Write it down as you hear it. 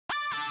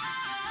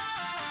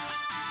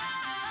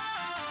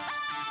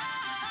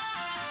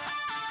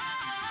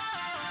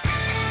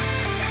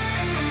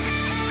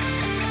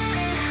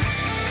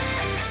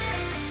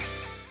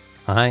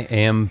I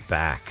am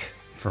back.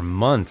 For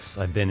months,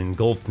 I've been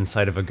engulfed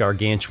inside of a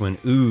gargantuan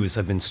ooze.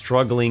 I've been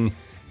struggling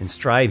and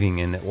striving,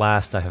 and at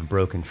last I have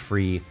broken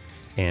free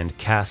and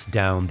cast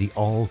down the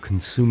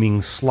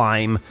all-consuming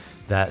slime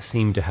that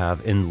seemed to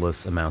have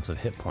endless amounts of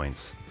hit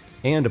points.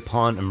 And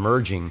upon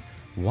emerging,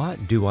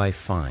 what do I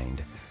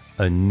find?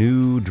 A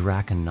new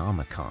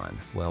Draconomicon.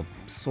 Well,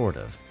 sort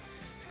of.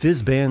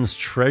 Fizban's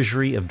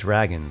Treasury of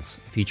Dragons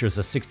features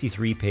a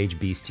 63-page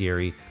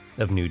bestiary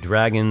of new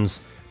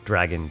dragons,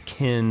 dragon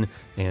kin,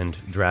 and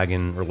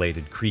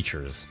dragon-related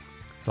creatures.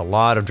 It's a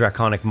lot of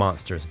draconic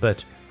monsters,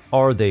 but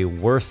are they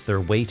worth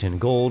their weight in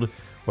gold,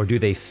 or do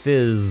they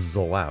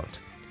fizzle out?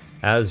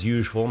 As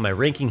usual, my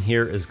ranking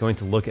here is going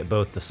to look at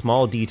both the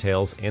small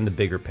details and the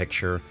bigger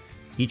picture.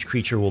 Each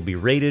creature will be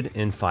rated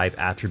in 5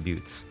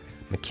 attributes.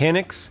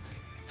 Mechanics,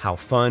 how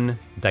fun,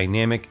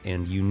 dynamic,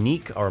 and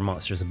unique are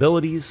monsters'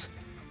 abilities.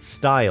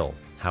 Style,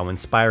 how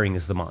inspiring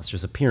is the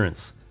monster's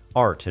appearance,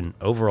 art, and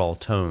overall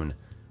tone.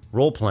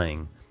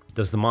 Role-playing,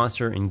 does the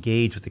monster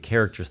engage with the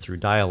characters through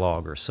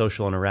dialogue or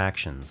social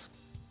interactions?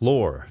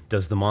 Lore,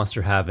 does the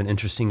monster have an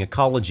interesting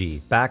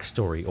ecology,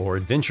 backstory, or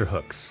adventure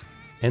hooks?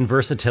 And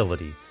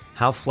versatility,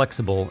 how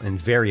flexible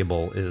and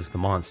variable is the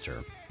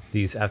monster?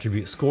 These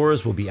attribute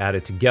scores will be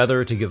added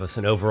together to give us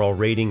an overall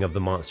rating of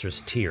the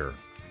monster's tier.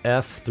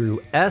 F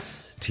through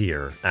S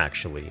tier,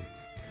 actually.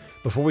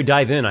 Before we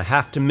dive in, I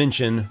have to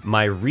mention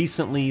my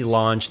recently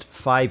launched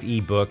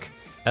 5e book,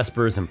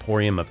 Esper's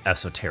Emporium of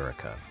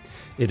Esoterica.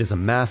 It is a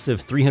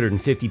massive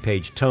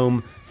 350-page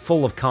tome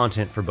full of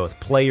content for both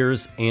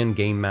players and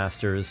game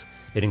masters.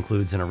 It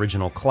includes an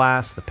original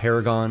class, the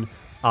Paragon,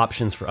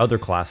 options for other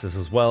classes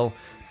as well,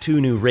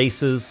 2 new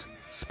races,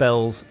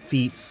 spells,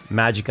 feats,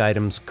 magic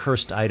items,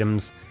 cursed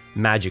items,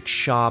 magic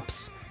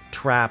shops,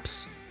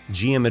 traps,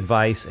 GM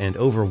advice, and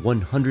over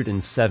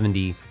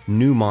 170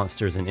 new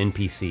monsters and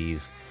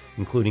NPCs,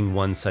 including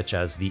ones such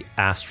as the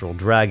Astral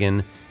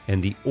Dragon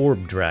and the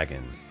Orb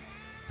Dragon.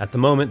 At the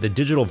moment, the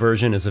digital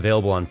version is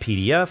available on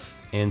PDF,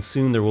 and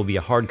soon there will be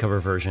a hardcover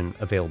version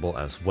available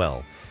as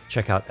well.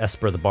 Check out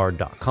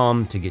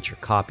esperthebard.com to get your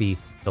copy.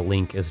 The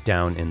link is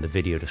down in the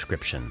video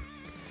description.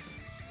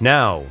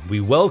 Now,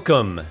 we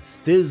welcome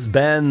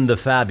Fizban the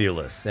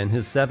Fabulous and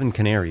his 7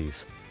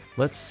 canaries.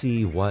 Let's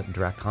see what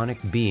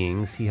draconic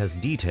beings he has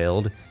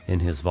detailed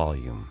in his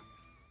volume.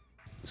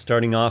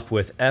 Starting off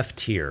with F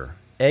tier.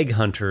 Egg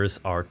hunters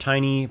are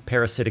tiny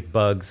parasitic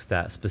bugs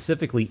that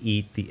specifically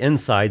eat the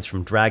insides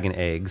from dragon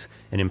eggs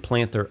and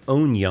implant their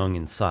own young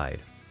inside.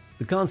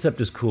 The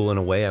concept is cool in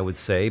a way, I would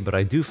say, but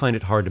I do find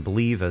it hard to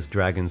believe, as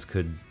dragons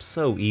could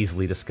so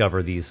easily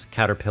discover these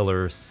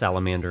caterpillar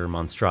salamander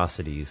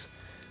monstrosities.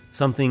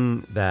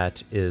 Something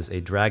that is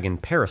a dragon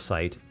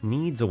parasite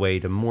needs a way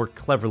to more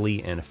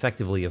cleverly and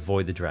effectively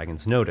avoid the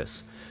dragon's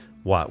notice.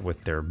 What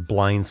with their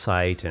blind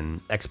sight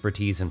and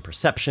expertise in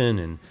perception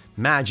and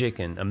magic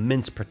and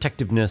immense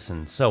protectiveness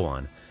and so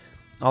on.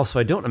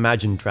 Also, I don't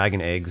imagine dragon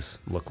eggs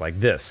look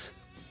like this.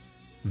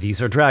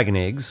 These are dragon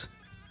eggs.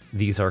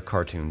 These are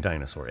cartoon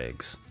dinosaur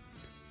eggs.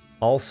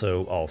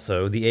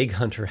 Also, the egg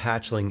hunter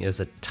hatchling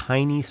is a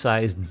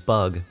tiny-sized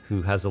bug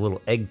who has a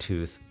little egg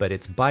tooth, but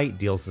its bite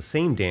deals the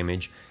same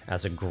damage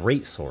as a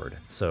greatsword.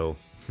 So,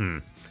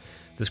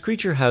 This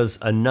creature has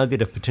a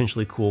nugget of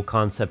potentially cool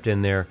concept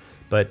in there,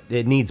 but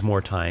it needs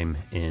more time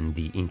in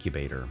the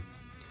incubator.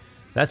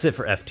 That's it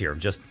for F tier.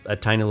 Just a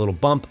tiny little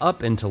bump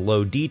up into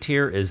low D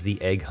tier is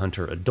the Egg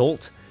Hunter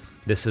Adult.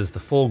 This is the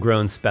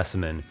full-grown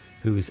specimen,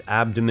 whose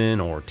abdomen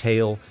or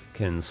tail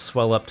can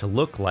swell up to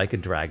look like a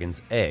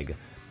dragon's egg,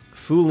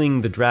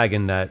 fooling the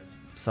dragon that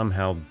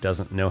somehow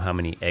doesn't know how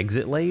many eggs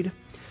it laid.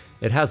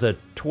 It has a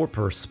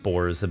torpor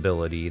spores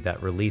ability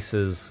that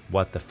releases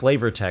what the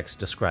flavor text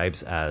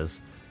describes as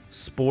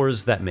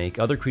spores that make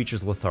other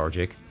creatures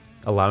lethargic,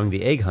 allowing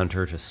the egg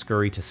hunter to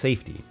scurry to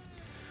safety.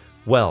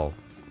 Well,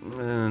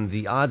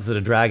 the odds that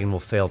a dragon will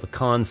fail the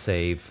con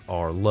save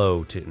are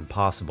low to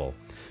impossible,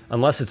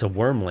 unless it's a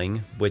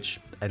wormling,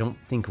 which I don't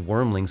think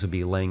wormlings would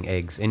be laying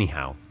eggs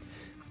anyhow.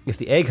 If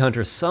the egg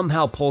hunter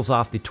somehow pulls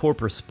off the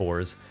torpor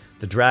spores,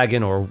 the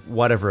dragon or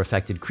whatever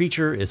affected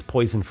creature is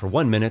poisoned for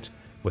 1 minute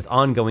with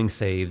ongoing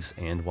saves,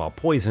 and while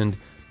poisoned,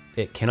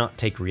 it cannot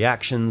take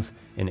reactions,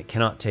 and it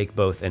cannot take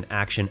both an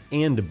action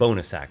and a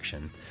bonus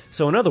action.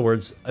 So in other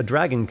words, a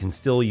dragon can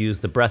still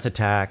use the breath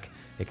attack,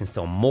 it can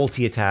still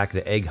multi-attack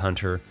the egg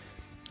hunter.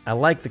 I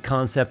like the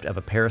concept of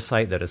a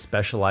parasite that is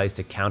specialized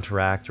to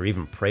counteract or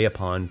even prey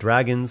upon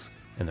dragons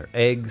and their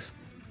eggs,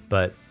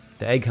 but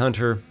the egg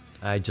hunter,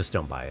 I just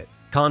don't buy it.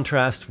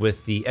 Contrast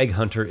with the egg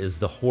hunter is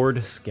the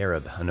Horde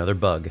Scarab, another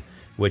bug,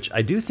 which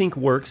I do think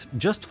works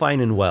just fine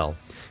and well.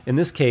 In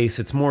this case,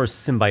 it's more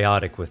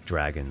symbiotic with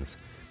dragons.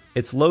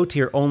 It's low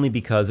tier only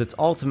because it's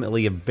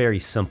ultimately a very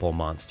simple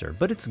monster,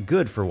 but it's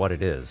good for what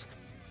it is.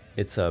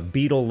 It's a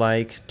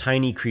beetle-like,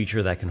 tiny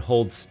creature that can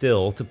hold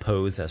still to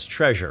pose as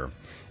treasure,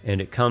 and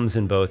it comes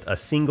in both a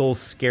single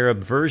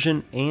scarab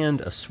version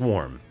and a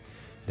swarm.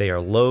 They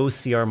are low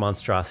CR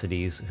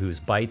monstrosities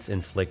whose bites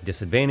inflict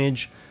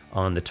disadvantage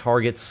on the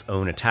target's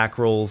own attack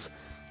rolls,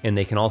 and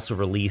they can also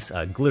release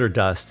a glitter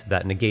dust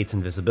that negates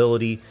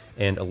invisibility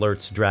and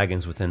alerts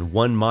dragons within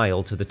 1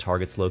 mile to the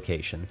target's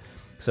location.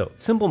 So,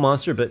 simple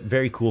monster, but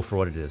very cool for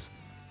what it is.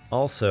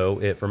 Also,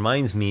 it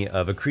reminds me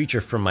of a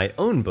creature from my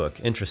own book,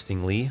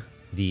 interestingly,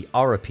 the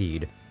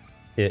Auripede.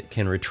 It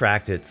can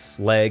retract its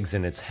legs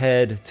and its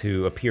head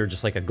to appear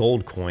just like a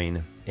gold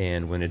coin,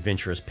 and when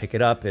adventurers pick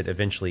it up, it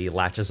eventually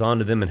latches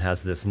onto them and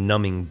has this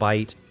numbing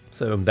bite,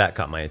 so that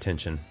caught my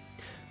attention.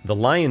 The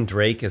Lion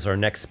Drake is our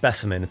next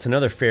specimen. It's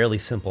another fairly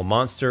simple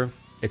monster.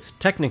 It's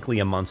technically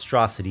a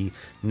monstrosity,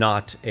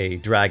 not a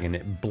dragon.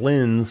 It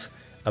blends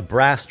a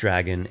brass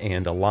dragon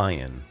and a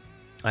lion.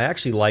 I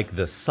actually like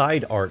the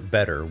side art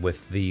better,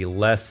 with the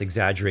less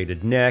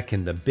exaggerated neck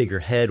and the bigger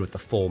head with the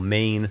full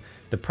mane.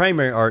 The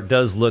primary art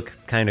does look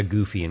kind of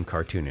goofy and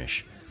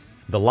cartoonish.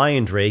 The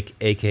Lion Drake,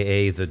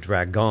 aka the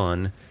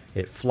Dragon,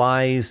 it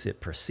flies,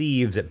 it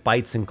perceives, it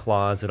bites and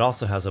claws. It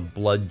also has a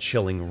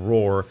blood-chilling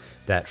roar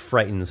that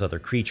frightens other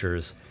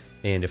creatures,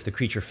 and if the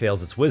creature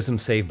fails its wisdom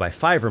save by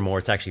 5 or more,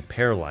 it's actually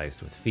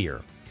paralyzed with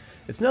fear.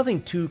 It's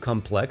nothing too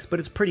complex, but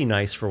it's pretty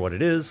nice for what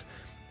it is,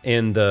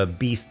 and the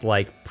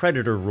beast-like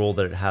predator role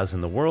that it has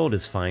in the world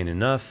is fine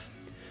enough.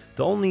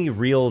 The only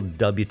real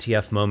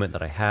WTF moment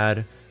that I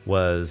had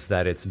was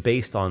that it's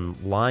based on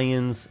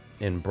lions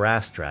and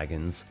brass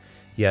dragons,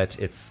 yet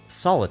it's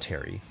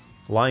solitary.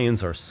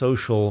 Lions are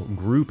social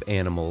group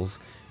animals,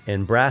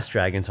 and brass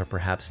dragons are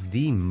perhaps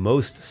the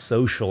most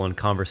social and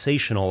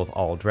conversational of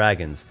all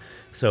dragons.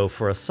 So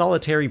for a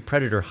solitary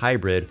predator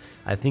hybrid,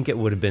 I think it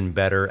would have been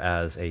better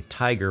as a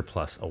tiger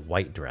plus a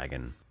white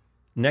dragon.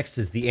 Next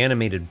is the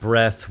animated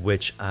breath,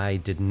 which I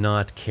did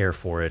not care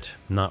for it,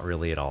 not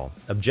really at all.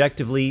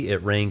 Objectively,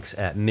 it ranks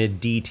at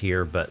mid-D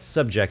tier, but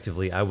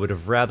subjectively, I would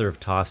have rather have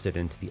tossed it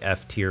into the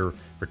F tier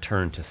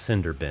return to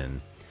cinder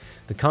bin.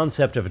 The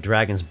concept of a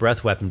dragon's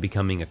breath weapon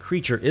becoming a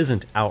creature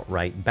isn't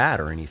outright bad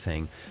or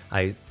anything.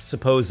 I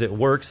suppose it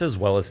works as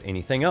well as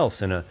anything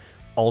else in a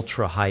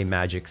ultra-high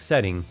magic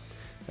setting.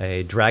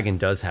 A dragon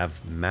does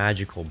have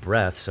magical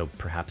breath, so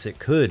perhaps it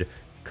could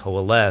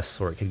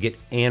coalesce or it could get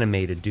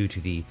animated due to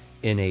the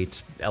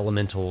innate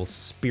elemental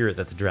spirit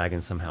that the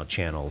dragon somehow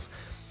channels.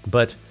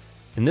 But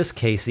in this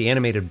case, the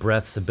animated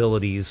breath's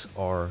abilities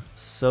are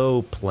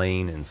so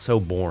plain and so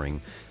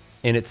boring.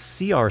 And it's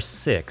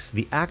CR6,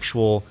 the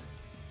actual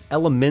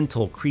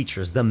elemental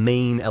creatures, the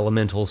main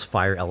elementals,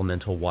 fire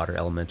elemental, water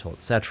elemental,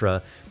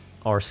 etc.,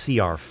 are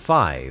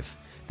CR5.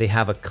 They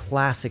have a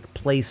classic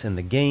place in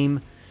the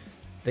game.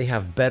 They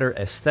have better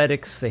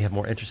aesthetics. They have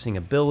more interesting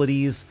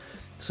abilities.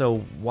 So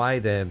why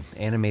the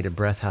animated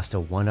breath has to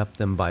one-up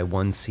them by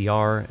 1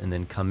 CR and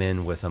then come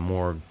in with a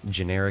more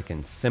generic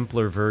and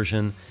simpler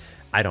version,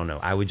 I don't know.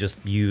 I would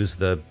just use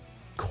the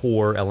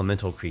core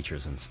elemental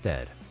creatures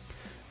instead.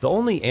 The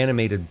only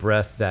animated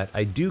breath that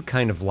I do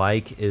kind of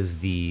like is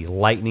the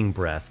lightning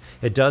breath.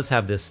 It does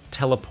have this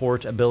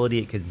teleport ability.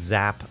 It could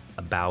zap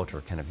about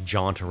or kind of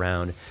jaunt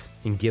around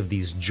and give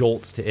these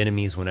jolts to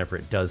enemies whenever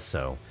it does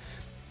so.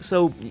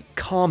 So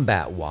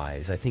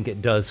combat-wise, I think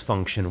it does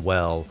function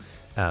well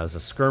as a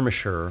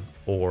skirmisher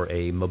or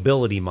a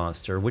mobility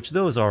monster, which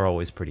those are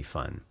always pretty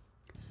fun.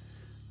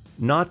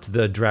 Not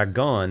the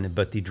Dragon,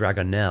 but the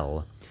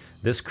Dragonelle.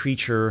 This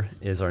creature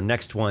is our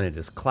next one. It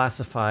is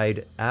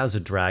classified as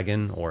a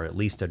dragon, or at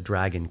least a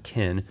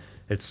dragonkin.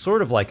 It's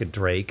sort of like a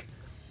drake,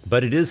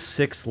 but it is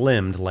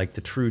 6-limbed like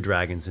the true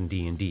dragons in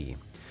D&D.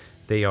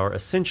 They are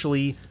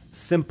essentially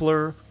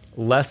simpler,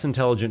 less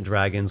intelligent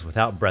dragons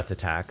without breath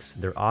attacks.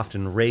 They're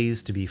often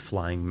raised to be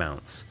flying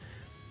mounts.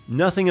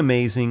 Nothing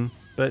amazing,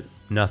 but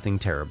nothing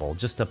terrible.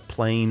 Just a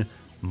plain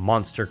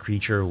monster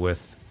creature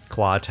with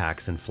claw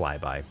attacks and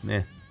flyby.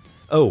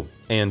 Oh,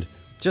 and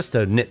just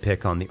a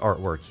nitpick on the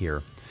artwork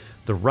here.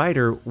 The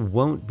rider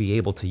won't be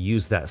able to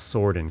use that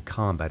sword in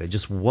combat. It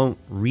just won't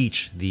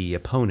reach the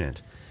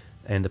opponent.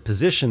 And the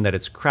position that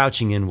it's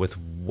crouching in with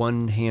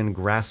one hand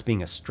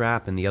grasping a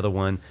strap and the other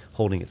one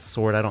holding its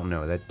sword, I don't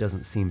know, that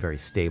doesn't seem very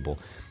stable.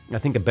 I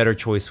think a better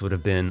choice would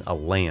have been a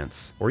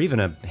lance, or even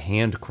a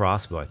hand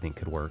crossbow I think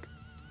could work.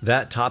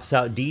 That tops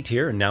out D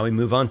tier, and now we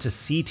move on to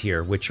C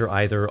tier, which are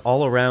either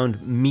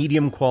all-around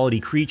medium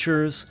quality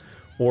creatures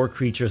or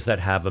creatures that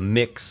have a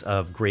mix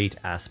of great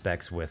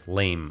aspects with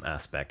lame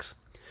aspects.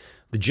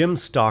 The Gem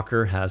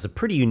Stalker has a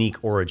pretty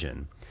unique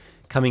origin,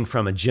 coming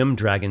from a gem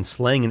dragon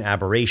slaying an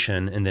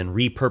aberration and then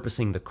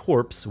repurposing the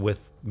corpse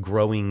with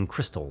growing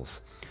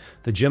crystals.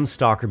 The Gem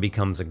Stalker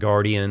becomes a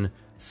guardian,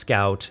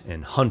 scout,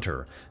 and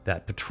hunter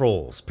that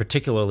patrols,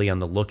 particularly on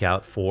the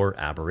lookout for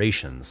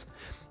aberrations.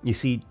 You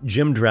see,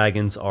 gem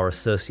dragons are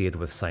associated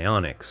with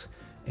psionics,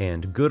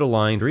 and good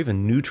aligned or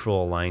even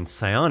neutral aligned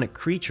psionic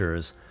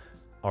creatures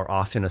are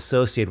often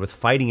associated with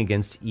fighting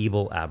against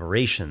evil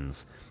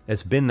aberrations.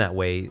 It's been that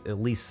way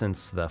at least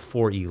since the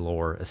 4E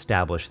lore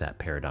established that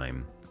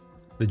paradigm.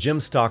 The Gem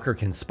Stalker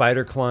can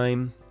spider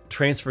climb,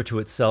 transfer to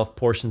itself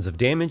portions of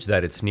damage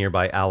that its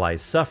nearby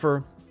allies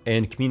suffer,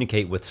 and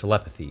communicate with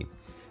telepathy.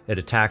 It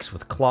attacks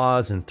with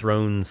claws and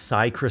thrown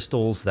psi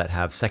crystals that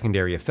have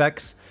secondary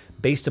effects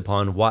based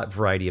upon what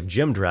variety of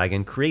gem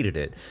dragon created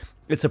it.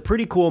 It's a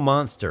pretty cool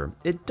monster.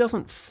 It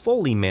doesn't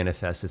fully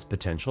manifest its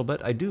potential,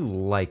 but I do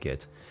like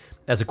it.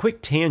 As a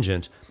quick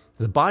tangent,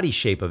 the body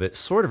shape of it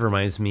sort of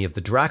reminds me of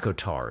the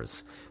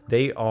Dracotars.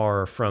 They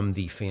are from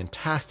the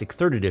fantastic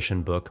 3rd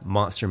edition book,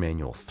 Monster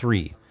Manual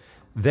 3.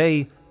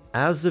 They,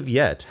 as of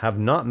yet, have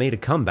not made a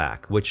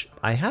comeback, which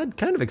I had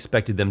kind of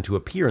expected them to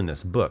appear in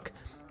this book.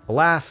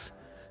 Alas,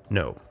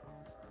 no.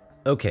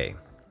 Okay,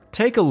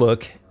 take a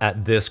look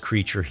at this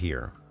creature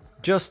here.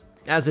 Just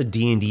as a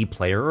D&D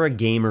player or a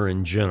gamer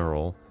in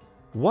general,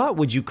 what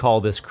would you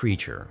call this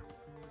creature?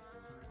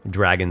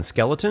 Dragon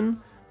skeleton?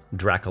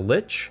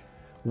 Dracolich?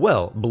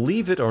 Well,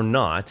 believe it or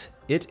not,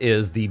 it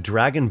is the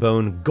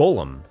Dragonbone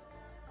Golem.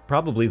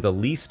 Probably the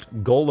least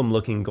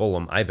golem-looking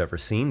golem I've ever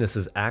seen. This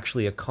is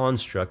actually a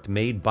construct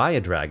made by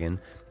a dragon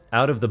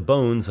out of the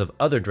bones of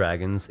other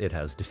dragons it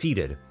has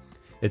defeated.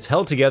 It's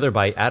held together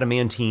by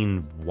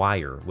adamantine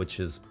wire, which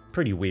is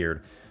pretty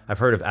weird. I've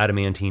heard of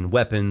adamantine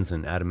weapons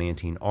and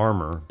adamantine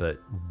armor, but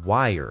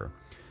wire.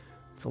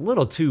 It's a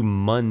little too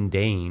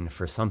mundane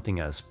for something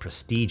as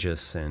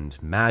prestigious and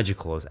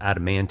magical as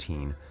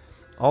adamantine.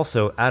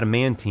 Also,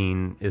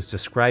 adamantine is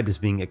described as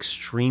being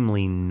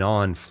extremely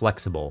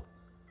non-flexible.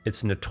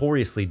 It's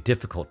notoriously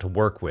difficult to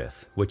work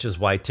with, which is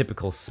why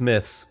typical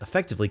smiths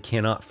effectively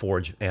cannot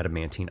forge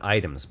adamantine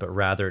items, but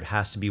rather it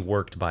has to be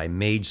worked by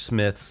mage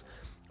smiths,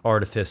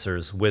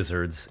 artificers,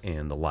 wizards,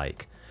 and the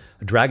like.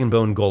 A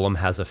Dragonbone Golem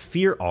has a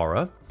fear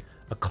aura,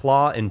 a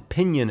claw and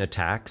pinion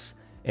attacks,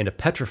 and a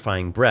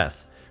petrifying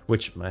breath,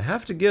 which I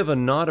have to give a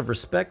nod of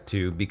respect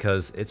to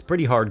because it's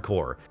pretty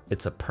hardcore.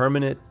 It's a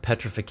permanent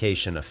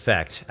petrification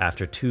effect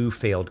after 2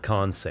 failed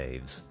con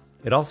saves.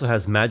 It also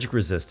has magic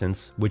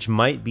resistance, which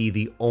might be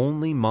the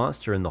only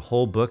monster in the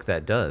whole book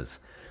that does.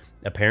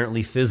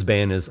 Apparently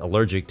Fizban is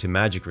allergic to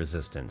magic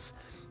resistance.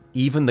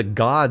 Even the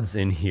gods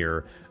in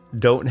here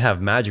don't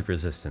have magic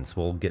resistance.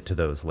 We'll get to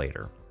those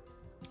later.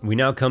 We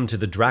now come to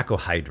the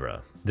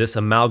Dracohydra. This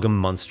amalgam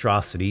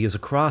monstrosity is a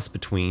cross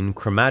between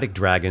chromatic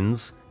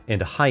dragons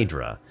and a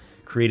hydra,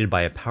 created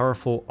by a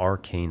powerful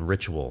arcane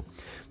ritual.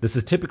 This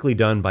is typically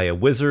done by a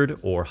wizard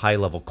or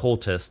high-level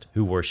cultist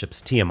who worships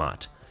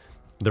Tiamat.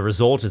 The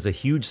result is a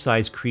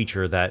huge-sized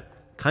creature that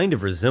kind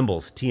of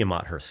resembles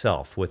Tiamat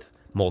herself, with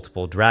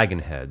multiple dragon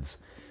heads.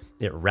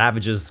 It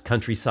ravages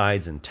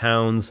countrysides and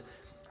towns,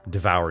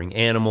 devouring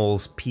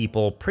animals,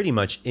 people, pretty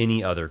much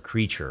any other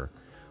creature.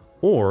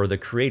 Or the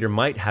creator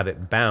might have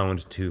it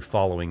bound to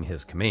following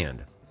his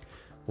command.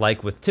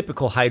 Like with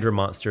typical Hydra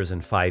monsters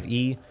in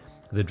 5e,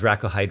 the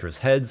Dracohydra's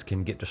heads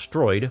can get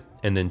destroyed,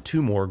 and then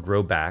 2 more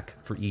grow back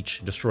for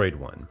each destroyed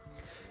one.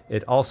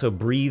 It also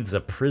breathes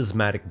a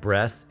prismatic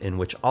breath in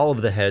which all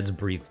of the heads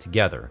breathe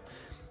together.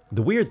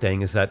 The weird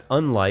thing is that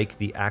unlike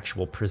the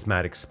actual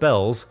prismatic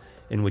spells,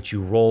 in which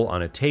you roll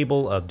on a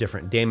table of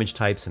different damage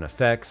types and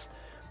effects,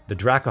 the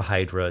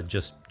Dracohydra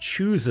just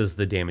chooses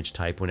the damage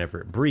type whenever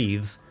it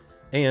breathes,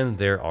 and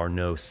there are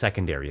no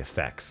secondary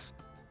effects.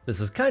 This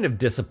is kind of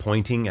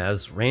disappointing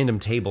as random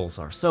tables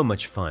are so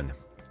much fun.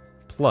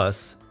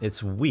 Plus,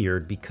 it's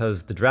weird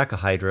because the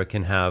Dracohydra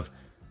can have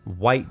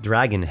white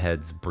dragon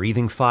heads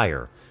breathing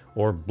fire,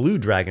 or blue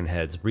dragon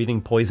heads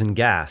breathing poison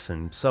gas,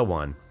 and so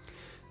on.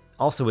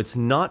 Also, it's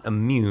not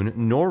immune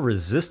nor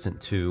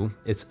resistant to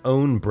its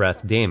own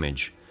breath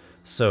damage,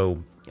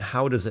 so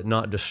how does it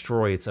not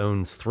destroy its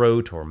own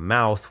throat or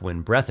mouth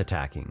when breath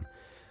attacking?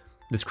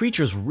 This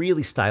creature's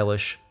really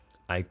stylish.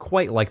 I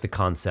quite like the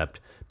concept,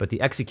 but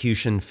the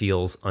execution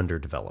feels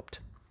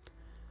underdeveloped.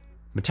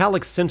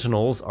 Metallic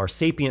Sentinels are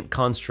sapient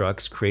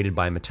constructs created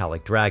by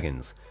metallic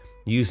dragons,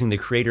 using the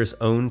creator's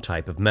own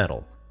type of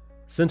metal.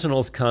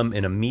 Sentinels come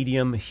in a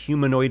medium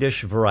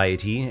humanoidish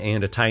variety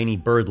and a tiny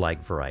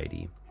bird-like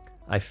variety.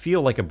 I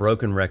feel like a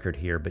broken record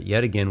here, but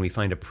yet again we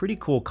find a pretty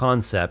cool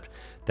concept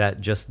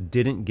that just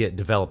didn't get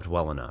developed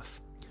well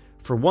enough.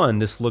 For one,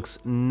 this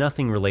looks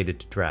nothing related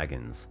to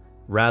dragons.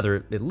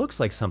 Rather, it looks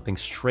like something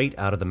straight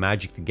out of the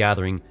Magic the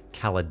Gathering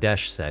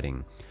Kaladesh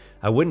setting.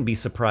 I wouldn't be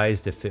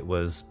surprised if it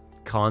was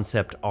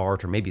concept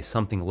art or maybe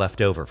something left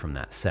over from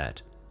that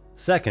set.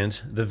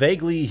 Second, the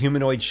vaguely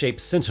humanoid-shaped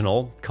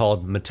Sentinel,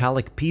 called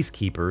Metallic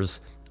Peacekeepers,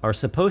 are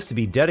supposed to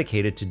be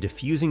dedicated to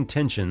diffusing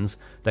tensions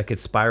that could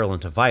spiral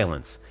into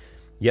violence,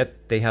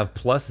 yet they have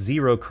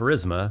 +0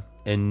 charisma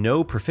and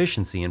no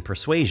proficiency in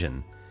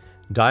persuasion.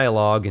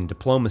 Dialogue and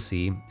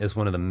diplomacy is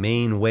one of the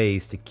main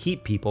ways to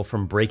keep people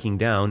from breaking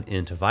down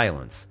into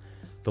violence.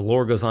 The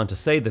lore goes on to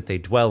say that they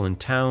dwell in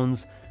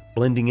towns,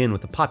 blending in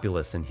with the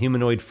populace in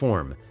humanoid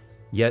form,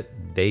 yet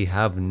they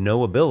have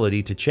no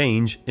ability to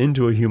change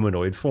into a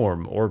humanoid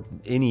form, or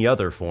any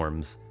other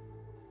forms.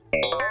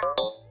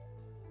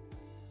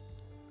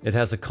 It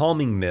has a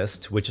Calming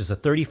Mist, which is a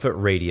 30-foot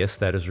radius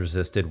that is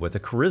resisted with a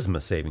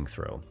Charisma saving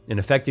throw. An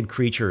affected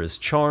creature is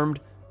charmed,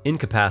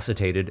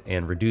 incapacitated,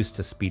 and reduced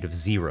to speed of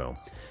 0.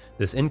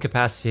 This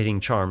incapacitating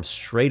charm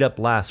straight up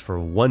lasts for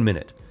 1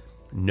 minute.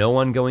 No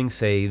ongoing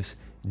saves,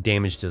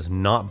 damage does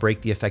not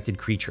break the affected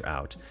creature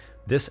out.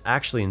 This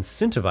actually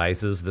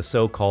incentivizes the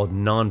so-called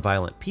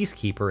non-violent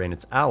Peacekeeper and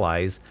its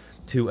allies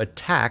to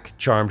attack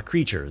charmed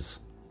creatures.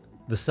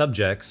 The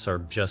subjects are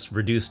just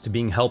reduced to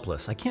being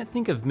helpless. I can't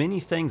think of many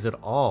things at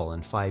all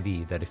in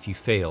 5e that if you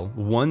fail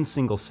one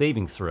single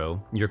saving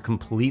throw, you're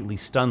completely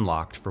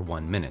stun-locked for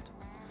 1 minute.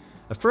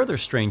 A further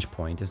strange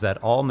point is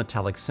that all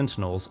metallic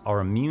sentinels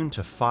are immune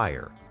to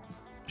fire.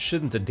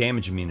 Shouldn't the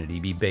damage immunity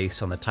be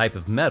based on the type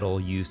of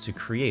metal used to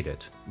create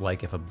it?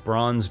 Like if a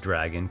bronze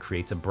dragon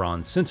creates a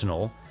bronze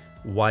sentinel,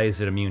 why is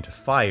it immune to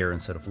fire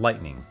instead of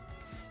lightning?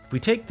 If we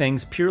take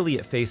things purely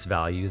at face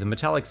value, the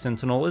metallic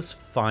sentinel is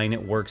fine,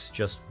 it works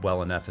just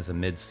well enough as a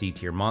mid-C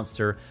tier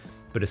monster,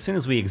 but as soon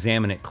as we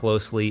examine it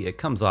closely, it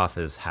comes off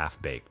as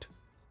half-baked.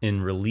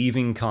 In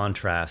relieving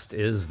contrast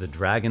is the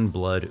Dragon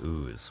Blood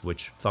Ooze,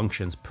 which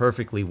functions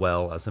perfectly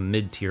well as a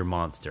mid-tier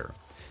monster.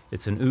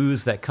 It's an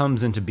ooze that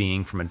comes into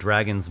being from a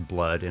dragon's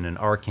blood in an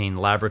arcane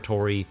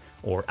laboratory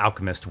or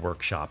alchemist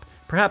workshop.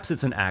 Perhaps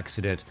it's an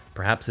accident,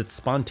 perhaps it's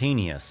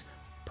spontaneous,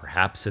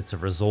 perhaps it's a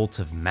result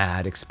of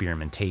mad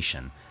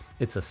experimentation.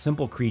 It's a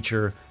simple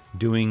creature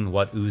doing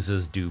what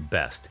oozes do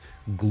best,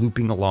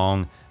 glooping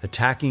along,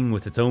 attacking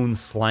with its own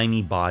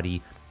slimy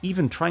body,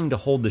 even trying to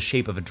hold the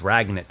shape of a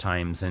dragon at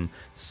times and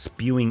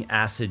spewing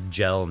acid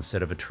gel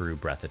instead of a true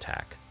breath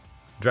attack.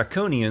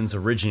 Draconians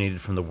originated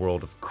from the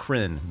world of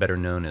Kryn, better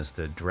known as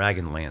the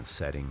Dragonlance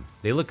setting.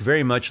 They look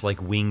very much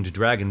like winged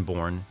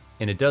Dragonborn,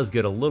 and it does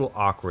get a little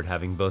awkward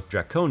having both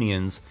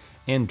Draconians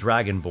and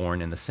Dragonborn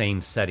in the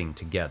same setting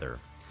together.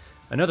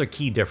 Another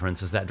key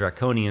difference is that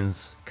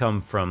Draconians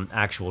come from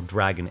actual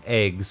dragon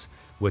eggs,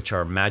 which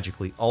are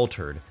magically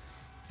altered,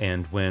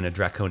 and when a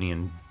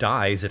Draconian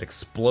dies, it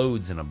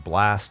explodes in a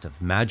blast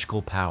of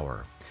magical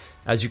power.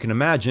 As you can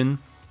imagine,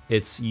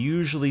 it's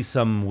usually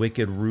some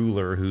wicked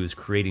ruler who's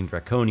creating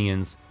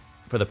Draconians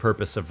for the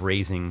purpose of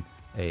raising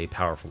a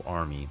powerful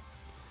army.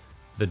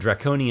 The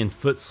Draconian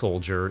foot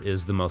soldier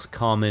is the most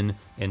common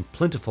and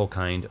plentiful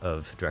kind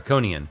of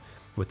Draconian,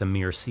 with a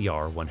mere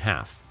CR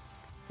 1/2.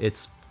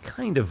 It's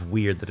kind of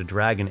weird that a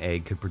dragon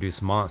egg could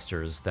produce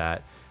monsters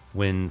that,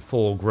 when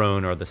full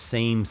grown, are the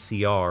same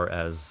CR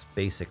as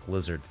basic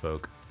lizard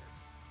folk.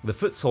 The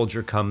foot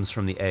soldier comes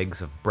from the eggs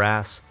of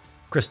brass,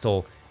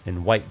 crystal,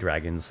 and white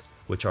dragons,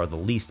 which are the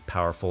least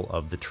powerful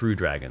of the true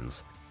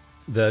dragons.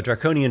 The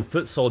Draconian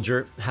foot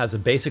soldier has a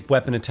basic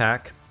weapon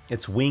attack.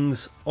 Its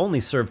wings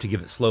only serve to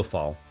give it slow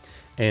fall,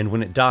 and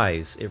when it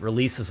dies, it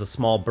releases a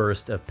small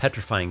burst of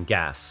petrifying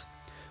gas,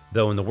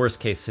 though in the worst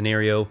case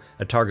scenario,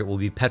 a target will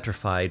be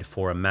petrified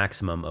for a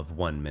maximum of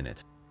 1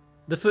 minute.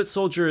 The foot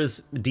soldier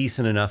is a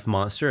decent enough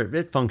monster.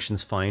 It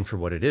functions fine for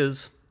what it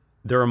is.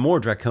 There are more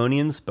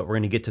Draconians, but we're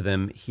going to get to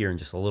them here in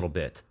just a little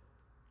bit.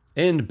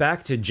 And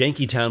back to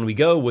Jankytown we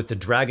go with the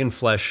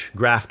Dragonflesh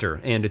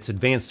Grafter and its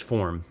advanced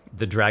form,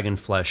 the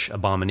Dragonflesh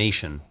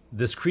Abomination.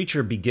 This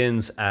creature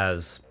begins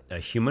as a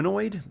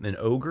humanoid, an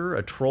ogre,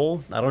 a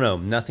troll. I don't know,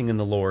 nothing in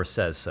the lore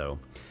says so.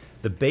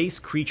 The base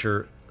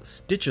creature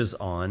stitches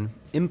on,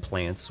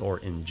 implants, or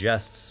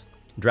ingests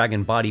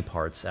dragon body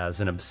parts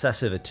as an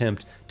obsessive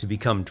attempt to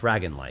become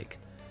dragon-like.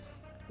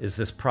 Is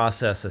this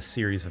process a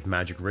series of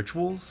magic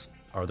rituals?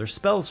 Are there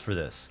spells for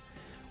this?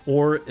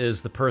 Or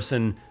is the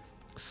person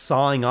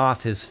sawing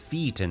off his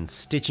feet and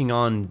stitching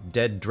on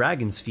dead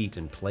dragon's feet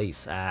in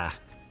place? The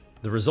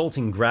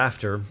resulting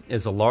grafter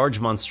is a large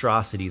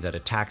monstrosity that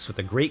attacks with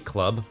a great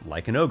club,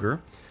 like an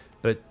ogre,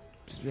 but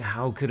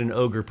how could an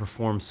ogre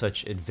perform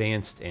such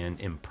advanced and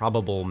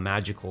improbable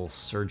magical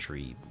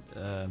surgery?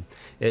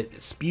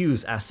 It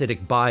spews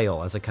acidic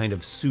bile as a kind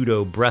of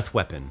pseudo-breath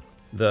weapon.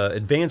 The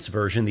advanced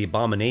version, the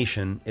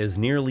Abomination, is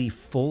nearly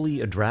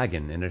fully a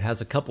dragon, and it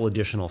has a couple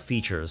additional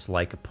features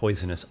like a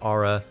poisonous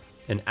aura,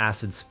 an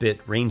acid spit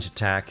range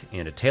attack,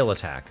 and a tail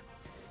attack.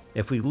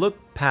 If we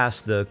look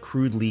past the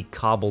crudely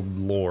cobbled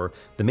lore,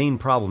 the main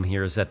problem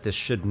here is that this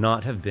should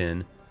not have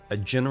been a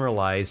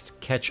generalized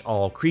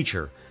catch-all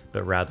creature,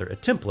 but rather a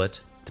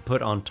template to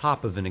put on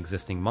top of an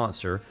existing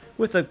monster,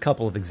 with a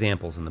couple of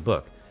examples in the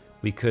book.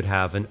 We could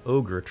have an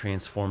ogre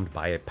transformed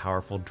by a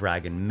powerful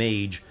dragon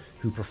mage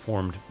who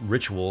performed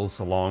rituals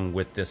along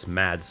with this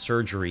mad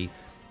surgery,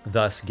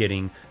 thus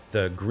getting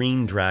the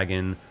green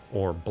dragon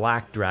or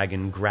black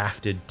dragon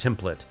grafted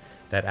template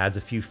that adds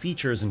a few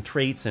features and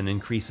traits and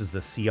increases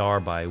the CR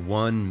by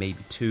 1,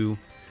 maybe 2.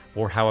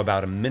 Or how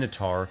about a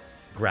minotaur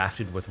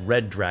grafted with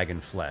red dragon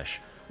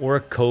flesh, or a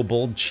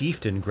kobold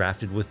chieftain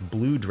grafted with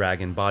blue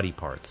dragon body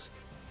parts.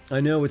 I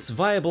know it's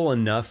viable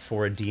enough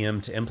for a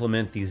DM to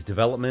implement these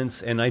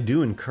developments, and I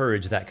do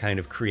encourage that kind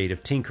of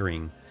creative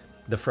tinkering.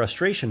 The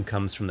frustration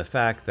comes from the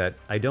fact that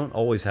I don't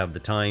always have the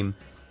time,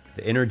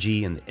 the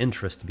energy, and the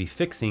interest to be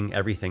fixing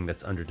everything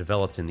that's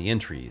underdeveloped in the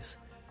entries.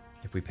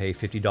 If we pay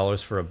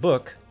 $50 for a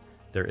book,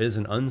 there is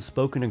an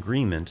unspoken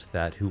agreement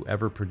that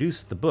whoever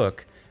produced the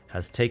book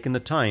has taken the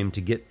time to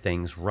get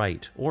things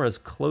right, or as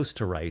close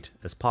to right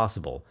as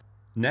possible.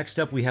 Next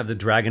up, we have the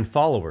Dragon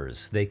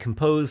Followers. They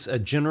compose a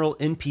general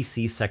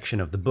NPC section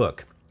of the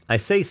book. I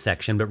say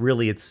section, but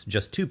really it's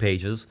just 2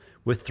 pages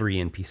with 3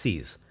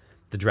 NPCs.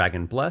 The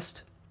Dragon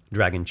Blessed,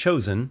 Dragon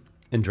Chosen,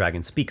 and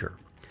Dragon Speaker.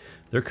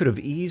 There could have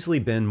easily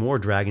been more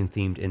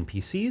dragon-themed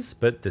NPCs,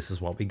 but this is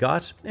what we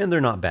got, and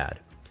they're not bad.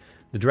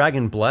 The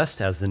Dragon Blessed,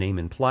 as the name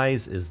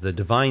implies, is the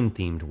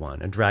divine-themed one,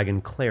 a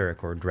dragon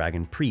cleric or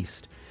dragon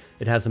priest.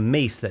 It has a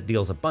mace that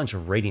deals a bunch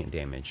of radiant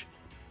damage,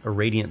 a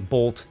radiant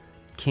bolt,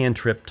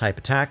 cantrip type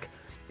attack,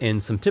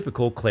 and some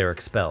typical cleric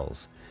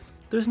spells.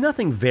 There's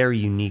nothing very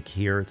unique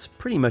here, it's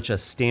pretty much a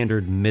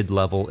standard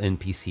mid-level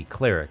NPC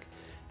cleric,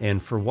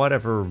 and for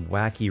whatever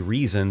wacky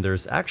reason,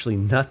 there's actually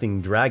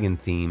nothing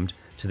dragon-themed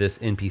to this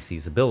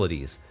NPC's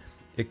abilities.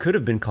 It could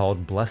have been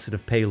called Blessed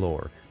of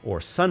Pelor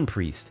or Sun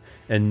Priest,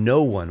 and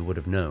no one would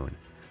have known.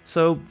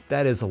 So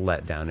that is a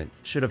letdown. It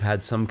should have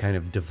had some kind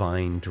of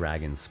divine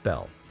dragon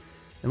spell.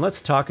 And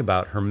let's talk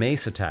about her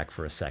mace attack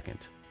for a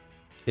second.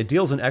 It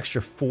deals an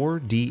extra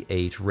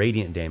 4d8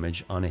 radiant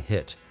damage on a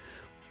hit.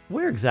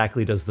 Where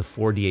exactly does the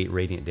 4d8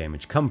 radiant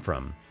damage come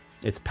from?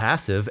 It's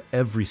passive,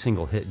 every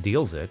single hit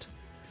deals it.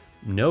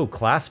 No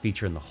class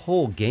feature in the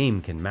whole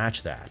game can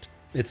match that.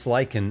 It's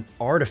like an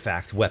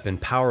artifact weapon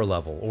power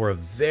level, or a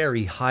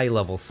very high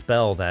level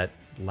spell that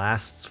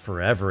lasts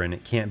forever and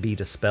it can't be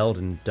dispelled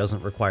and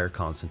doesn't require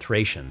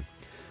concentration.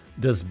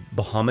 Does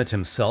Bahamut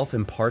himself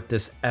impart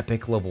this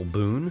epic level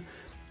boon?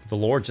 The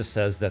lore just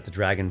says that the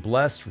Dragon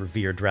Blessed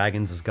revere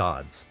dragons as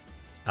gods.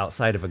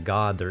 Outside of a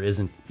god, there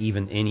isn't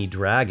even any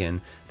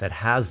dragon that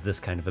has this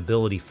kind of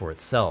ability for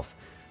itself,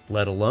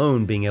 let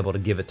alone being able to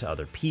give it to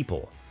other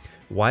people.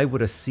 Why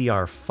would a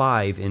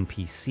CR5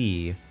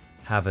 NPC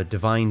have a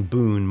divine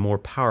boon more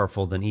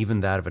powerful than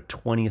even that of a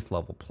 20th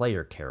level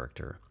player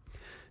character?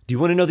 Do you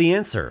want to know the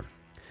answer?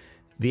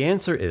 The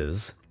answer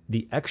is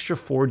the extra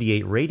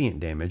 4d8 radiant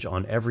damage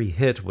on every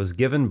hit was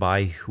given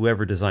by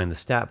whoever designed the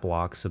stat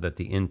block so that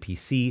the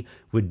NPC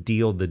would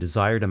deal the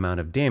desired amount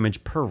of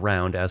damage per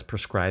round as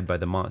prescribed by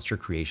the monster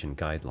creation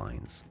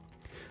guidelines.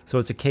 So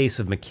it's a case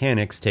of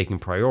mechanics taking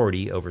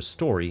priority over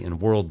story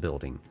and world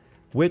building,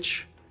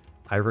 which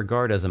I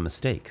regard as a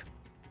mistake.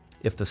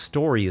 If the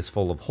story is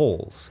full of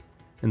holes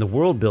and the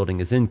world building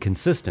is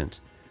inconsistent,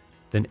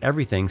 then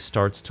everything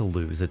starts to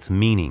lose its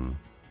meaning.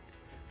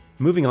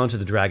 Moving on to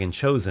the Dragon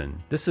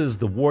Chosen. This is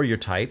the warrior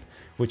type,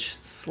 which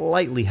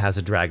slightly has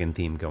a dragon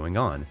theme going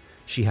on.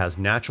 She has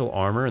natural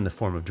armor in the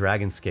form of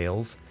dragon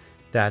scales.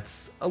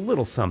 That's a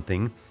little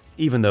something,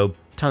 even though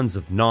tons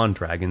of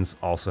non-dragons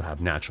also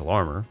have natural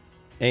armor.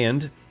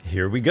 And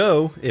here we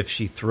go. If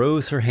she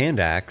throws her hand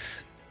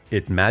axe,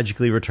 it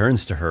magically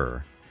returns to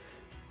her.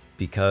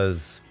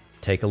 Because,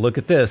 take a look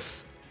at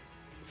this.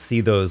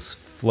 See those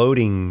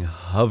floating,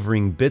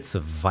 hovering bits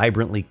of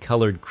vibrantly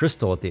colored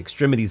crystal at the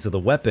extremities of the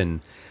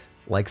weapon?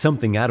 Like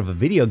something out of a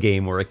video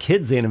game or a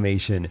kid's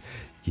animation.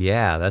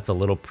 Yeah, that's a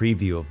little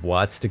preview of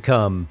what's to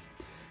come.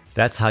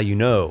 That's how you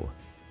know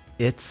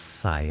it's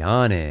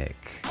psionic.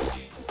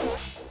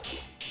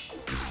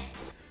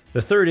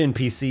 The third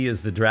NPC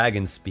is the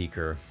Dragon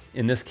Speaker.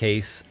 In this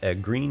case, a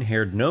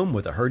green-haired gnome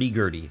with a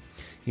hurdy-gurdy.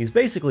 He's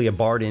basically a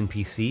bard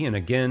NPC and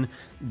again,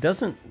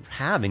 doesn't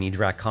have any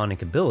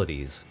draconic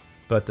abilities,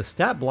 but the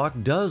stat block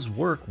does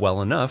work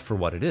well enough for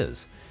what it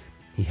is.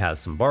 He has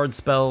some bard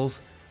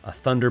spells, a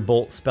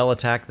thunderbolt spell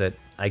attack that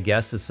I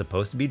guess is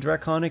supposed to be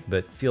draconic,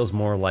 but feels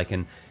more like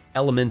an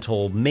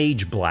elemental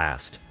mage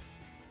blast.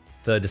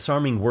 The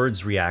disarming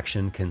words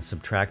reaction can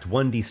subtract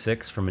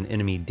 1d6 from an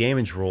enemy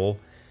damage roll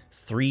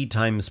 3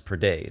 times per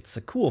day. It's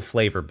a cool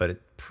flavor, but a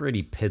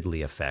pretty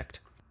piddly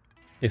effect.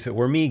 If it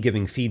were me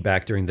giving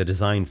feedback during the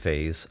design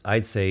phase,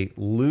 I'd say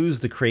lose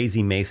the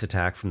crazy mace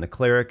attack from the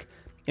cleric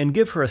and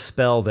give her a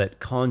spell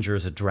that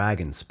conjures a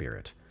dragon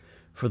spirit.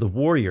 For the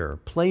warrior,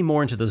 play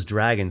more into those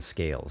dragon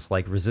scales,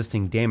 like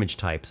resisting damage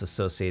types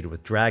associated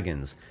with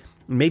dragons,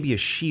 maybe a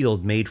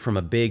shield made from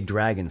a big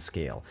dragon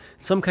scale,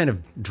 some kind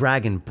of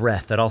dragon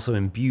breath that also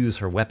imbues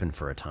her weapon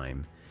for a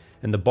time.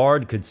 And the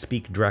bard could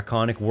speak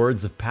draconic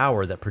words of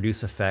power that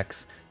produce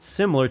effects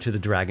similar to the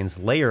dragon's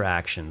lair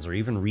actions or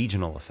even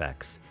regional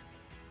effects.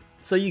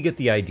 So you get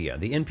the idea.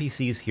 The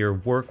NPCs here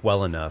work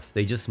well enough,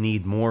 they just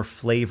need more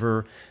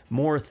flavor,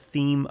 more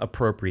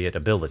theme-appropriate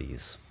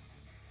abilities.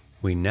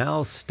 We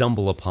now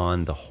stumble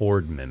upon the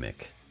Horde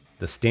Mimic.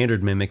 The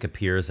standard Mimic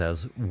appears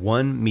as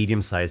one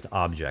medium-sized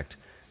object,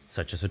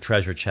 such as a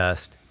treasure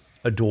chest,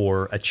 a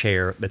door, a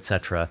chair,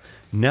 etc.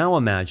 Now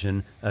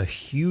imagine a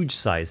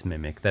huge-sized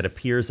Mimic that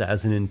appears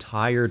as an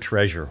entire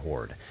treasure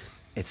hoard.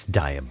 It's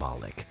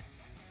diabolic.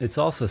 It's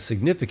also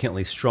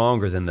significantly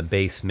stronger than the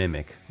base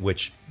Mimic,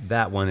 which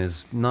that one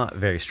is not a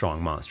very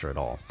strong monster at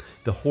all.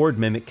 The Horde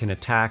Mimic can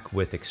attack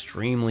with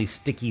extremely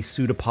sticky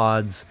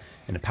pseudopods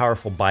and a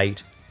powerful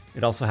bite.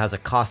 It also has a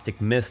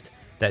caustic mist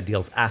that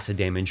deals acid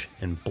damage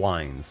and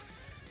blinds.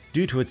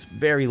 Due to its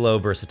very low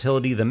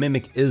versatility, the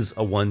Mimic is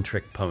a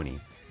one-trick pony,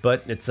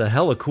 but it's a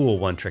hella cool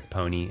one-trick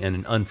pony and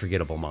an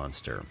unforgettable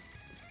monster.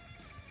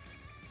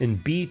 In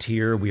B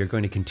tier, we are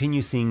going to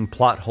continue seeing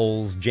plot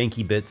holes,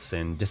 janky bits,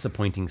 and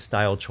disappointing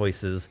style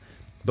choices,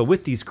 but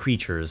with these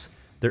creatures,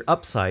 their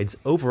upsides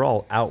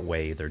overall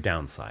outweigh their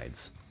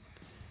downsides.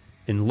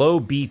 In low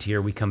B tier,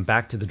 we come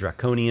back to the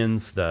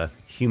Draconians, the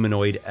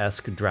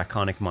humanoid-esque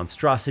draconic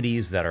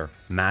monstrosities that are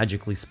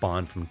magically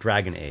spawned from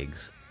dragon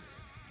eggs.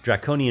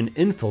 Draconian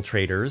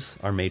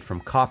infiltrators are made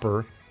from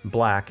copper,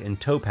 black, and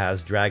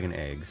topaz dragon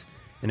eggs,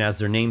 and as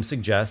their name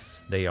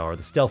suggests, they are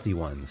the stealthy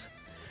ones.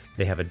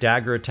 They have a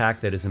dagger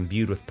attack that is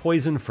imbued with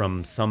poison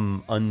from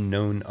some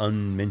unknown,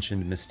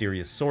 unmentioned,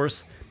 mysterious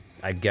source,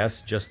 I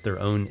guess just their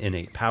own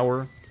innate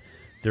power.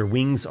 Their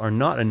wings are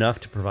not enough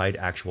to provide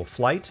actual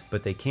flight,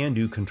 but they can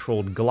do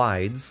controlled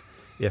glides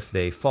if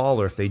they fall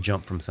or if they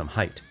jump from some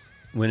height.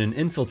 When an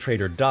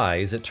infiltrator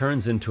dies, it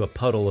turns into a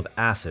puddle of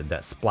acid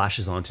that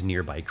splashes onto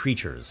nearby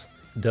creatures.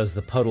 Does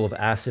the puddle of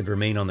acid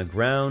remain on the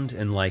ground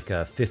in like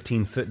a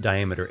 15-foot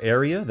diameter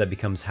area that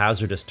becomes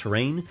hazardous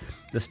terrain?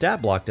 The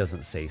stat block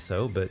doesn't say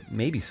so,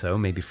 maybe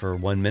for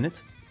 1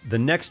 minute. The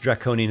next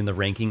Draconian in the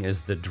ranking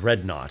is the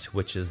Dreadnought,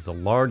 which is the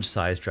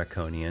large-sized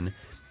Draconian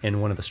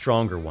and one of the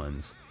stronger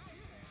ones.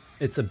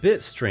 It's a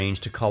bit strange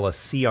to call a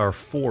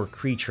CR4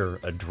 creature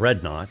a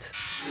Dreadnought.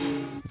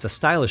 It's a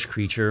stylish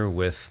creature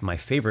with my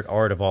favorite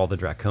art of all the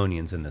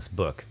Draconians in this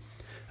book.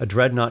 A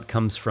Dreadnought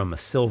comes from a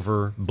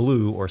silver,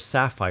 blue, or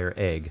sapphire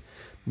egg,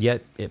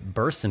 yet it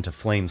bursts into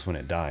flames when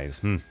it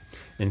dies.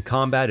 In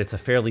combat, it's a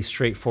fairly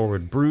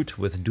straightforward brute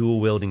with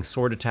dual-wielding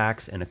sword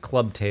attacks and a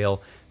club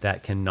tail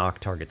that can knock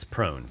targets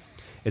prone.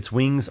 Its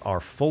wings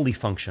are fully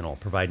functional,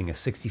 providing a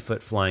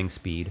 60-foot flying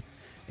speed,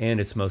 and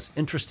its most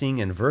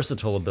interesting and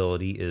versatile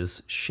ability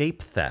is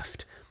Shape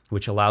Theft,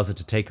 which allows it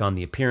to take on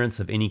the appearance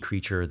of any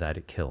creature that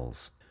it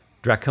kills.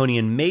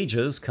 Draconian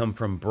mages come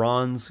from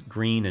bronze,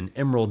 green, and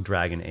emerald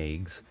dragon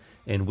eggs,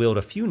 and wield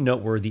a few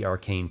noteworthy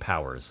arcane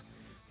powers.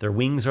 Their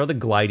wings are the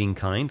gliding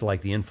kind,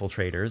 like the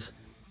infiltrators,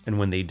 and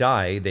when they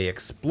die, they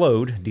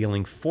explode,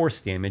 dealing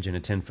force damage in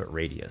a 10-foot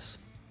radius.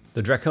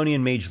 The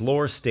Draconian mage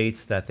lore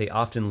states that they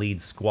often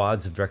lead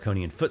squads of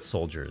Draconian foot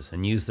soldiers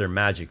and use their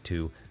magic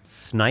to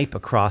snipe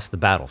across the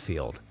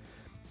battlefield.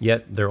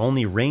 Yet their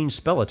only ranged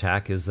spell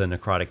attack is the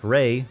Necrotic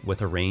Ray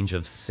with a range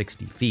of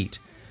 60 feet.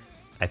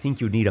 I think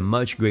you'd need a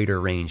much greater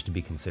range to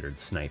be considered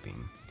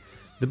sniping.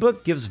 The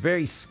book gives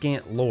very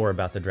scant lore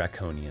about the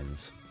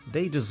Draconians.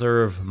 They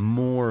deserve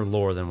more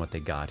lore than what they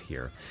got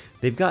here.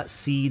 They've got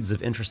seeds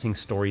of interesting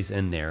stories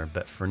in there,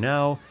 but for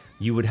now,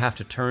 you would have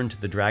to turn to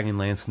the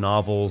Dragonlance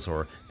novels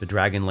or the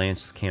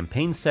Dragonlance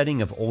campaign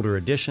setting of older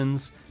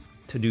editions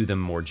to do them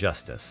more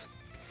justice.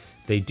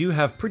 They do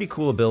have pretty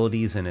cool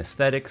abilities and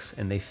aesthetics,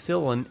 and they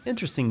fill an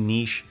interesting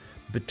niche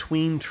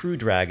between true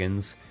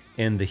dragons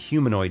and the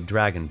humanoid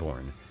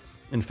Dragonborn.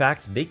 In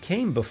fact, they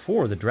came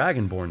before the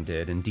Dragonborn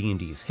did in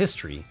D&D's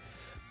history,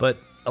 but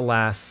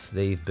alas,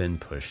 they've been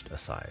pushed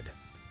aside.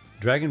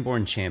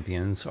 Dragonborn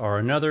champions are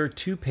another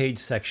 2-page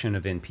section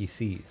of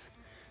NPCs.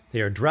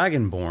 They are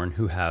Dragonborn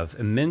who have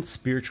immense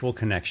spiritual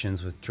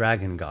connections with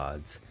dragon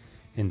gods,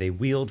 and they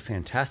wield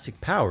fantastic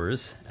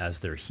powers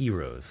as their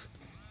heroes.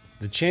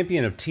 The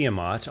Champion of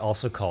Tiamat,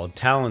 also called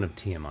Talon of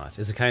Tiamat,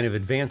 is a kind of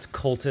advanced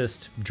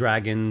cultist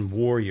dragon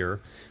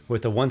warrior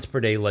with a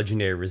once-per-day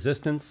legendary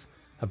resistance,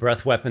 a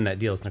breath weapon that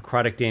deals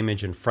necrotic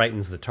damage and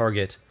frightens the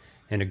target,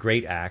 and a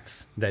great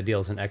axe that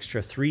deals an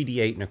extra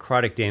 3d8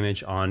 necrotic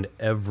damage on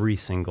every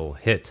single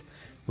hit,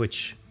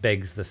 which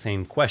begs the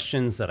same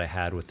questions that I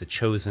had with the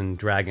chosen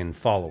dragon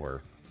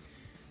follower.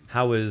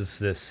 How is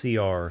the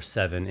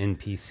CR7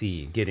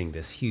 NPC getting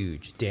this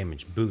huge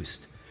damage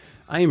boost?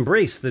 I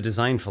embrace the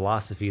design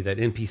philosophy that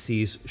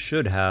NPCs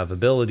should have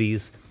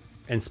abilities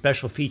and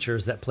special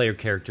features that player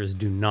characters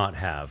do not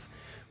have.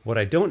 What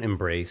I don't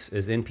embrace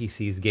is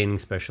NPCs gaining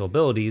special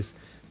abilities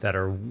that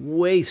are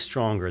way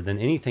stronger than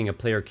anything a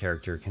player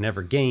character can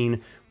ever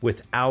gain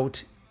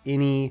without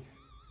any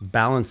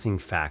balancing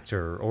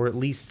factor or at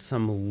least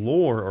some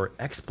lore or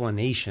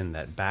explanation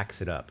that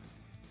backs it up.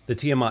 The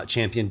Tiamat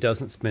champion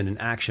doesn't spend an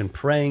action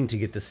praying to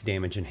get this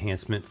damage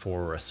enhancement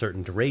for a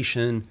certain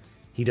duration.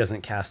 He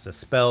doesn't cast a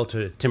spell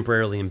to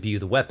temporarily imbue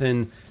the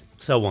weapon,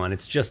 so on.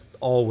 It's just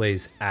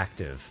always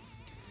active.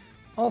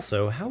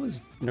 Also, how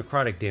is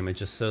necrotic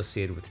damage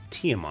associated with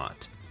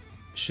Tiamat?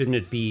 Shouldn't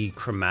it be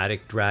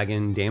chromatic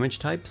dragon damage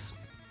types?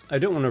 I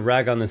don't want to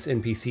rag on this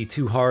NPC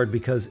too hard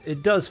because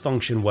it does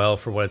function well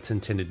for what it's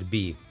intended to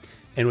be,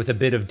 and with a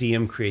bit of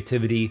DM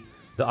creativity,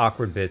 the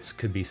awkward bits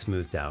could be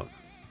smoothed out.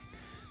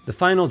 The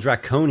final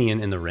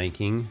Draconian in the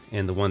ranking,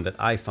 and the one that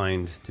I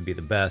find to be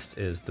the best,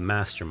 is the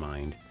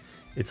Mastermind.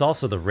 It's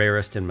also the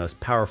rarest and most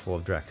powerful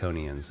of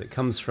Draconians. It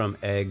comes from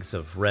eggs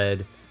of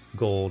red,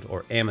 gold,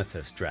 or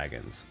amethyst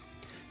dragons.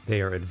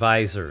 They are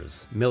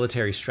advisors,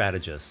 military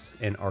strategists,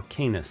 and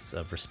arcanists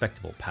of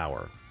respectable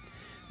power.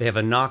 They have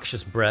a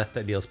noxious breath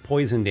that deals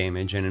poison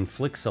damage and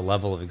inflicts a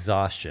level of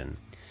exhaustion.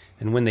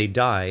 And when they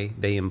die,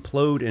 they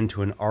implode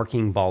into an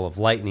arcing ball of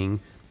lightning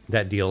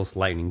that deals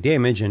lightning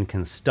damage and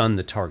can stun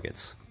the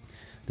targets.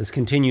 This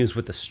continues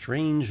with a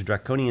strange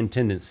draconian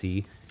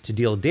tendency to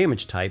deal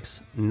damage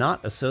types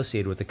not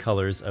associated with the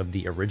colors of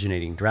the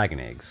originating dragon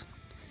eggs.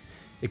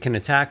 It can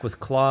attack with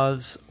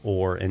claws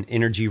or an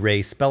energy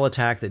ray spell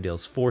attack that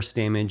deals force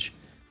damage,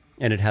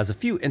 and it has a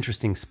few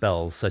interesting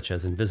spells such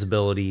as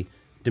invisibility,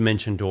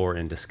 dimension door,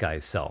 and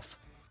disguise self.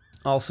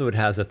 Also, it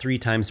has a 3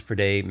 times per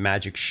day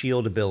magic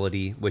shield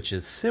ability, which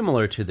is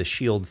similar to the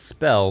shield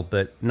spell,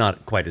 but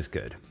not quite as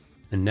good.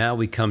 And now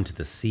we come to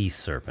the sea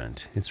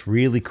serpent. It's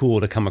really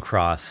cool to come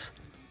across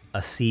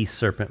a sea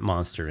serpent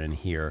monster in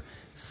here.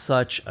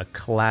 Such a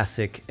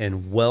classic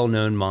and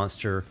well-known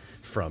monster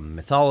from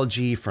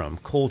mythology, from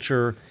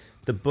culture.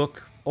 The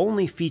book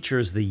only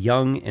features the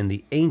young and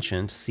the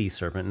ancient sea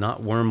serpent,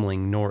 not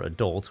wormling nor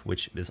adult,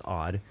 which is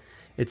odd.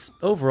 It's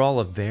overall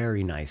a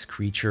very nice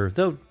creature,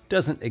 though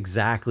doesn't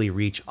exactly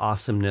reach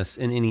awesomeness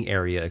in any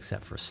area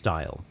except for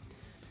style.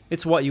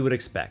 It's what you would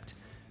expect.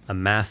 A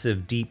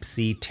massive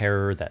deep-sea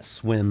terror that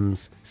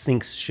swims,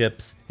 sinks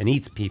ships, and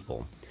eats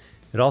people.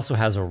 It also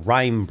has a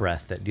rime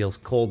breath that deals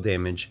cold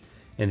damage,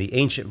 and the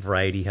ancient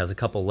variety has a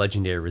couple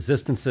legendary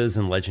resistances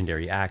and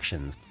legendary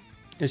actions.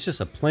 It's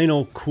just a plain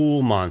old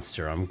cool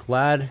monster. I'm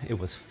glad it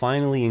was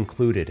finally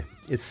included.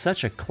 It's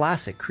such a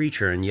classic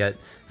creature, and yet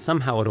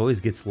somehow it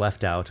always gets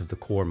left out of the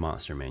core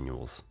monster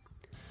manuals.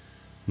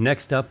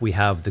 Next up, we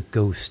have the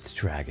Ghost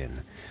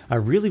Dragon. I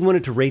really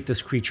wanted to rate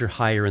this creature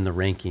higher in the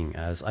ranking,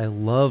 as I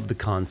love the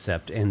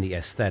concept and the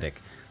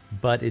aesthetic,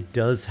 but it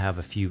does have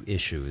a few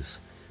issues.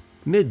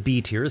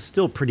 Mid-B tier is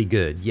still pretty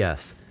good,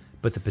 yes,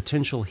 but the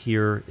potential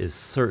here is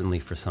certainly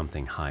for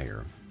something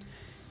higher.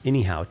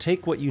 Anyhow,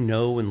 take what you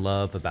know and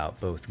love about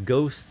both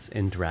ghosts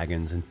and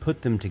dragons and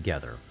put them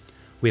together.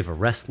 We have a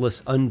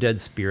restless, undead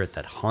spirit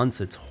that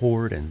haunts its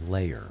hoard and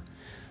lair.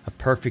 A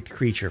perfect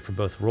creature for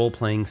both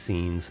role-playing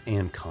scenes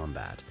and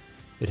combat.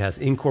 It has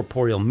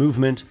incorporeal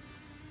movement,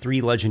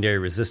 3 legendary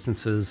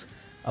resistances,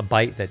 a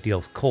bite that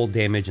deals cold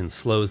damage and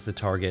slows the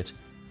target,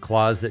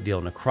 claws that deal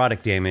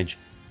necrotic damage,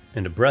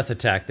 and a breath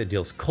attack that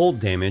deals cold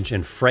damage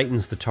and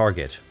frightens the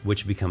target,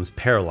 which becomes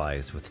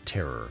paralyzed with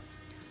terror.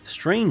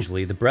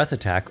 Strangely, the breath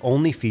attack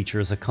only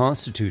features a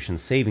Constitution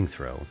saving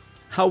throw.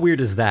 How weird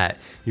is that?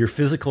 Your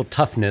physical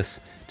toughness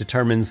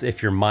determines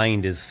if your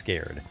mind is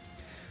scared.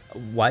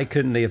 Why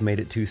couldn't they have made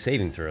it 2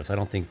 saving throws? I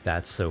don't think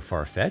that's so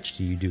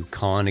far-fetched. You do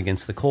Con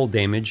against the cold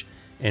damage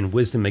and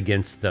Wisdom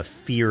against the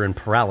fear and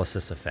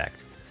paralysis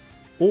effect.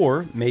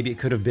 Or maybe it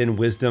could have been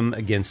Wisdom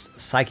against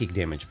psychic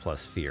damage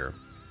plus fear.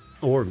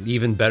 Or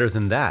even better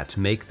than that,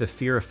 make the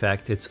fear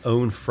effect its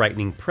own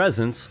frightening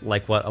presence,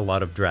 like what a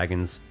lot of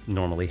dragons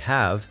normally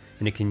have,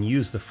 and it can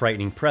use the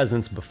frightening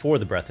presence before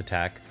the breath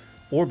attack,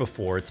 or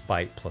before its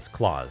bite plus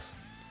claws.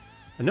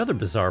 Another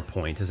bizarre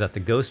point is that the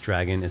Ghost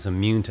Dragon is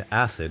immune to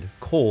acid,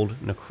 cold,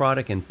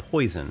 necrotic, and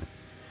poison,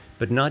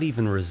 but not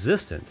even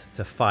resistant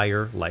to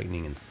fire,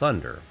 lightning, and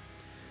thunder.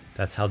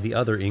 That's how the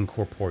other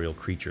incorporeal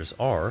creatures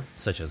are,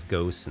 such as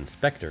ghosts and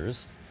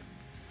specters.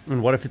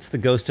 And what if it's the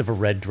ghost of a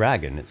red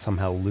dragon? It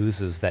somehow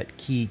loses that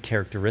key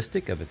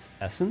characteristic of its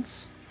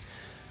essence?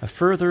 A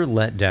further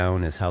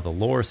letdown is how the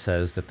lore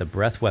says that the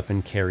breath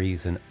weapon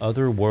carries an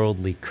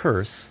otherworldly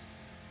curse,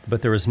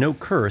 but there is no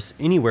curse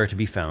anywhere to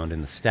be found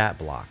in the stat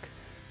block.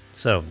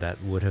 So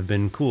that would have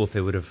been cool if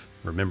they would have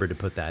remembered to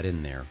put that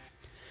in there.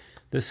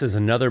 This is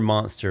another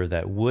monster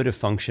that would have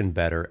functioned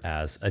better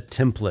as a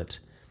template,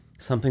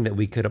 something that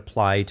we could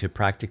apply to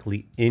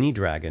practically any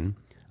dragon,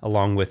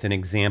 along with an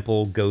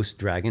example ghost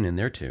dragon in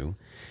there too,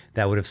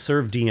 that would have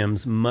served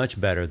DMs much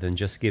better than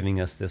just giving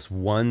us this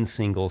one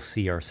single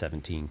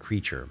CR17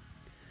 creature.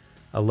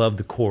 I love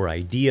the core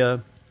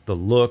idea, the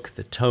look,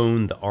 the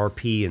tone, the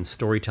RP and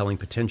storytelling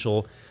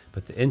potential,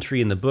 but the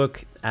entry in the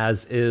book,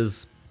 as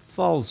is,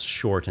 falls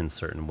short in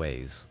certain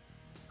ways.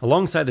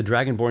 Alongside the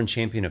Dragonborn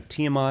champion of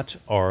Tiamat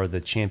are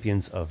the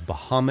champions of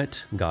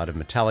Bahamut, god of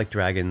metallic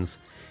dragons,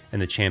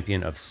 and the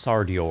champion of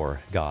Sardior,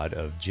 god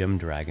of gem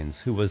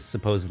dragons, who was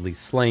supposedly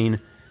slain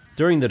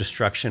during the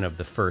destruction of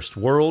the First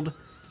World,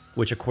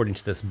 which according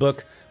to this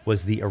book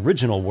was the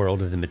original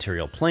world of the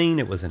material plane.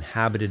 It was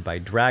inhabited by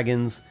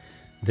dragons.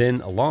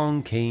 Then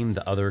along came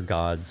the other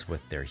gods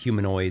with their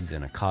humanoids,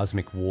 and a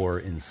cosmic war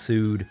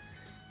ensued.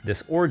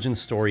 This origin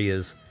story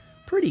is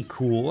pretty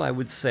cool, I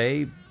would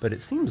say, but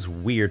it seems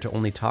weird to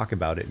only talk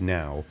about it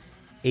now,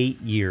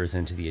 8 years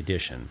into the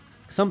edition.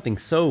 Something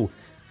so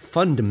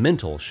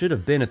fundamental should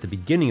have been at the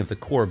beginning of the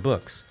core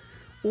books.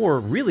 Or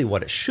really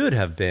what it should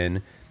have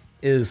been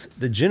is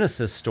the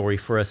genesis story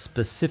for a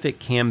specific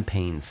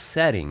campaign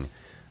setting,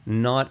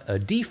 not a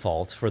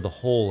default for the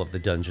whole of the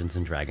Dungeons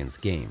 & Dragons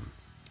game.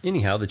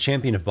 Anyhow, the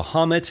champion of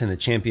Bahamut and the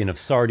champion of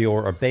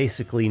Sardior are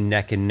basically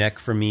neck and neck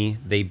for me.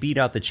 They beat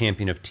out the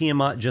champion of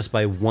Tiamat just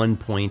by 1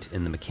 point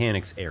in the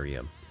mechanics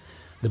area.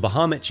 The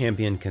Bahamut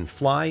champion can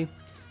fly,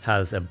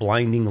 has a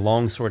blinding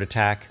longsword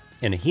attack,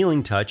 and a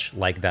healing touch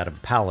like that of a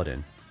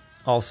paladin.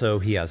 Also,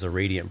 he has a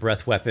radiant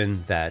breath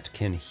weapon that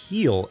can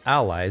heal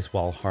allies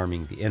while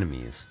harming the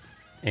enemies.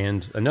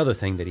 And another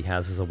thing that he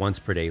has is a once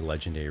per day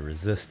legendary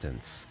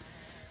resistance.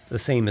 The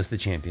same as the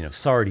champion of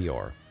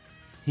Sardior.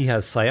 He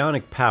has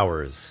psionic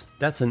powers.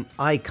 That's an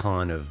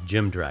icon of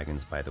gem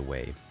dragons, by the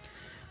way.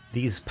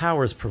 These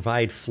powers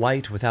provide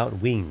flight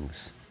without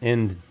wings,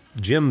 and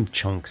gem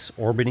chunks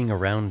orbiting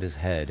around his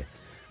head.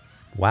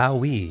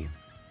 Wowee.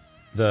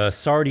 The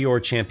Sardior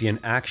champion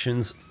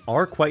actions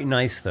are quite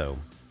nice though,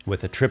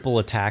 with a triple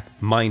attack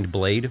Mind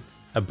Blade,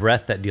 a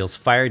breath that deals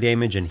fire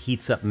damage and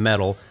heats up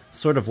metal,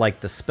 sort of like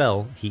the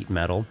spell Heat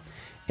Metal,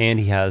 and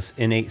he has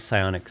innate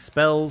psionic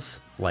spells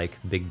like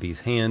Big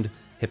B's Hand,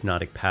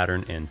 Hypnotic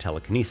Pattern, and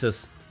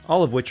Telekinesis,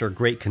 all of which are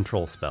great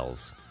control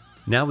spells.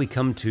 Now we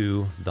come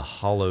to the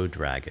Hollow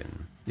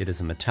Dragon. It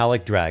is a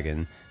metallic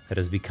dragon that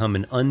has become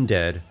an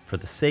undead for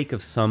the sake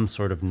of some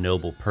sort of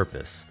noble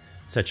purpose,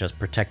 such as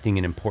protecting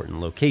an important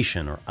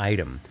location or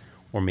item,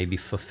 or maybe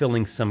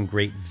fulfilling some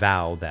great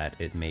vow that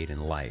it made in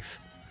life.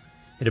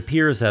 It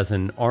appears as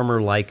an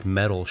armor-like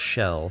metal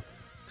shell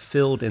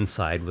filled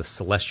inside with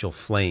celestial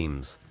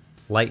flames,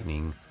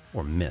 lightning,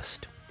 or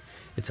mist.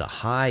 It's a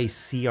high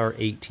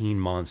CR18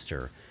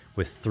 monster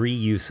with 3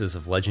 uses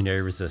of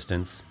legendary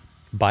resistance,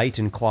 bite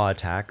and claw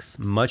attacks,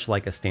 much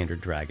like a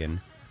standard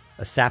dragon,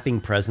 a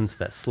sapping presence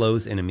that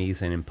slows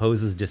enemies and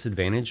imposes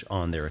disadvantage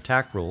on their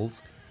attack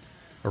rolls,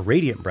 a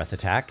radiant breath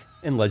attack,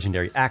 and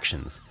legendary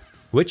actions,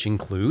 which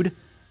include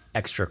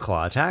extra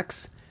claw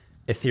attacks,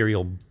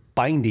 ethereal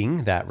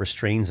binding that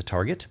restrains a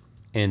target,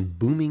 and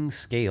booming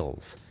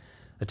scales,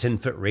 a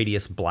 10-foot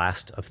radius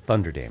blast of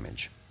thunder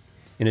damage.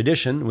 In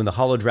addition, when the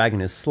Hollow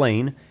Dragon is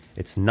slain,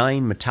 its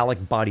 9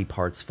 metallic body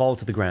parts fall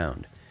to the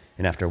ground,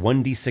 and after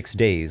 1d6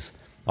 days,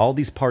 all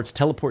these parts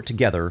teleport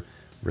together,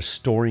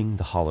 restoring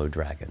the Hollow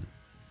Dragon.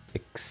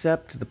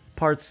 Except the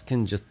parts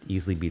can just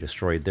easily be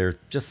destroyed. They're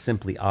just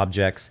simply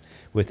objects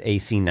with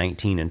AC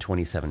 19 and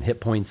 27 hit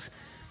points,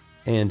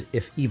 and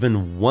if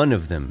even one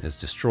of them is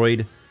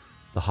destroyed,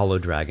 the Hollow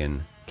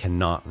Dragon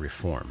cannot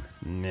reform.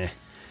 Meh.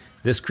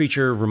 This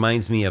creature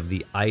reminds me of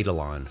the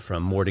Eidolon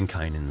from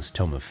Mordenkainen's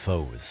Tome of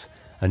Foes,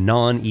 a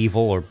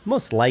non-evil or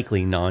most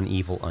likely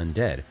non-evil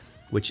undead,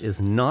 which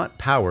is not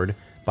powered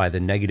by the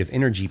negative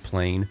energy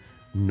plane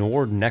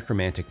nor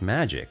necromantic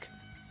magic.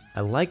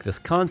 I like this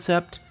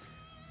concept,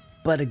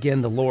 but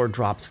again the lore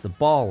drops the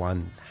ball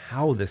on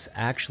how this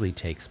actually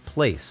takes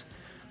place.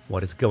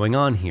 What is going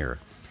on here?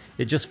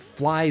 It just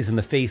flies in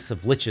the face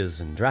of liches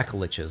and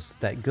dracoliches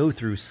that go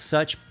through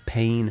such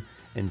pain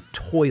and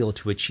toil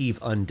to achieve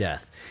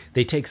undeath.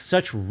 They take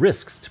such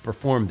risks to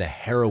perform the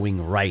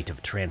harrowing rite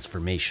of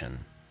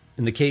transformation.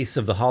 In the case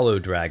of the Hollow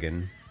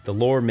Dragon, the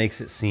lore makes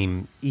it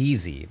seem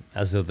easy,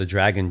 as though the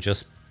dragon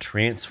just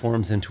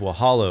transforms into a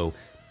hollow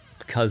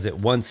because it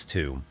wants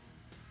to.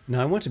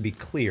 Now I want to be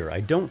clear, I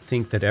don't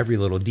think that every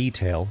little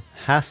detail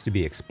has to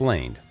be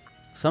explained.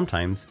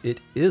 Sometimes it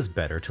is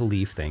better to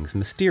leave things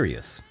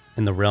mysterious,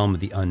 in the realm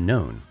of the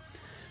unknown.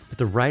 But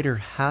the writer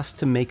has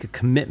to make a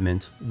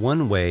commitment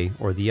one way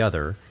or the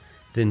other,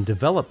 then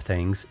develop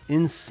things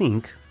in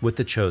sync with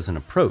the chosen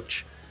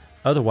approach.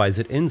 Otherwise,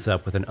 it ends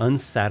up with an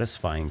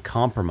unsatisfying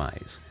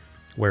compromise,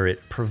 where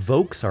it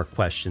provokes our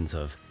questions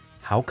of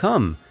how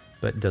come,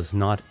 but does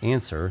not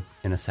answer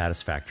in a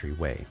satisfactory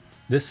way.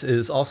 This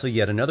is also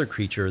yet another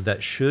creature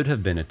that should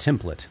have been a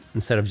template,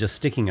 instead of just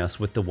sticking us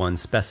with the one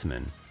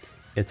specimen.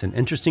 It's an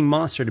interesting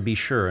monster to be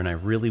sure, and I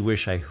really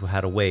wish I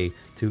had a way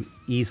to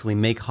easily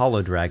make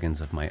hollow dragons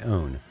of my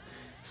own.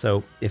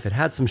 So if it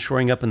had some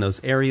shoring up in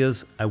those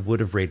areas, I would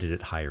have rated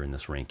it higher in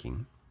this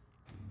ranking.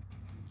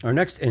 Our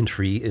next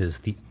entry is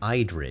the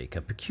Eye Drake,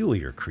 a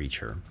peculiar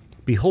creature.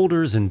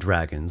 Beholders and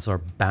dragons are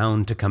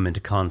bound to come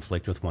into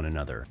conflict with one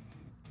another.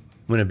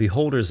 When a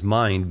beholder's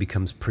mind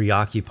becomes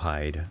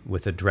preoccupied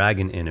with a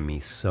dragon enemy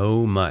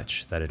so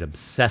much that it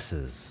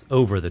obsesses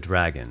over the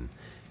dragon,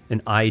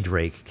 an eye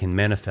drake can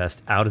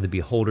manifest out of the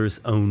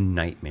beholder's own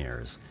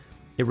nightmares.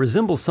 It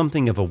resembles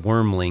something of a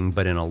wormling,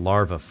 but in a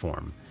larva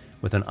form,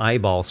 with an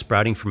eyeball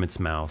sprouting from its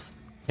mouth,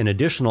 and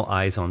additional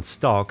eyes on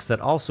stalks that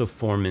also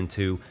form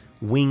into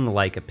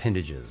wing-like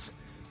appendages,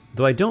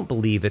 though I don't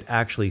believe it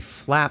actually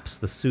flaps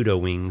the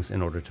pseudo-wings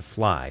in order to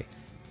fly.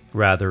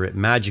 Rather, it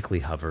magically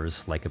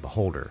hovers like a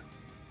beholder.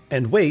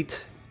 And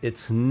wait,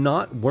 it's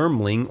not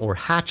wormling or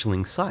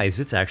hatchling size,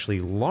 it's actually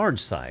large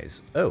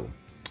size. Oh,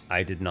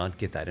 I did not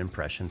get that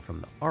impression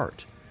from the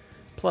art.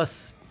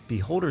 Plus,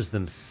 beholders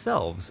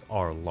themselves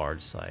are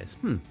large size.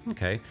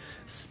 Okay.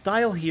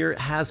 Style here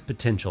has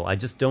potential, I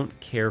just don't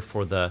care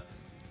for the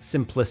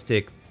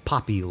simplistic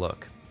poppy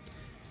look.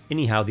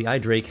 Anyhow, the Eye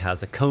Drake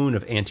has a cone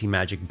of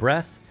anti-magic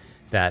breath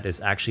that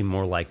is actually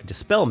more like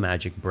Dispel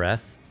Magic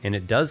Breath, and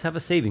it does have a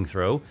saving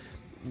throw,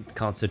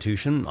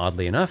 Constitution,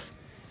 oddly enough.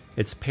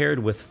 It's paired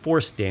with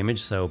force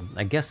damage, so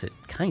I guess it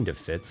kind of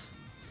fits.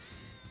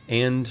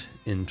 And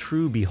in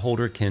true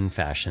Beholderkin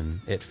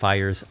fashion, it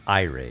fires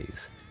eye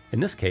rays.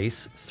 In this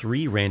case,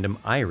 3 random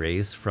eye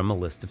rays from a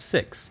list of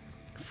 6.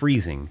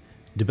 Freezing,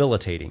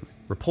 debilitating,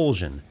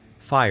 repulsion,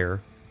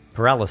 fire,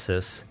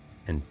 paralysis,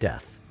 and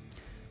death.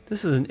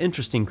 This is an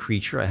interesting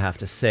creature, I have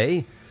to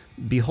say.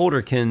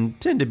 Beholderkin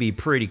tend to be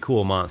pretty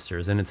cool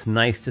monsters, and it's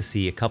nice to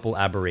see a couple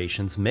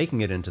aberrations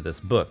making it into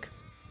this book.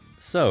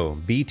 So,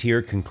 B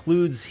tier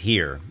concludes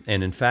here,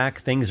 and in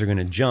fact, things are going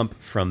to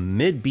jump from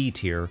mid-B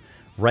tier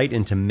right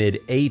into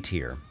mid-A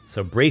tier,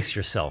 so brace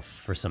yourself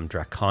for some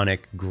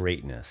draconic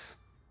greatness.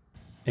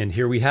 And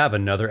here we have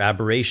another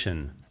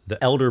aberration,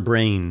 the Elder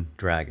Brain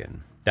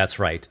Dragon. That's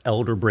right,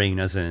 Elder Brain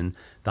as in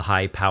the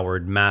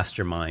high-powered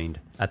mastermind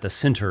at the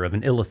center of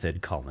an illithid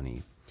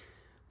colony.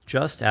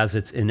 Just as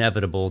it's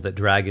inevitable that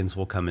dragons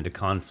will come into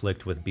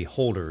conflict with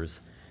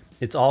beholders,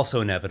 it's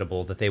also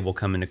inevitable that they will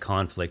come into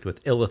conflict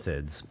with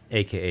illithids,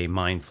 aka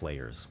mind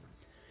flayers.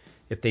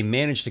 If they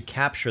manage to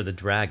capture the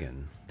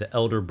dragon, the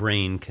Elder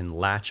Brain can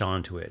latch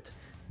onto it,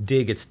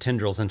 dig its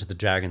tendrils into the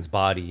dragon's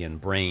body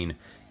and brain,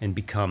 and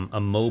become a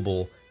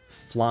mobile,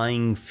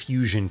 flying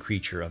fusion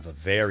creature of a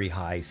very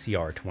high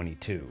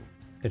CR22.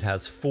 It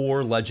has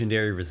 4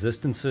 legendary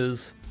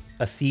resistances,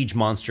 a siege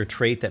monster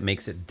trait that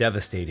makes it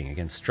devastating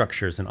against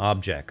structures and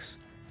objects,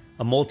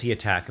 a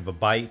multi-attack of a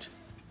bite,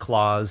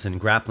 claws, and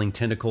grappling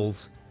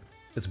tentacles.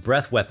 Its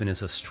breath weapon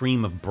is a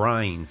stream of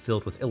brine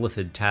filled with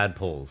illithid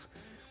tadpoles,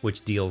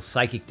 which deals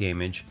psychic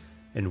damage,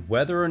 and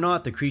whether or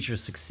not the creature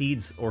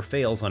succeeds or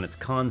fails on its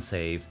con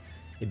save,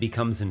 it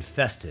becomes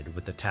infested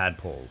with the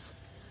tadpoles.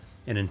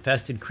 An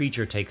infested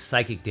creature takes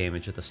psychic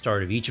damage at the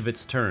start of each of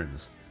its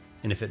turns,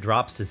 and if it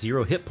drops to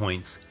 0 hit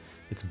points,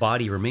 its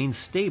body remains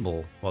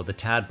stable while the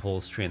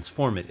tadpoles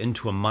transform it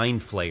into a mind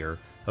flayer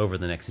over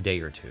the next day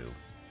or 2.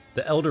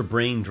 The Elder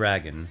Brain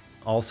Dragon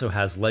also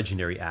has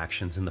legendary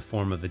actions in the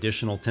form of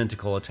additional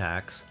tentacle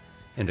attacks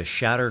and a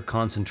Shatter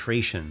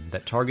Concentration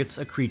that targets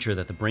a creature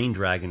that the Brain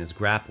Dragon is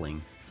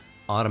grappling,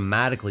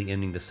 automatically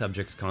ending the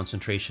subject's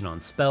concentration on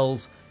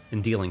spells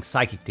and dealing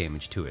psychic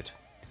damage to it.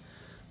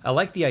 I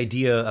like the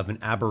idea of an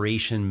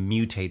aberration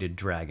mutated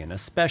dragon,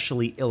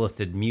 especially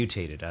illithid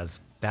mutated, as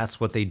that's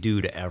what they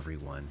do to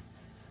everyone.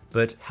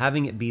 But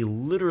having it be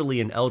literally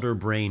an Elder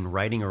Brain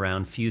riding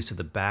around fused to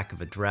the back of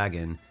a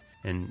dragon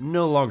and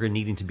no longer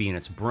needing to be in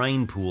its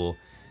brine pool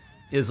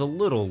is a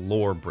little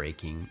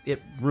lore-breaking.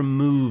 It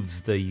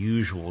removes the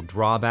usual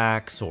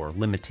drawbacks or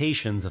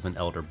limitations of an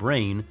Elder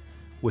Brain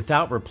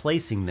without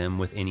replacing them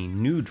with any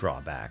new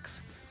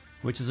drawbacks,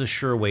 which is a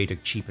sure way to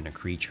cheapen a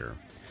creature.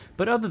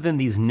 But other than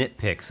these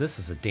nitpicks, this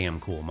is a damn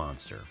cool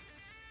monster.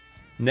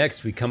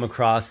 Next, we come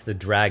across the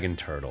Dragon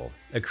Turtle,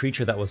 a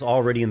creature that was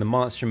already in the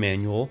monster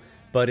manual,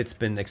 but it's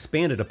been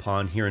expanded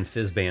upon here in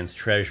Fizban's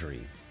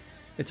Treasury.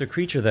 It's a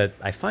creature that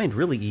I find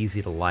really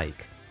easy to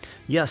like.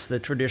 Yes, the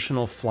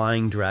traditional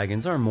flying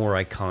dragons are more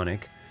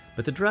iconic,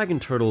 but the Dragon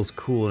Turtle is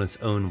cool in its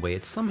own way.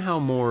 It's somehow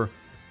more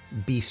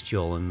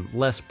bestial and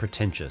less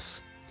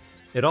pretentious.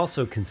 It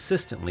also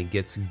consistently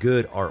gets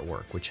good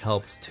artwork, which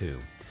helps too.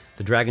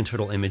 The Dragon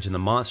Turtle image in the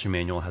monster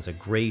manual has a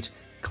great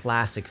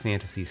classic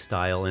fantasy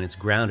style and it's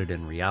grounded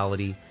in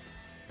reality.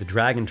 The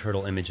Dragon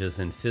Turtle images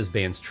in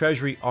Fizban's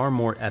Treasury are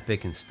more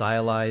epic and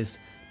stylized,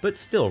 but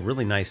still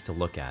really nice to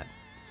look at.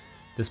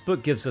 This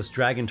book gives us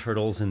Dragon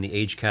Turtles in the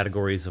age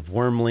categories of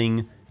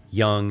Wormling,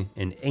 Young,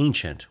 and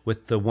Ancient,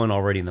 with the one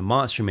already in the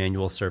monster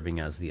manual serving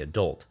as the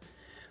adult.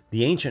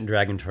 The Ancient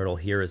Dragon Turtle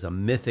here is a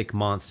mythic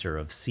monster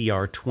of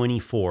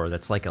CR24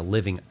 that's like a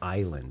living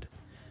island.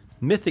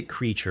 Mythic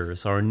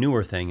creatures are a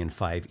newer thing in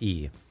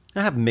 5e.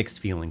 I have mixed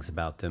feelings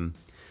about them.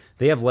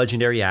 They have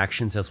legendary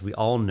actions, as we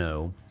all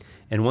know,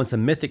 and once a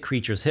mythic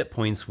creature's hit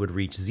points would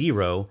reach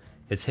 0,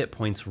 its hit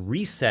points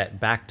reset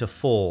back to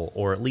full,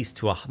 or at least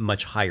to a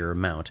much higher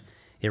amount.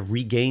 It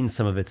regains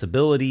some of its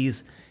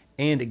abilities,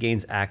 and it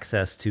gains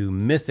access to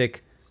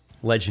mythic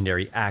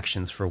legendary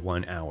actions for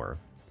 1 hour.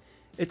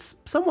 It's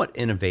somewhat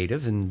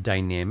innovative and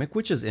dynamic,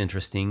 which is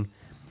interesting,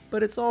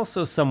 but it's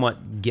also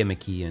somewhat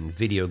gimmicky and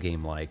video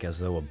game-like, as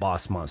though a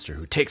boss monster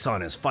who takes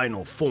on his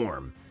final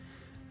form.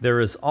 There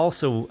is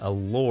also a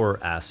lore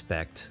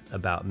aspect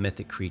about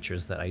mythic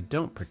creatures that I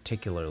don't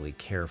particularly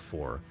care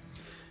for.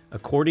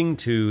 According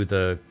to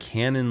the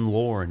canon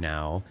lore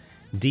now,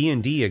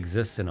 D&D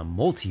exists in a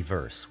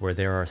multiverse where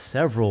there are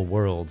several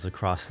worlds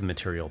across the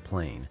material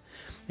plane,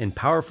 and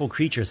powerful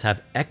creatures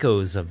have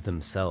echoes of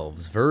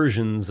themselves,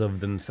 versions of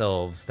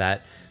themselves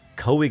that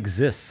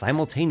coexist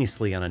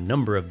simultaneously on a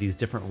number of these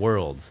different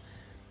worlds.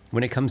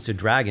 When it comes to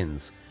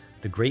dragons,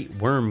 the Great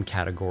Worm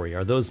category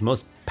are those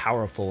most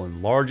powerful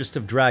and largest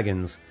of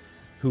dragons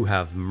who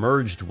have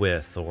merged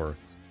with or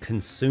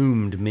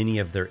consumed many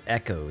of their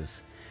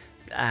echoes.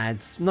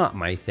 It's not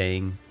my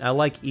thing. I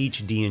like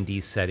each D&D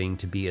setting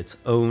to be its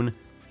own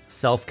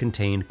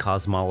self-contained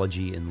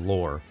cosmology and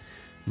lore,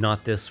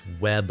 not this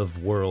web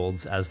of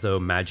worlds as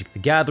though Magic the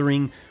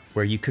Gathering,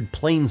 where you could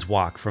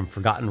planeswalk from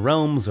Forgotten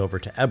Realms over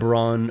to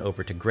Eberron,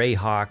 over to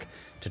Greyhawk,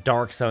 to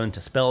Darksun, to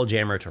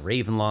Spelljammer, to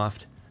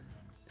Ravenloft.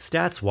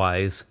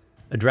 Stats-wise,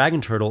 a Dragon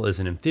Turtle is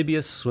an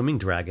amphibious swimming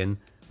dragon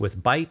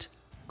with bite,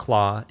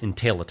 claw, and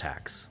tail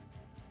attacks.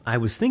 I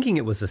was thinking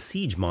it was a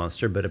siege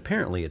monster, but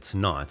apparently it's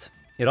not.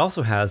 It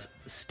also has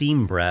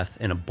Steam Breath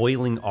and a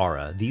Boiling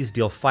Aura. These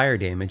deal fire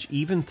damage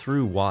even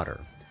through water.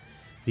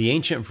 The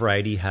Ancient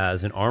variety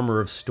has an Armor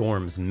of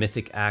Storms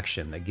mythic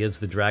action that gives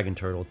the Dragon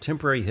Turtle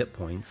temporary hit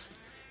points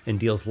and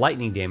deals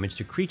lightning damage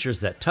to creatures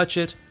that touch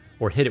it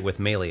or hit it with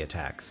melee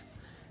attacks.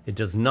 It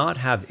does not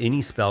have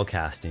any spell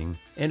casting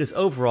and is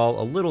overall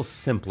a little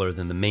simpler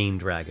than the main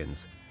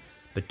dragons.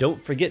 But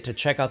don't forget to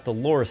check out the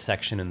lore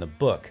section in the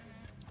book,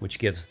 which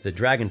gives the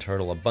Dragon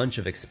Turtle a bunch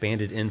of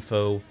expanded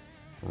info,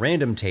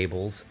 random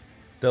tables,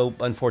 though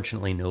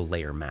unfortunately no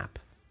layer map.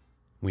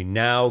 We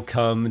now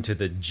come to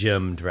the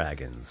Gem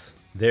Dragons.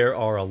 There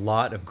are a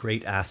lot of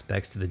great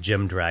aspects to the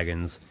Gem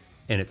Dragons,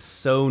 and it's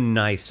so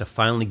nice to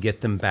finally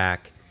get them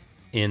back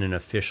in an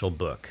official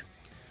book.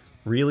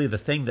 Really, the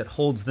thing that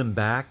holds them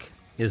back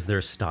is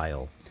their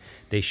style.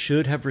 They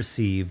should have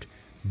received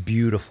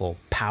Beautiful,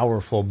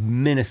 powerful,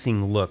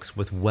 menacing looks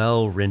with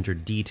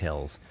well-rendered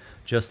details,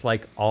 just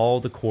like all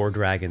the core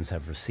dragons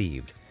have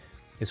received.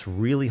 It's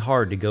really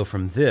hard to go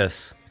from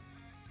this,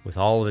 with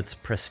all of its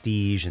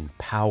prestige and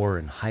power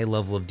and high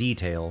level of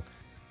detail,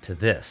 to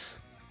this.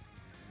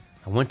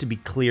 I want to be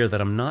clear that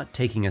I'm not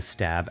taking a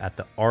stab at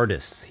the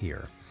artists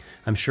here.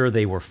 I'm sure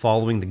they were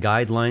following the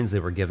guidelines they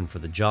were given for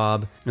the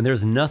job, and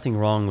there's nothing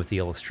wrong with the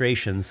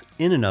illustrations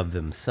in and of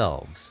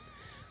themselves.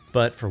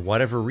 But for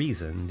whatever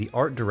reason, the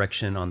art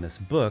direction on this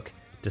book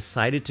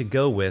decided to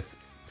go with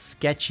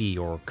sketchy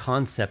or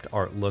concept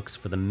art looks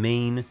for the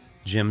main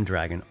Gem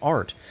Dragon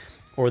art,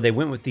 or they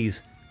went with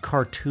these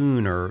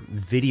cartoon or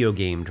video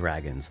game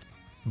dragons.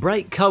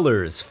 Bright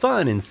colors,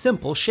 fun and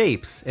simple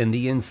shapes, and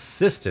the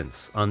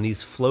insistence on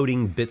these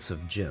floating bits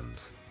of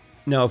gems.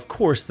 Now, of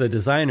course, the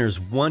designers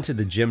wanted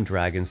the gem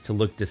dragons to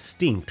look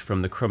distinct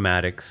from the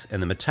chromatics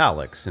and the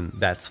metallics, and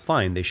that's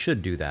fine, they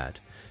should do that.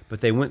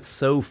 But they went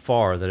so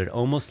far that it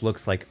almost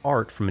looks like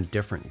art from a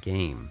different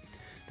game.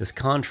 This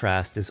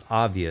contrast is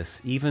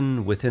obvious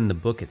even within the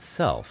book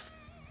itself.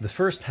 The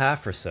first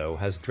half or so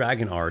has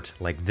dragon art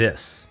like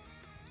this,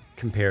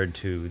 compared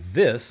to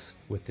this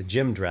with the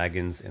gem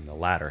dragons in the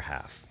latter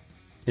half.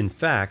 In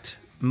fact,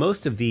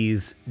 most of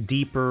these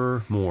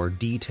deeper, more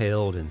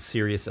detailed and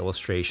serious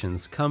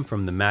illustrations come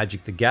from the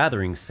Magic the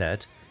Gathering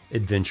set,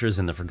 Adventures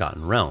in the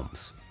Forgotten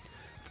Realms.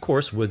 Of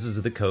course, Wizards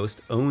of the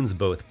Coast owns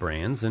both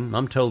brands, and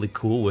I'm totally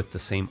cool with the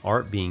same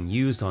art being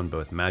used on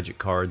both Magic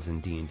cards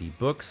and D&D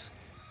books.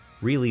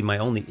 Really, my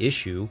only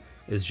issue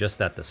is just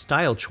that the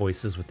style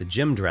choices with the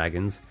Gem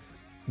Dragons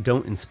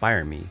don't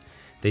inspire me.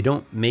 They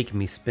don't make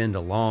me spend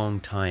a long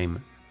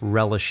time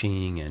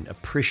relishing and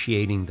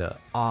appreciating the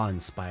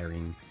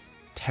awe-inspiring,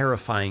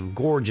 terrifying,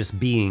 gorgeous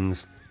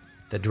beings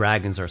that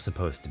dragons are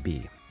supposed to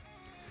be.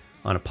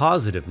 On a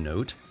positive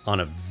note,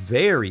 on a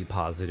very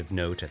positive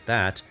note at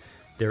that,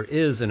 there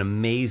is an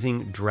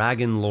amazing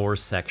dragon lore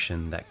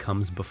section that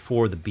comes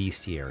before the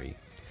bestiary.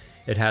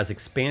 It has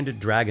expanded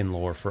dragon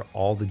lore for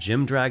all the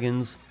gem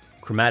dragons,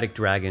 chromatic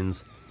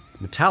dragons,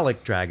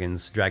 metallic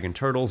dragons, dragon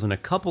turtles, and a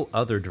couple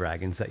other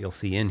dragons that you'll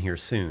see in here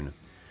soon.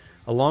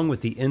 Along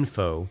with the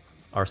info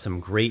are some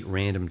great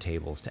random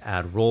tables to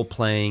add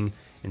role-playing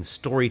and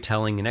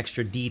storytelling and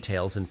extra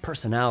details and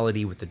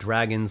personality with the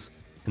dragons,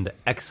 and the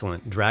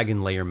excellent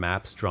dragon layer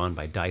maps drawn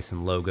by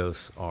Dyson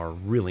Logos are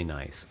really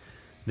nice.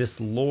 This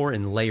lore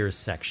and layers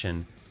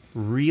section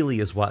really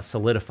is what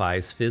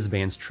solidifies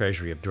Fizban's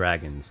treasury of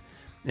dragons,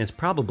 and it's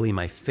probably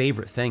my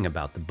favorite thing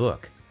about the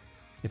book.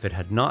 If it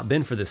had not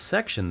been for this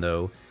section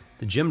though,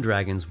 the Gem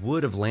Dragons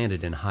would have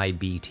landed in high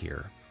B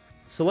tier.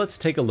 So let's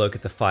take a look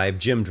at the 5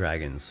 Gem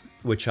Dragons,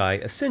 which I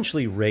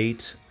essentially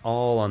rate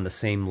all on the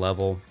same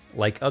level.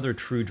 Like other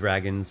true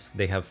dragons,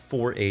 they have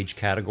 4 age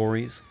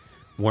categories: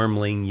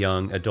 Wormling,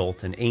 Young,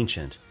 Adult, and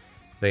Ancient.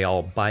 They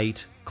all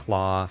bite,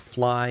 claw,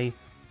 fly,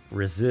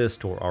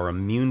 resist, or are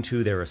immune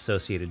to their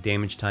associated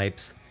damage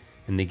types,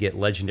 and they get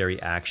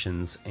legendary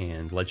actions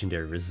and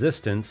legendary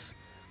resistance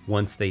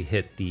once they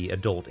hit the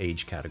adult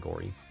age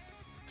category.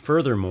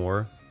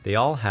 Furthermore, they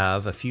all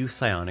have a few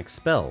psionic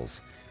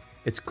spells.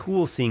 It's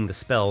cool seeing the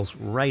spells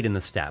right in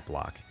the stat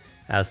block,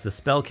 as the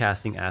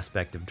spellcasting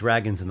aspect of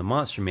dragons in the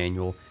monster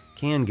manual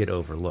can get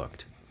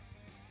overlooked.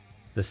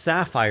 The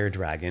Sapphire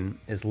Dragon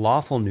is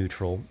lawful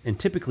neutral and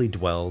typically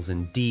dwells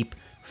in deep,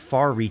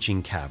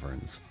 far-reaching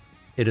caverns.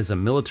 It is a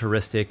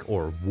militaristic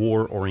or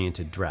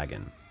war-oriented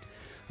dragon.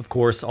 Of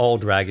course, all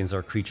dragons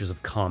are creatures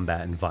of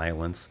combat and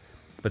violence,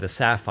 but the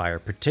Sapphire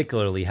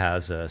particularly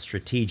has a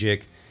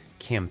strategic,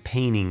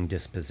 campaigning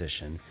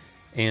disposition,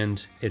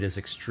 and it is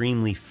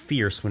extremely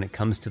fierce when it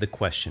comes to the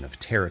question of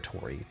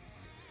territory.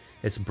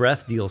 Its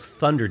breath deals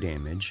thunder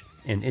damage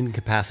and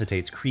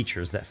incapacitates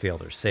creatures that fail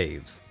their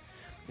saves.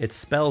 Its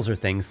spells are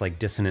things like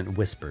Dissonant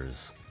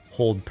Whispers,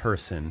 Hold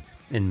Person,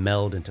 and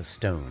Meld into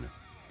Stone.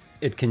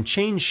 It can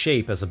change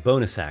shape as a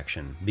bonus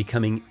action,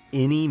 becoming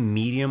any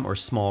medium or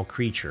small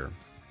creature,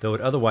 though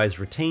it otherwise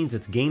retains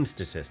its game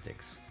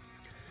statistics.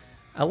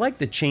 I like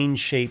the change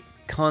shape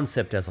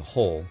concept as a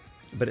whole,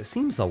 but it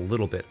seems a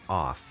little bit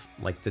off,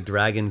 like the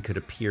dragon could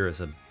appear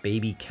as a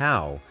baby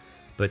cow,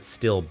 but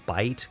still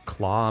bite,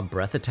 claw,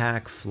 breath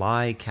attack,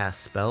 fly,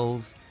 cast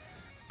spells.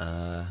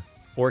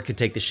 Or it could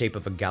take the shape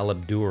of a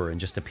Galabdur and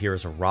just appear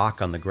as a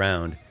rock on the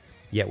ground,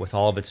 yet with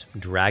all of its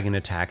dragon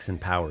attacks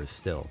and powers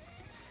still.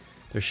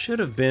 There should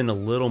have been a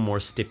little more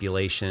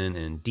stipulation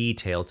and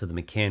detail to the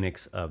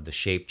mechanics of the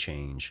shape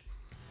change.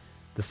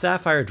 The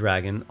Sapphire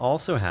Dragon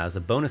also has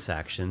a bonus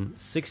action,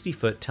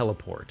 60-foot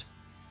teleport,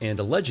 and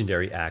a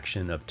legendary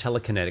action of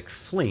telekinetic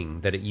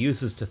fling that it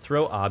uses to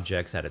throw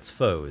objects at its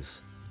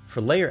foes.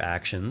 For layer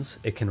actions,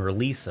 it can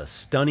release a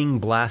stunning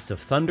blast of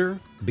thunder,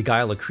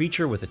 beguile a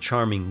creature with a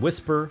charming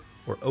whisper,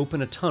 or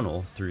open a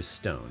tunnel through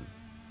stone.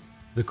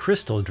 The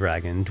Crystal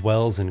Dragon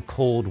dwells in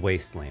cold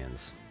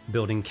wastelands,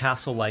 building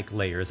castle-like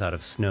layers out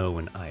of snow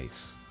and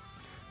ice.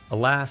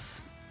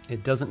 Alas,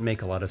 it doesn't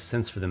make a lot of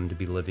sense for them to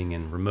be living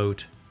in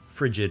remote,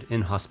 frigid,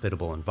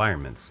 inhospitable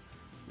environments,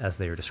 as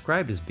they are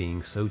described as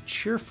being so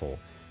cheerful,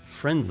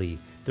 friendly,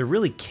 They're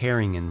really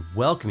caring and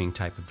welcoming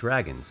type of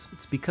dragons.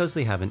 It's because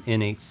they have an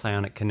innate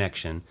psionic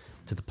connection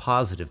to the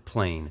positive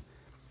plane.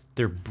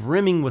 They're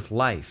brimming with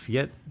life,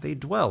 yet they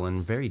dwell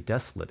in very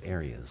desolate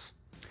areas.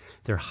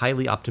 They're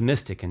highly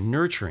optimistic and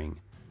nurturing,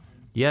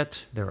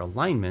 yet their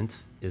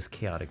alignment is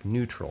chaotic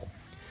neutral.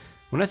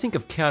 When I think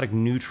of chaotic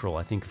neutral,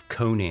 I think of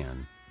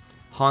Conan,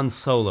 Han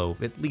Solo,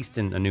 at least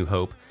in A New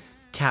Hope,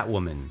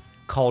 Catwoman,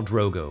 Khal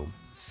Drogo,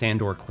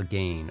 Sandor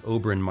Clegane,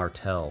 Oberyn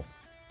Martell,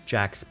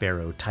 Jack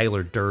Sparrow,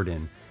 Tyler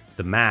Durden,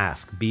 The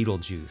Mask,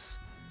 Beetlejuice.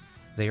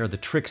 They are the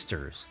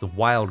tricksters, the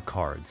wild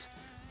cards,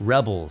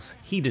 rebels,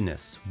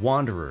 hedonists,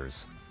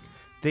 wanderers.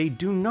 They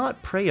do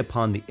not prey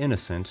upon the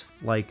innocent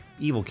like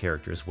evil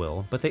characters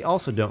will, but they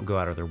also don't go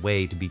out of their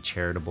way to be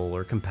charitable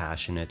or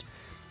compassionate.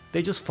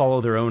 They just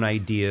follow their own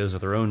ideas or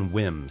their own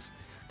whims.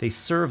 They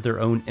serve their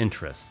own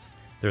interests.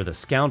 They're the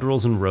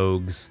scoundrels and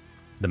rogues,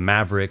 the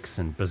mavericks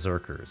and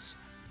berserkers,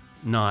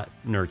 not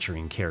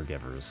nurturing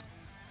caregivers.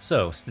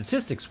 So,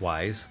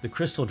 statistics-wise, the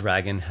Crystal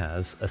Dragon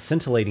has a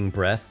scintillating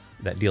breath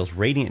that deals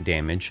radiant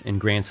damage and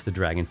grants the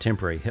dragon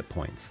temporary hit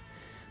points.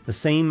 The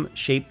same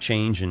shape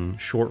change and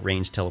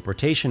short-range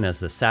teleportation as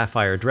the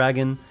Sapphire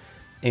Dragon,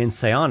 and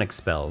psionic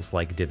spells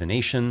like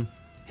Divination,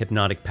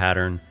 Hypnotic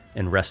Pattern,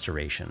 and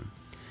Restoration.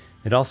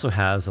 It also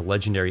has a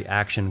legendary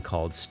action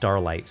called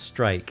Starlight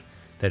Strike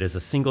that is a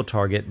single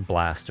target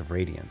blast of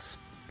radiance.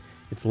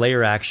 Its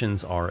layer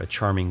actions are a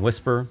Charming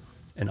Whisper,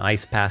 an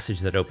ice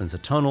passage that opens a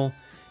tunnel,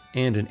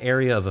 and an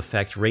area of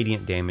effect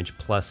radiant damage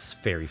plus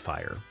fairy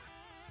fire.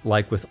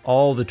 Like with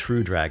all the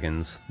true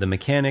dragons, the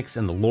mechanics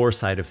and the lore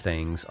side of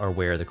things are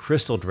where the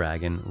Crystal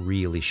Dragon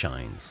really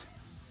shines.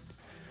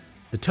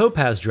 The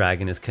Topaz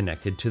Dragon is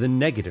connected to the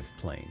negative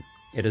plane.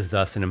 It is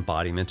thus an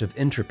embodiment of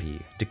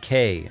entropy,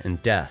 decay,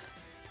 and death.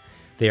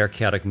 They are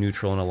chaotic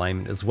neutral in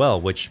alignment as well,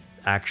 which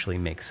actually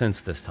makes sense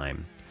this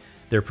time.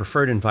 Their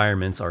preferred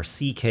environments are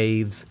sea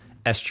caves,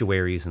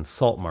 estuaries, and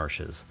salt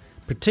marshes,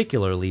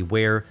 particularly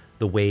where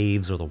the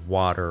waves or the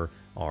water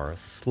are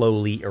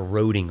slowly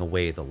eroding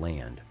away the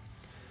land.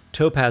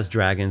 Topaz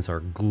dragons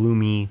are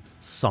gloomy,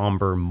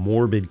 somber,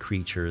 morbid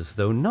creatures,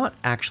 though not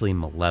actually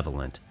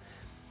malevolent.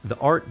 The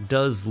art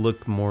does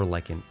look more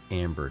like an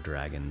amber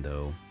dragon,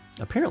 though.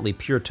 Apparently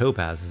pure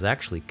topaz is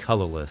actually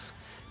colorless,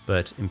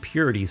 but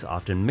impurities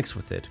often mix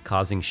with it,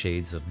 causing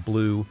shades of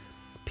blue,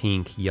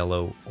 pink,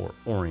 yellow, or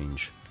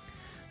orange.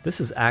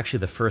 This is actually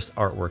the first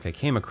artwork I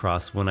came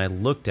across when I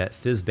looked at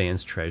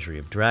Fizban's Treasury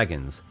of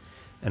Dragons,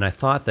 and I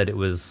thought that it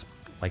was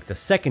like the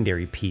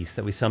secondary piece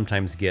that we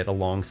sometimes get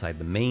alongside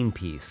the main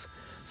piece,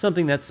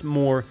 something that's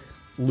more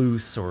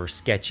loose or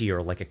sketchy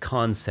or like a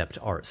concept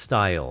art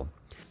style.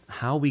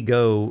 How we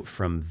go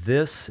from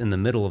this in the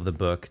middle of the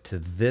book to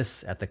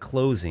this at the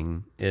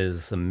closing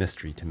is a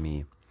mystery to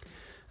me.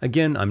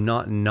 Again, I'm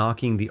not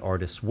knocking the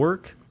artist's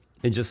work,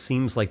 it just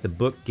seems like the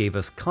book gave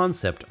us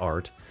concept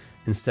art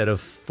instead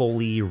of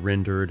fully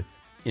rendered,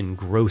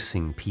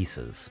 engrossing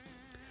pieces.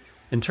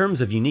 In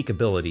terms of unique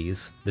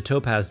abilities, the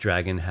Topaz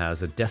Dragon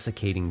has a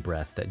desiccating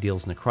breath that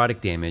deals necrotic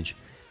damage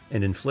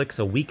and inflicts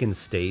a weakened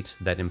state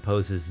that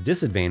imposes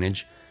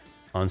disadvantage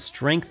on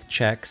strength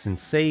checks and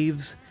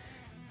saves,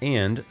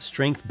 and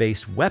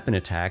strength-based weapon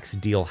attacks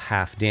deal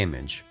half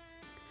damage.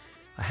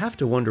 I have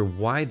to wonder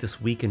why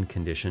this weakened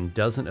condition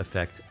doesn't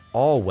affect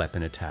all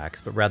weapon attacks,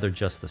 but rather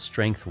just the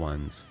strength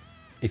ones.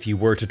 If you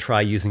were to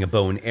try using a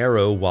bow and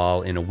arrow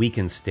while in a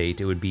weakened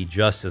state, it would be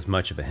just as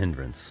much of a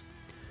hindrance.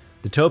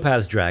 The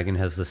Topaz Dragon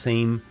has the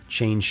same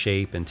change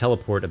shape and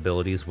teleport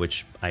abilities,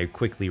 which I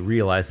quickly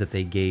realized that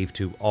they gave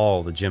to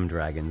all the gem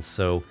dragons,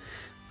 so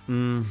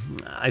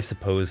I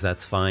suppose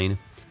that's fine.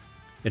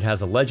 It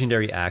has a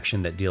legendary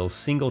action that deals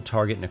single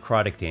target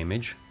necrotic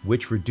damage,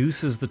 which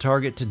reduces the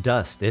target to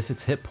dust if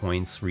its hit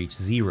points reach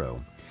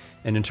 0.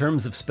 And in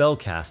terms of spell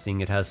casting,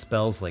 it has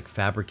spells like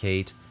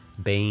Fabricate,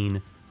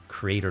 Bane,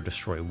 Create or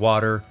Destroy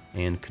Water,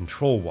 and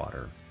Control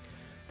Water.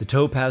 The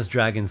Topaz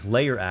Dragon's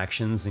layer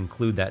actions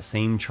include that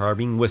same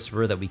Charming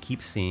Whisper that we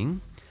keep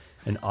seeing,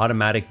 an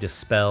automatic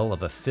dispel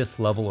of a 5th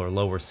level or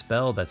lower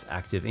spell that's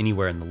active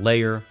anywhere in the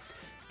layer,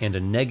 and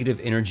a negative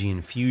energy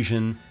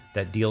infusion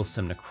that deals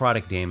some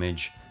necrotic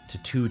damage to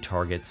 2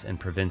 targets and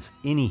prevents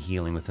any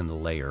healing within the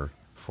layer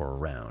for a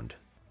round.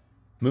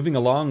 Moving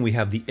along, we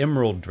have the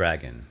Emerald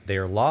Dragon. They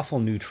are lawful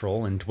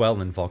neutral and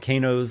dwell in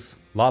volcanoes,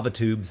 lava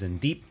tubes, and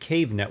deep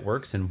cave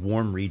networks in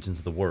warm regions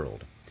of the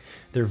world.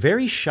 They're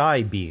very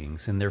shy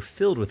beings, and they're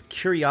filled with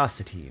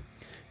curiosity.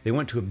 They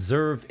want to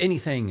observe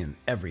anything and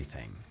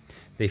everything.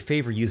 They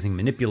favor using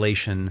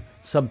manipulation,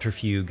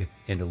 subterfuge,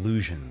 and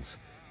illusions,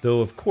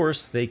 though of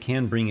course they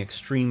can bring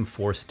extreme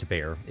force to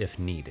bear if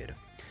needed.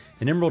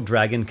 An Emerald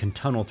Dragon can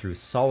tunnel through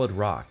solid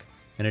rock,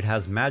 and it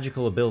has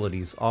magical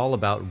abilities all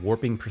about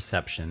warping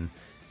perception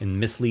and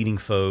misleading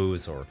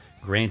foes or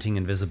granting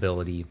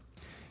invisibility.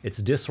 Its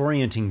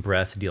disorienting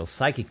breath deals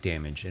psychic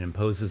damage and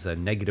imposes a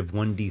negative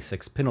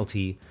 1d6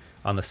 penalty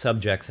on the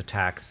subject's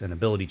attacks and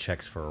ability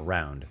checks for a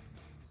round.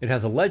 It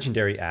has a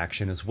legendary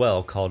action as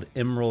well called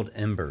Emerald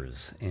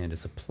Embers, and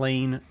is a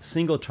plain,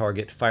 single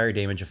target fire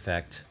damage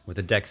effect with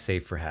a dex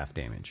save for half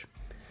damage.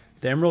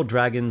 The Emerald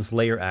Dragon's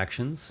layer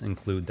actions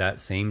include that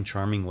same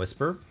Charming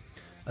Whisper,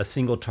 a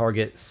single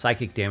target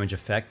psychic damage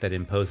effect that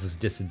imposes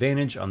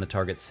disadvantage on the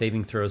target's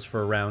saving throws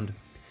for a round,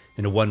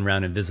 and a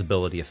 1-round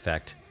invisibility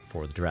effect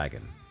for the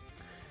dragon.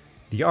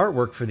 The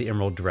artwork for the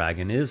Emerald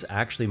Dragon is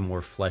actually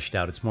more fleshed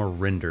out, it's more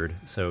rendered,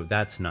 so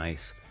that's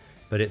nice,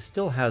 but it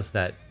still has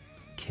that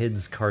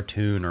kids'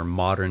 cartoon or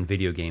modern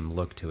video game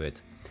look to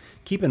it.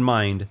 Keep in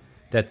mind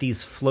that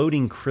these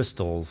floating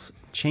crystals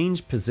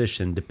change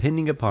position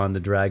depending upon the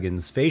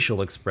dragon's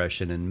facial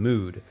expression and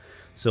mood.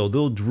 So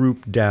they'll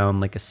droop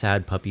down like a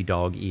sad puppy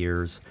dog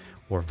ears,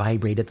 or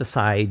vibrate at the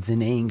sides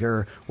in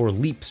anger, or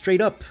leap straight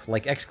up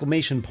like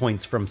exclamation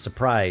points from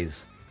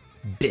surprise.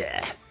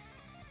 Bleh.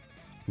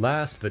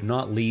 Last but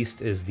not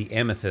least is the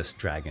Amethyst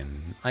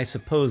Dragon. I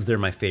suppose they're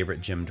my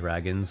favorite gem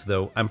dragons,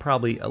 though I'm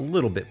probably a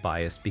little bit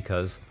biased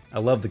because I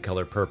love the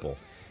color purple.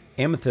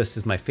 Amethyst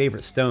is my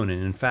favorite stone,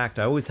 and in fact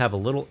I always have a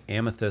little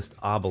amethyst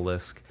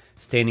obelisk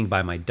standing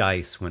by my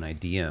dice when I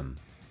DM.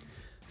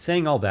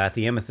 Saying all that,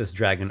 the Amethyst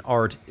Dragon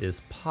art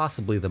is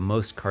possibly the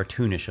most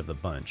cartoonish of the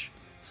bunch,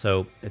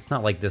 so it's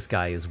not like this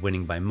guy is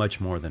winning by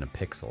much more than a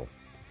pixel.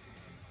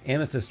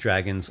 Amethyst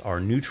Dragons are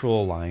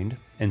neutral aligned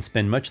and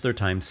spend much of their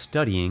time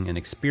studying and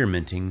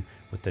experimenting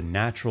with the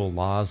natural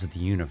laws of the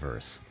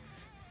universe.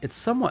 It's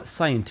somewhat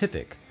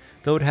scientific,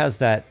 though it has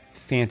that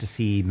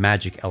fantasy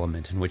magic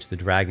element in which the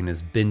dragon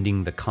is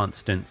bending the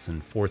constants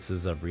and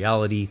forces of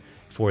reality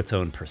for its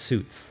own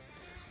pursuits.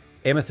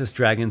 Amethyst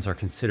dragons are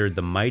considered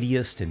the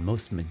mightiest and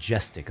most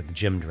majestic of the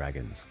gem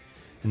dragons,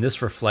 and this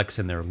reflects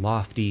in their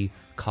lofty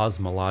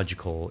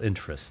cosmological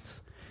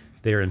interests.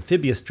 They are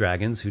amphibious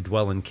dragons who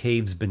dwell in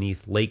caves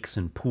beneath lakes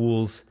and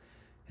pools,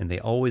 and they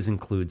always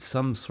include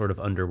some sort of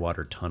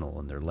underwater tunnel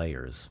in their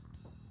layers.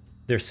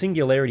 Their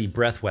Singularity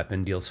Breath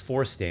weapon deals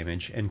force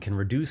damage and can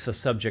reduce a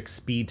subject's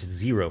speed to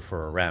 0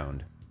 for a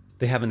round.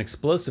 They have an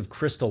explosive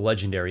crystal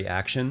legendary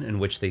action in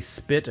which they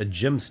spit a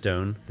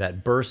gemstone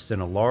that bursts in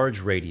a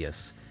large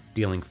radius,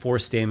 dealing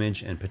force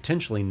damage and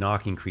potentially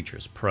knocking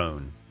creatures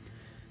prone.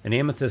 An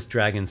Amethyst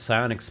Dragon's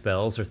psionic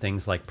spells are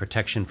things like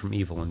Protection from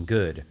Evil and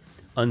Good,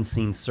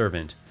 Unseen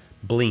Servant,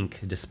 Blink,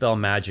 Dispel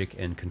Magic,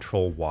 and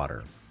Control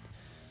Water.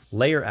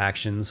 Layer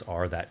actions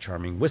are that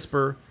Charming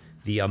Whisper,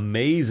 the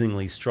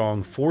amazingly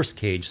strong Force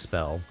Cage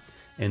spell,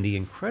 and the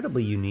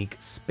incredibly unique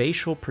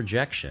Spatial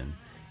Projection,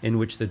 in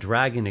which the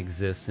dragon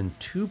exists in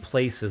 2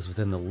 places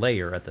within the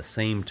layer at the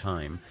same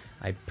time.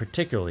 I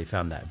particularly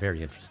found that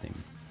very interesting.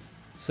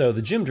 So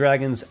the gem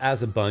dragons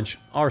as a bunch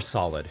are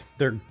solid.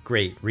 They're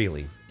great,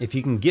 really. If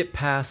you can get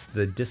past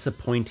the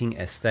disappointing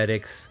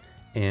aesthetics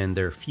and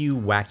their few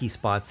wacky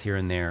spots here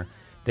and there,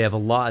 they have a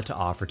lot to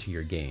offer to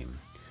your game.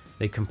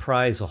 They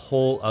comprise a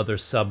whole other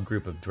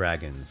subgroup of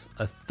dragons,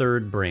 a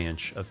 3rd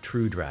branch of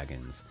true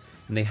dragons,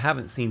 and they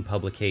haven't seen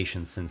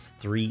publication since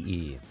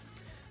 3E.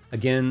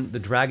 Again, the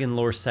dragon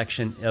lore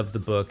section of the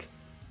book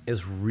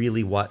is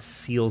really what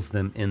seals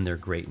them in their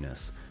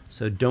greatness,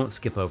 so don't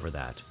skip over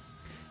that.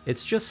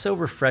 It's just so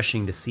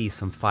refreshing to see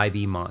some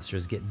 5e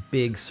monsters get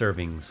big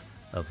servings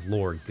of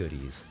lore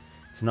goodies.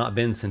 It's not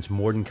been since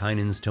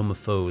Mordenkainen's Tome of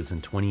Foes in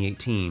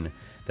 2018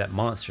 that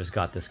monsters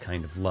got this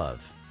kind of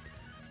love.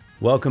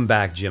 Welcome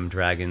back, Gem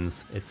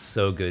Dragons. It's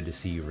so good to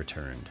see you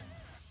returned.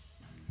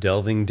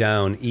 Delving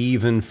down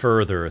even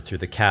further through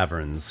the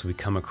caverns, we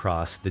come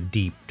across the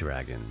Deep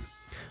Dragon.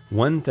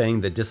 One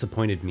thing that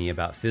disappointed me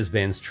about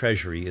Fizban's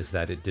treasury is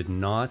that it did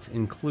not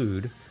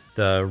include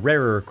the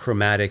rarer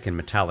chromatic and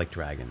metallic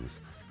dragons.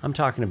 I'm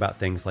talking about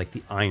things like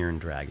the Iron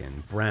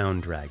Dragon,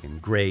 Brown Dragon,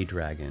 Gray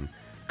Dragon,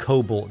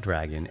 Cobalt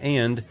Dragon,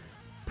 and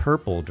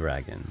Purple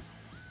Dragon.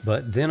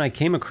 But then I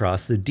came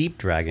across the Deep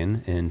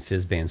Dragon in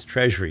Fizban's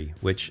treasury,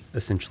 which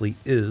essentially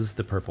is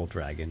the Purple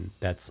Dragon.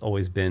 That's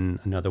always been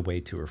another way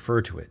to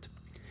refer to it.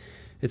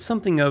 It's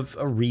something of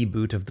a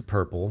reboot of the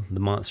purple. The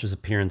monster's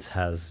appearance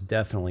has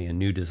definitely a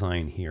new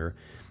design here.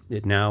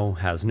 It now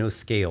has no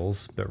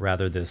scales, but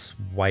rather this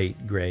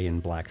white, gray,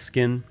 and black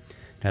skin.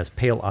 It has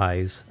pale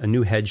eyes, a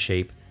new head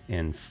shape,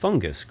 and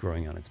fungus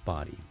growing on its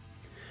body.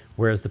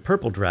 Whereas the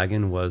Purple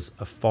Dragon was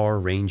a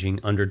far-ranging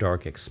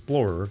Underdark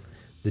explorer,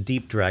 the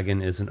Deep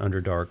Dragon is an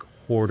Underdark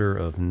hoarder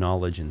of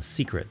knowledge and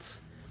secrets.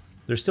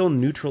 They're still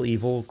neutral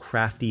evil,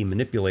 crafty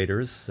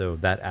manipulators, so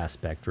that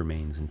aspect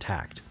remains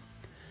intact.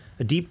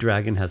 A Deep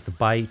Dragon has the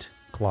bite,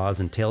 claws,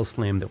 and tail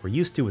slam that we're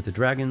used to with the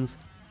dragons,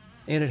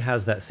 and it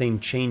has that same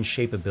change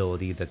shape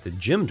ability that the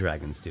Gem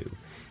Dragons do,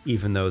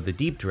 even though the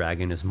Deep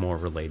Dragon is more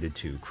related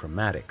to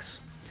chromatics.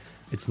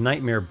 Its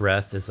Nightmare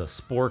Breath is a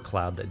spore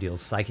cloud that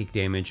deals psychic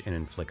damage and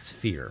inflicts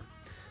fear.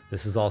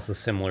 This is also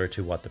similar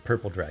to what the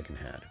Purple Dragon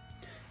had.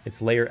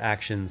 Its layer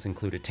actions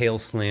include a tail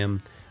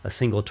slam, a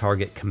single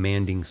target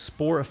commanding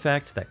spore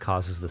effect that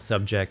causes the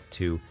subject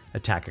to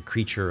attack a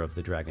creature of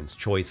the dragon's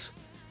choice,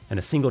 and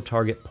a single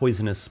target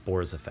poisonous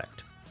spores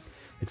effect.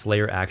 Its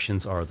layer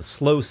actions are the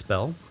slow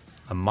spell,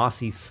 a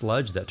mossy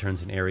sludge that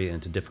turns an area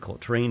into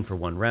difficult terrain for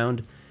 1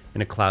 round,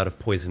 and a cloud of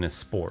poisonous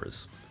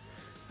spores.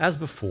 As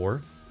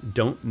before,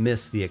 don't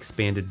miss the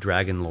expanded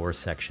dragon lore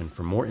section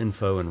for more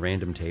info and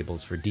random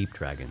tables for Deep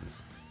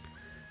Dragons.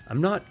 I'm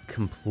not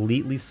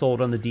completely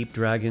sold on the Deep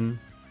Dragon,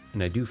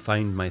 and I do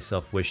find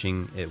myself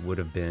wishing it would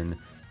have been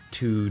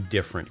two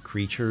different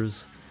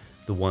creatures,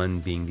 the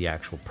one being the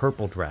actual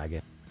purple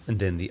dragon, and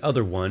then the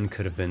other one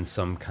could have been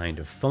some kind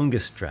of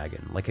fungus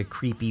dragon, like a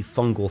creepy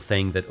fungal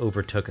thing that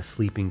overtook a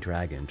sleeping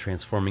dragon,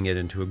 transforming it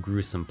into a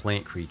gruesome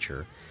plant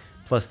creature.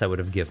 Plus, that would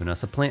have given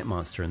us a plant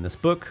monster in this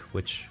book,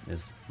 which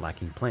is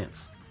lacking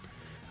plants.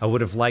 I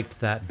would have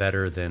liked that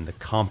better than the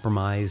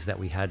compromise that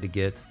we had to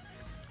get.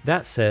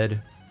 That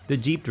said, the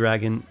Deep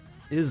Dragon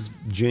is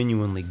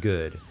genuinely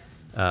good.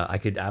 I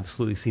could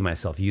absolutely see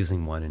myself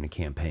using one in a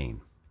campaign.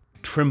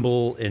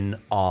 Tremble in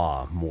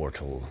awe,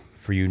 mortal,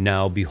 for you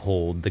now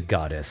behold the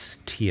goddess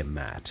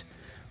Tiamat,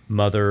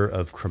 mother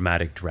of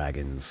chromatic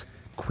dragons,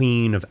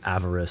 queen of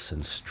avarice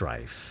and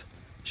strife.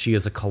 She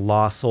is a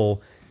colossal,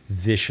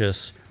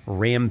 vicious,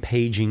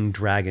 rampaging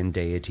dragon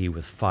deity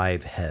with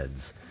 5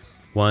 heads,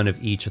 one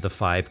of each of the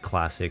 5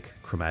 classic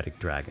chromatic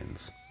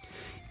dragons.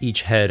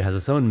 Each head has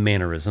its own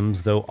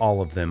mannerisms, though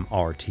all of them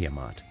are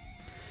Tiamat.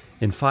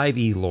 In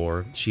 5e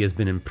lore, she has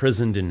been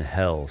imprisoned in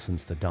hell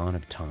since the dawn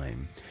of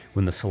time,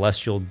 when the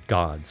celestial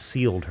gods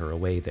sealed her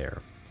away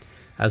there.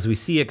 As we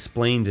see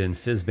explained in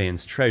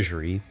Fizban's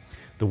treasury,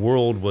 the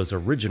world was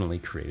originally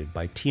created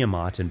by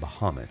Tiamat and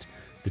Bahamut,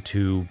 the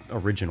 2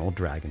 original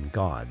dragon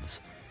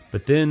gods.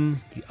 But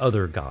then the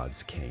other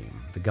gods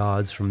came, the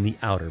gods from the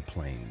outer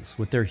planes,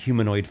 with their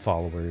humanoid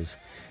followers,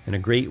 and a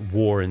great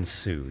war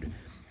ensued,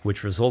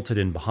 which resulted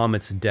in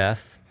Bahamut's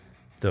death,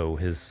 though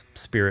his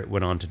spirit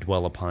went on to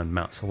dwell upon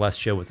Mount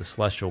Celestia with the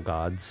celestial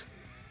gods,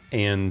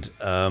 and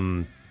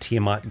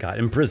Tiamat got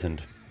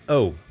imprisoned.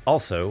 Oh,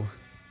 also,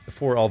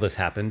 before all this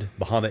happened,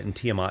 Bahamut and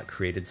Tiamat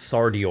created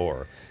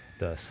Sardior,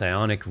 the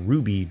psionic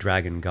ruby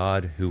dragon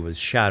god who was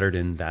shattered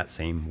in that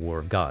same War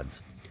of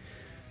Gods.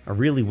 I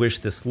really wish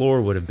this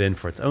lore would have been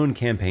for its own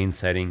campaign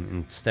setting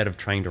instead of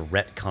trying to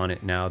retcon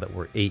it now that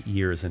we're 8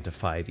 years into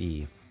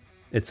 5e.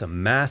 It's a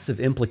massive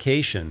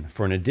implication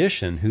for an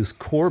edition whose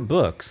core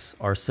books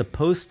are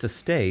supposed to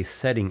stay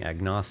setting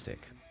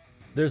agnostic.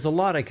 There's a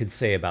lot I could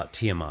say about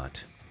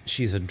Tiamat.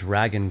 She's a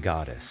dragon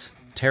goddess,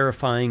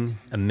 terrifying,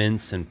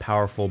 immense, and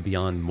powerful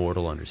beyond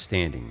mortal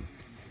understanding.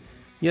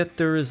 Yet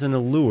there is an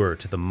allure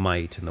to the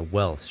might and the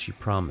wealth she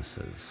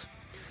promises.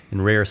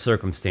 In rare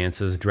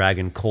circumstances,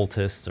 dragon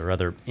cultists or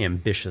other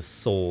ambitious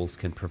souls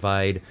can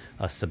provide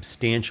a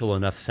substantial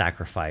enough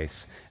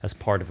sacrifice as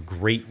part of a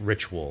great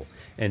ritual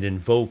and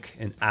invoke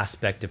an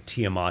aspect of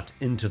Tiamat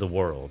into the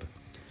world.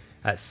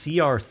 At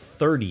CR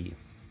 30,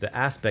 the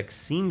aspect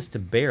seems to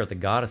bear the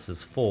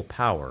goddess's full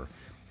power,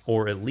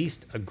 or at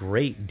least a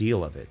great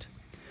deal of it.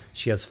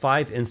 She has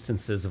 5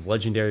 instances of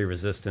legendary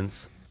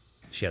resistance,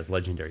 she has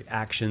legendary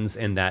actions,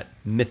 and that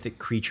mythic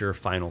creature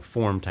final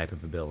form type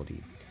of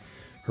ability.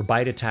 Her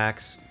bite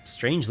attacks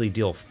strangely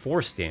deal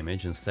force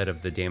damage instead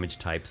of the damage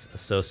types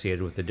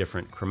associated with the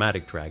different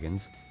chromatic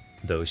dragons,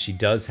 though she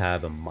does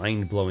have a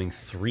mind-blowing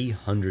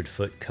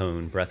 300-foot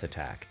cone breath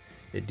attack.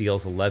 It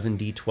deals 11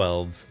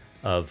 d12s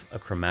of a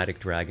chromatic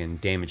dragon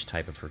damage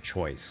type of her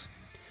choice.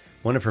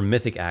 One of her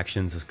mythic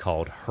actions is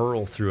called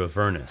Hurl Through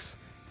Avernus,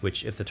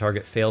 which if the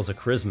target fails a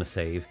charisma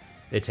save,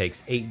 it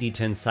takes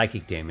 8d10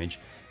 psychic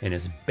damage and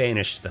is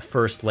banished to the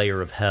first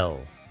layer of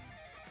hell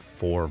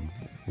for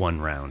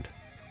 1 round.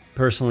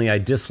 Personally, I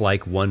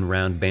dislike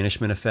 1-round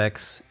banishment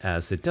effects,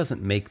 as it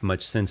doesn't make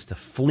much sense to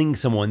fling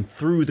someone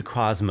through the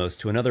cosmos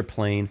to another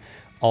plane,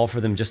 all for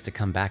them just to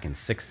come back in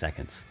 6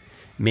 seconds.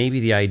 Maybe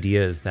the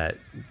idea is that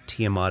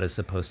Tiamat is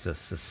supposed to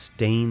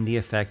sustain the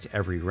effect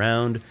every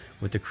round,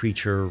 with the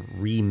creature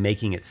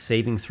remaking its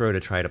saving throw to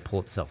try to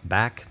pull itself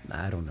back.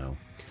 I don't know.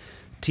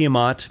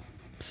 Tiamat,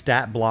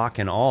 stat block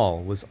and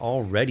all, was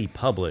already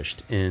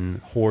published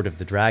in Horde of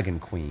the Dragon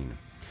Queen.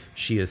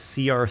 She is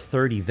CR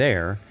 30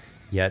 there,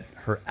 yet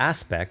her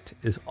aspect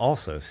is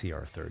also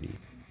CR 30.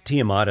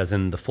 Tiamat, as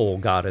in the full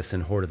goddess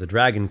in Horde of the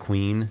Dragon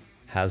Queen,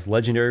 has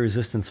legendary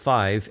resistance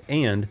 5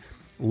 and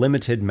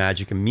limited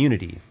magic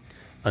immunity.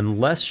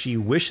 Unless she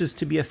wishes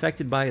to be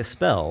affected by a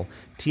spell,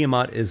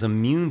 Tiamat is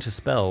immune to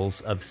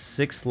spells of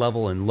 6th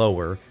level and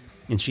lower,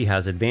 and she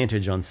has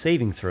advantage on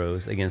saving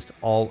throws against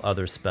all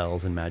other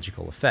spells and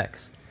magical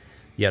effects.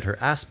 Yet her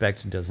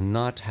aspect does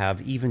not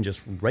have even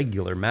just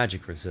regular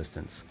magic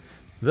resistance,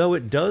 though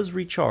it does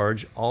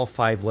recharge all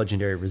 5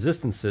 legendary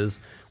resistances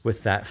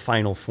with that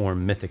final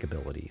form mythic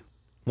ability.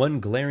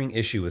 One glaring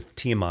issue with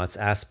Tiamat's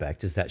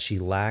aspect is that she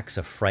lacks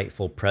a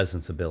frightful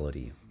presence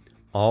ability.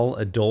 All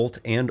adult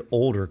and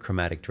older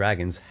chromatic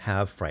dragons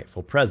have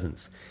frightful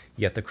presence,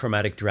 yet the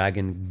chromatic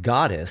dragon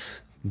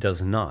goddess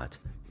does not.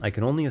 I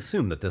can only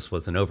assume that this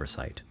was an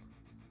oversight.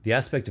 The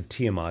aspect of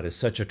Tiamat is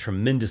such a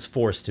tremendous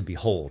force to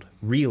behold,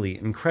 really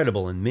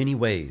incredible in many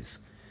ways.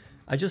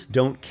 I just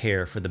don't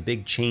care for the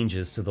big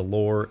changes to the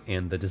lore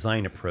and the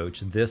design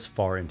approach this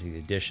far into the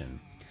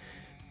edition.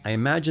 I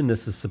imagine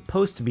this is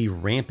supposed to be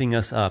ramping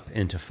us up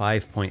into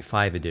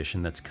 5.5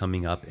 edition that's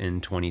coming up in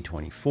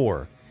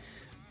 2024,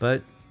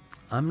 but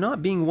I'm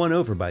not being won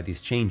over by these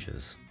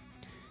changes.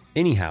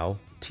 Anyhow,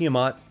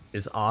 Tiamat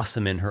is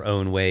awesome in her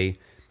own way,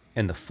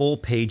 and the full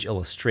page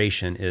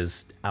illustration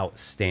is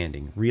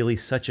outstanding. Really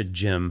such a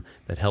gem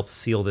that helps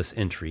seal this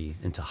entry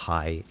into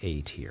high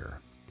A tier.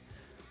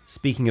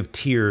 Speaking of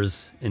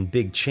tiers and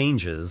big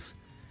changes,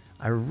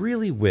 I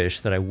really wish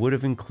that I would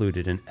have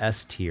included an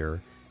S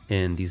tier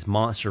in these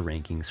monster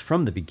rankings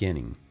from the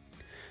beginning.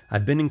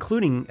 I've been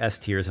including S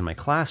tiers in my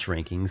class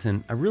rankings,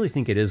 and I really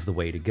think it is the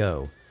way to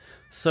go.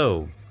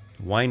 So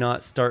why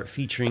not start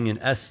featuring an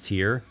S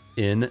tier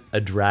in a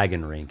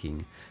dragon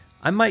ranking?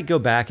 I might go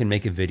back and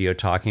make a video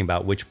talking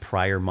about which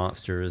prior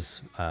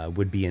monsters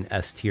would be in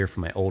S tier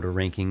for my older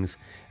rankings,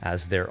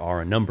 as there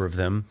are a number of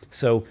them.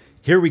 So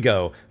here we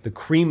go, the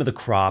cream of the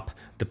crop,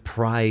 the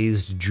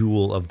prized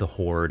jewel of the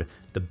horde,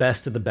 the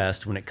best of the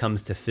best when it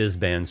comes to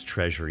Fizban's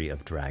treasury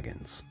of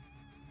dragons.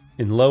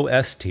 In low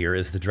S tier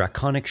is the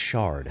Draconic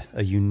Shard,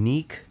 a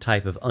unique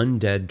type of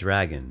undead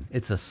dragon.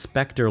 It's a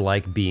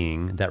specter-like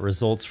being that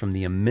results from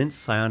the immense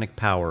psionic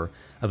power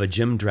of a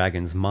gem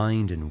dragon's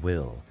mind and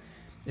will.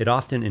 It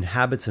often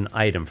inhabits an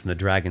item from the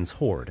dragon's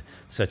horde,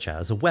 such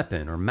as a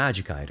weapon or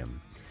magic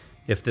item.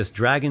 If this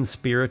dragon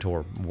spirit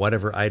or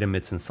whatever item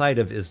it's inside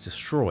of is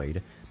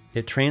destroyed,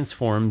 it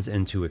transforms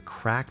into a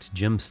cracked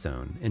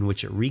gemstone in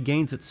which it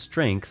regains its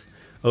strength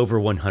over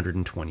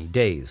 120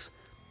 days,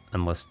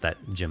 unless that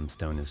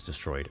gemstone is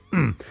destroyed.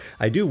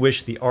 I do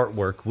wish the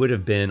artwork would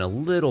have been a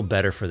little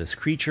better for this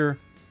creature,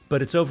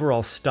 but its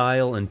overall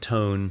style and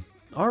tone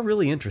are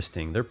really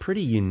interesting. They're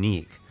pretty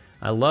unique.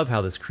 I love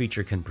how this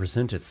creature can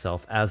present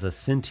itself as a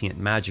sentient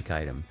magic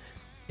item,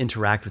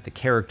 interact with the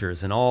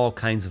characters in all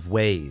kinds of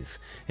ways,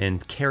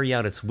 and carry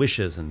out its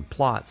wishes and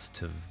plots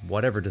to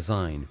whatever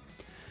design.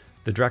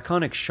 The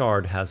Draconic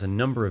Shard has a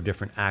number of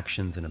different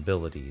actions and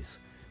abilities,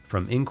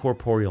 from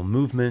incorporeal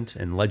movement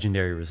and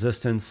legendary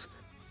resistance,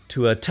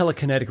 to a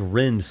telekinetic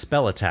rend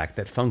spell attack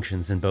that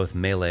functions in both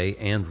melee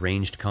and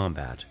ranged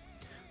combat.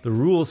 The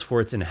rules for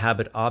its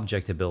inhabit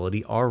object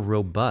ability are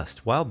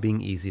robust while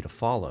being easy to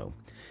follow.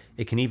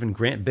 It can even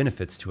grant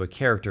benefits to a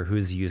character who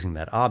is using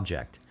that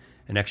object,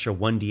 an extra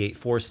 1d8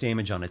 force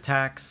damage on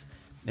attacks,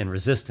 and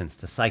resistance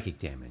to psychic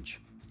damage.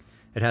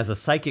 It has a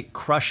Psychic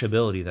Crush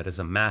ability that is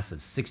a massive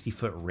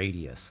 60-foot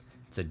radius.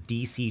 It's a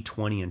DC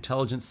 20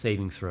 intelligence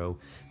saving throw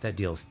that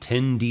deals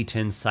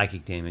 10d10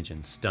 psychic damage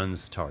and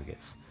stuns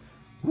targets.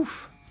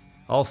 Oof.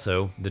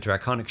 Also, the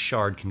Draconic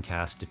Shard can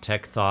cast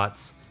Detect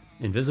Thoughts,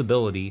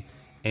 Invisibility,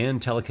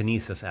 and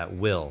Telekinesis at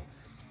will,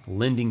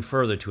 lending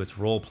further to its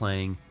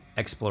role-playing,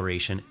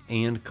 exploration,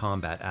 and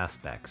combat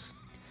aspects.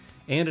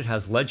 And it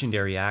has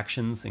legendary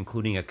actions,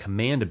 including a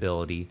command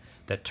ability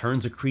that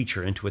turns a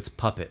creature into its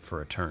puppet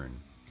for a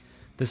turn.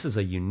 This is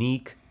a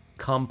unique,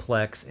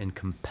 complex, and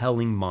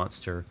compelling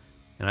monster,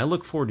 and I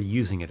look forward to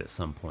using it at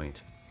some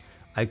point.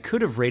 I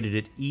could have rated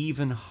it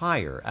even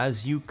higher,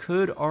 as you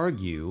could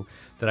argue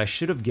that I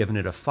should have given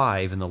it a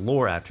 5 in the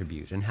lore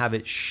attribute and have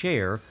it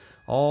share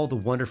all the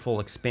wonderful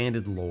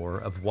expanded lore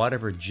of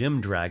whatever gem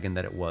dragon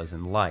that it was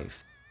in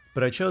life.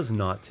 But I chose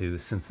not to,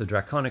 since the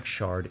Draconic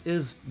Shard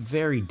is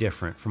very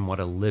different from what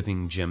a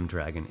living gem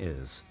dragon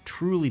is,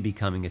 truly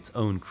becoming its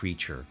own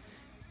creature,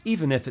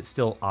 even if it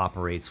still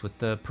operates with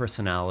the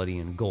personality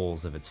and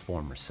goals of its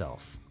former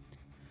self.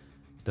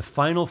 The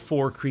final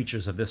 4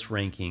 creatures of this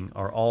ranking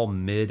are all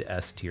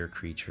mid-S tier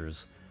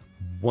creatures,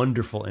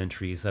 wonderful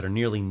entries that are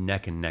nearly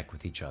neck and neck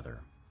with each other.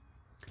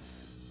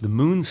 The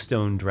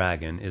Moonstone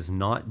Dragon is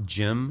not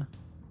gem,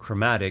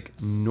 chromatic,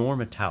 nor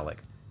metallic,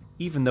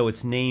 even though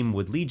its name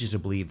would lead you to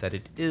believe that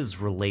it is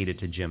related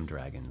to gem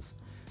dragons.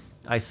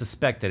 I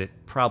suspect that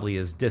it probably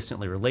is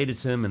distantly related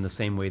to them in the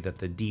same way that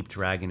the Deep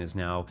Dragon is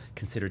now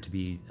considered to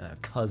be a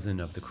cousin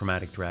of the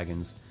chromatic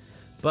dragons,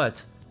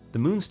 but the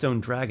Moonstone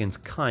Dragon's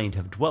kind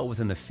have dwelt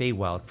within the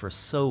Feywild for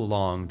so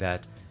long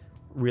that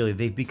really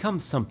they've become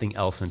something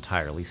else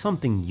entirely,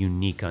 something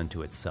unique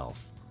unto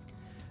itself.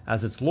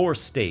 As its lore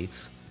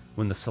states,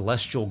 when the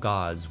celestial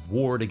gods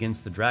warred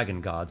against the dragon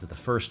gods of the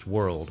first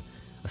world,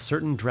 a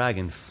certain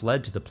dragon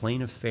fled to the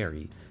plane of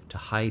Fairy to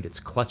hide its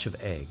clutch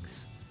of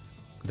eggs.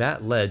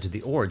 That led to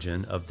the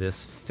origin of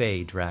this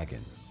Fey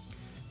dragon.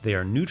 They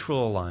are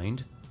neutral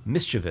aligned,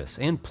 mischievous,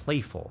 and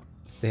playful.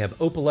 They have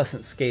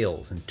opalescent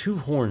scales and 2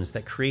 horns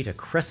that create a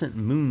crescent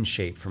moon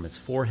shape from its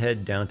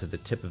forehead down to the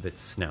tip of its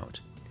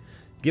snout.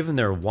 Given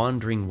their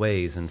wandering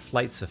ways and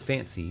flights of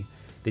fancy,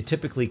 they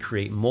typically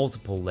create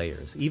multiple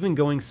layers, even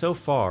going so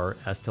far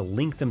as to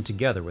link them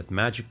together with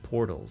magic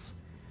portals.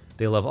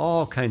 They love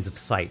all kinds of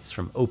sights,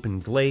 from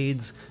open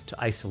glades to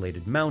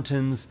isolated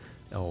mountains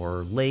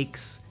or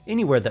lakes,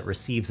 anywhere that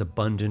receives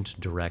abundant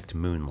direct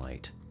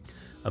moonlight.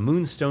 A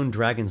Moonstone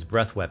Dragon's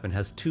breath weapon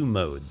has 2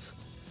 modes: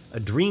 a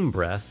dream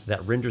breath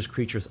that renders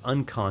creatures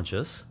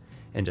unconscious,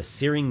 and a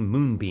searing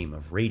moonbeam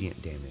of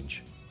radiant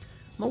damage.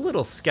 I'm a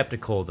little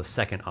skeptical of the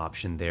second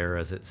option there,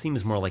 as it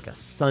seems more like a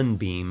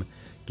sunbeam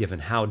given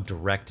how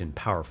direct and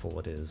powerful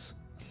it is.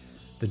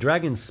 The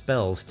dragon's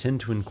spells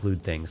tend to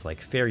include things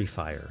like Fairy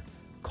Fire,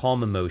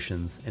 Calm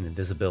Emotions, and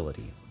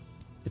Invisibility.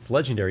 Its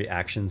legendary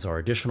actions are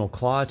additional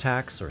claw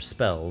attacks or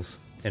spells,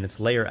 and its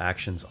layer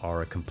actions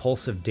are a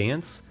Compulsive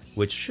Dance,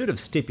 which should have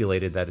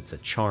stipulated that it's a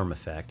charm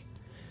effect,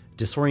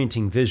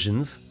 Disorienting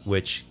Visions,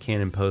 which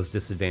can impose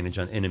disadvantage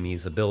on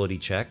enemies' ability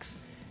checks,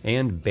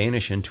 and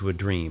Banish into a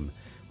Dream,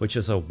 which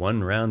is a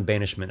 1-round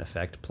banishment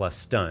effect plus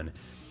stun.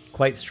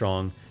 Quite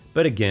strong,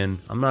 but again,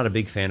 I'm not a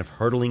big fan of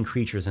hurtling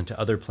creatures into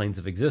other planes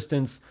of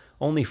existence,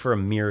 only for a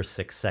mere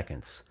 6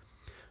 seconds.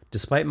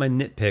 Despite my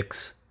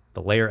nitpicks,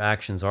 the layer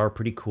actions are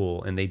pretty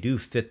cool, and they do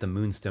fit the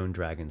Moonstone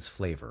Dragon's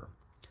flavor.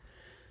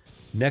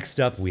 Next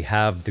up, we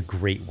have the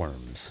Great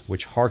Worms,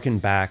 which harken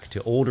back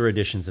to older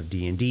editions of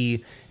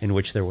D&D, in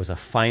which there was a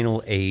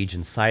final age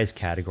and size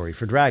category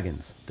for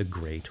dragons, the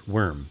Great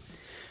Worm.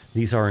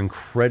 These are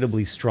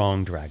incredibly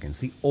strong dragons,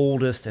 the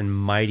oldest and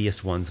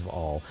mightiest ones of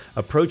all,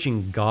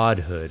 approaching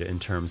godhood in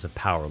terms of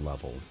power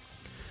level.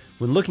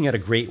 When looking at a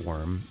Great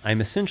Worm,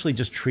 I'm essentially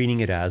just treating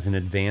it as an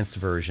advanced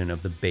version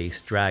of the base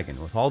dragon,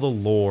 with all the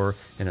lore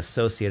and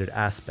associated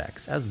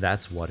aspects, as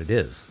that's what it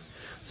is.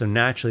 So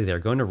naturally they're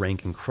going to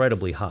rank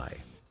incredibly high.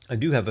 I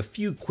do have a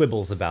few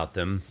quibbles about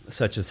them,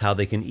 such as how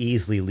they can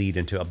easily lead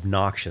into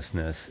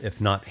obnoxiousness if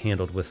not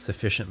handled with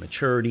sufficient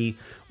maturity,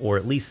 or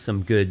at least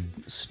some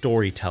good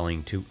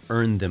storytelling to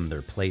earn them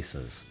their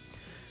places.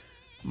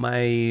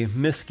 My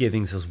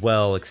misgivings as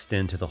well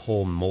extend to the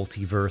whole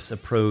multiverse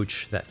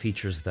approach that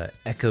features the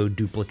echo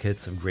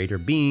duplicates of greater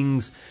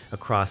beings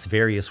across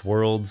various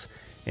worlds,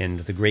 and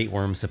the Great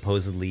Worms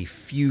supposedly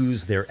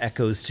fuse their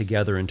echoes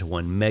together into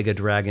one mega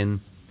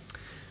dragon.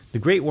 The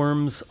Great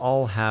Worms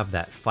all have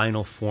that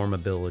final form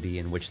ability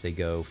in which they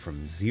go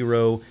from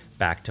 0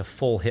 back to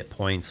full hit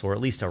points, or at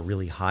least a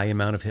really high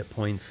amount of hit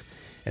points,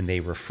 and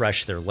they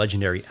refresh their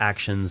legendary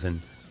actions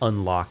and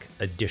unlock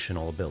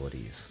additional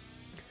abilities.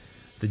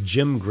 The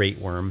Gem Great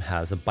Worm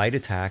has a bite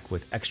attack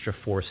with extra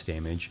force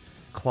damage,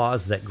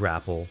 claws that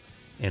grapple,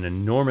 an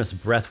enormous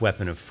breath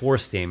weapon of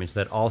force damage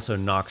that also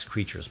knocks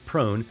creatures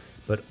prone,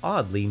 but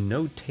oddly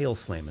no tail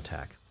slam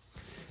attack.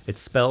 Its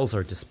spells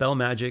are Dispel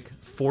Magic,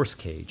 Force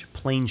Cage,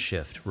 Plane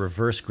Shift,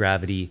 Reverse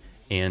Gravity,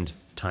 and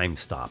Time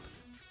Stop.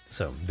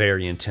 So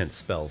very intense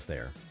spells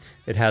there.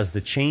 It has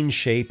the Chain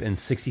Shape and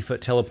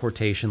 60-foot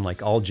teleportation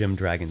like all gem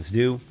dragons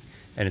do,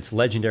 and its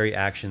legendary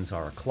actions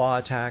are a Claw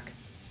Attack,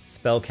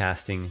 Spell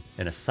Casting,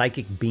 and a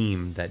Psychic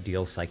Beam that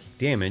deals psychic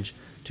damage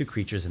to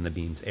creatures in the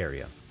beam's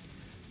area.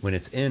 When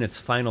it's in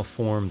its final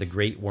form, the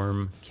Great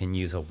Worm can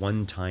use a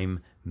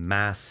one-time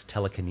mass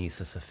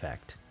telekinesis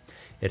effect.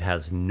 It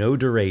has no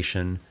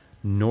duration,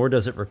 nor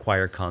does it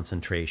require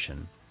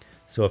concentration.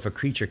 So if a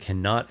creature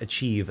cannot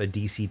achieve a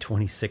DC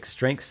 26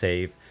 strength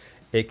save,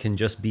 it can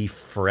just be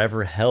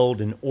forever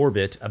held in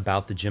orbit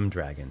about the gem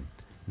dragon.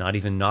 Not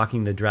even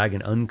knocking the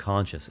dragon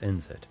unconscious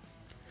ends it.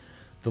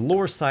 The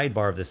lore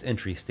sidebar of this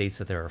entry states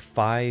that there are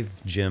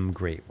 5 gem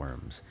Great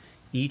Worms,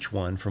 each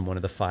one from one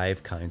of the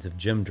 5 kinds of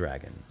gem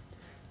dragon.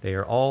 They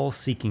are all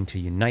seeking to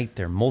unite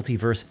their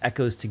multiverse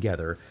echoes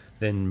together,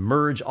 then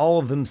merge all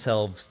of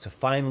themselves to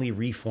finally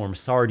reform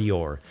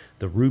Sardior,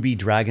 the ruby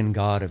dragon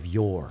god of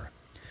yore.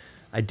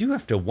 I do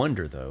have to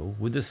wonder though,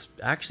 would this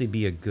actually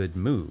be a good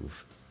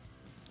move?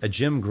 A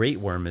gem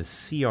Great Worm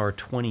is CR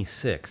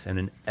 26 and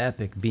an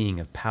epic being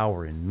of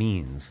power and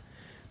means.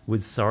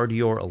 Would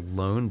Sardior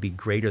alone be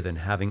greater than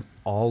having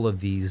all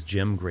of these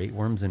gem Great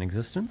Worms in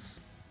existence?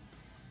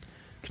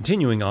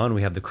 Continuing on,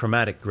 we have the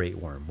Chromatic Great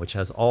Worm, which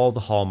has all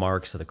the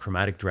hallmarks of the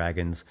chromatic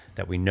dragons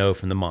that we know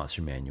from the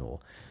monster manual.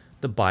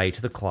 The bite,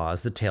 the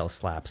claws, the tail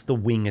slaps, the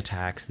wing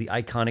attacks, the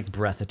iconic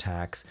breath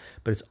attacks,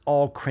 but it's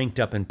all cranked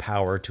up in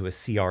power to a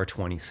CR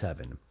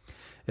 27.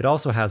 It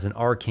also has an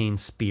Arcane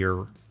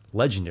Spear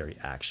legendary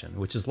action,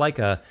 which is like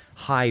a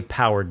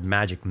high-powered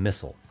magic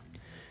missile.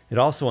 It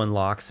also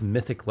unlocks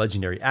mythic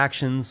legendary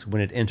actions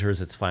when it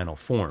enters its final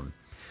form.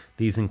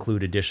 These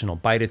include additional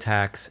bite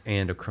attacks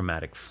and a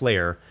chromatic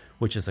flare,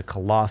 which is a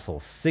colossal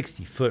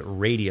 60-foot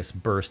radius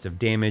burst of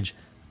damage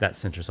that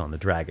centers on the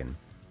dragon.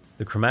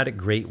 The Chromatic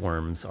Great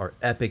Worms are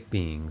epic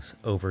beings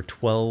over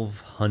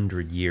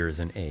 1,200 years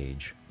in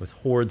age, with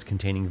hordes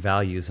containing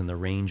values in the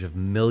range of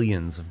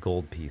millions of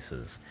gold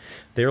pieces.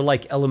 They're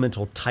like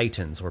elemental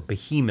titans or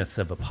behemoths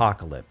of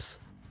apocalypse.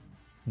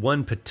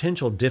 One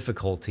potential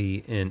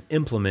difficulty in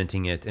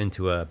implementing it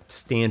into a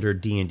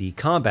standard D&D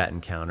combat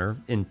encounter,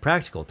 in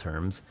practical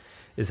terms,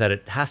 is that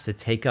it has to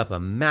take up a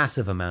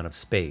massive amount of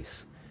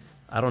space.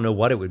 I don't know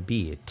what it would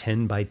be,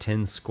 10 by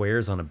 10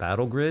 squares on a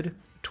battle grid?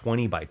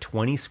 20 by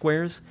 20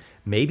 squares?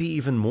 Maybe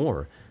even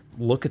more.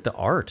 Look at the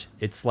art.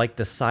 It's like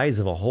the size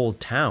of a whole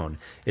town.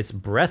 Its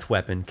breath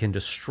weapon can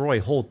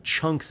destroy whole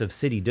chunks of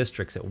city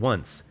districts at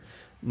once.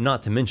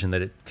 Not to mention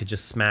that it could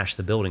just smash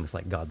the buildings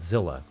like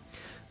Godzilla.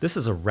 This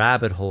is a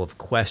rabbit hole of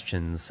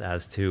questions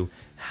as to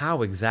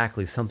how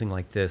exactly something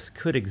like this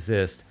could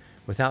exist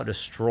without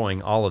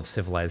destroying all of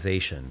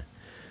civilization.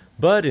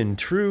 But in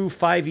true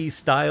 5e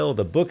style,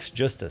 the books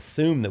just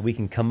assume that we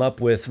can come up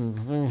with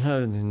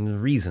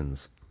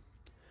reasons.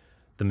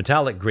 The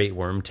Metallic Great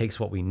Worm takes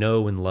what we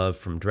know and love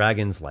from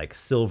dragons like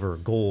silver,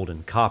 gold,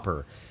 and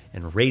copper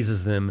and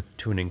raises them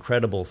to an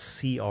incredible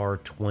CR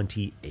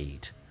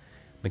 28.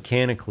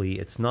 Mechanically,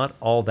 it's not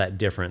all that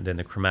different than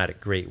the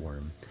Chromatic Great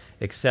Worm.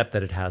 except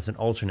that it has an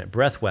alternate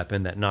breath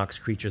weapon that knocks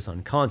creatures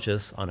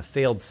unconscious on a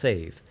failed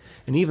save,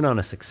 and even on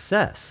a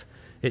success,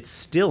 it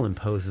still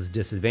imposes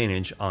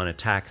disadvantage on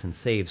attacks and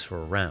saves for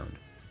a round.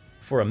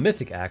 For a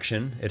mythic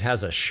action, it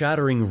has a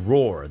shattering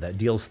roar that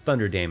deals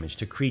thunder damage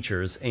to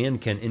creatures and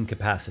can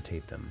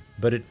incapacitate them,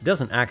 but it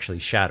doesn't actually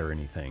shatter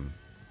anything.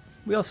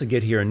 We also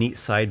get here a neat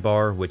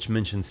sidebar which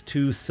mentions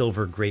 2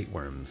 silver great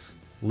worms,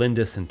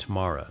 Lindis and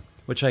Tamara,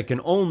 which I can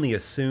only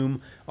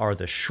assume are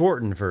the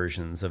shortened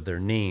versions of their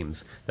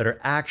names that are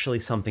actually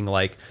something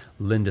like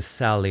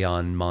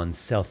Lindisalion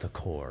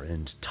Monselthacor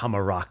and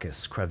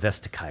Tamaracus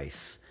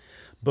Cravesticais.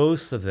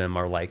 Both of them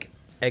are like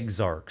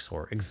exarchs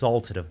or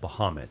exalted of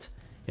Bahamut,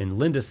 and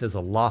Lindis is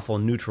a lawful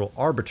neutral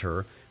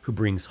arbiter who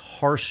brings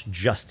harsh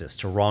justice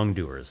to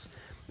wrongdoers,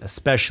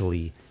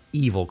 especially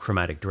evil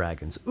chromatic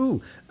dragons.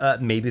 Ooh,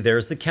 maybe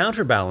there's the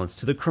counterbalance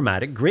to the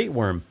chromatic great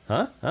worm,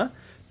 huh?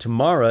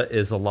 Tamara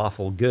is a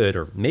lawful good,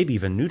 or maybe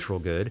even neutral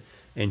good,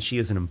 and she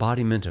is an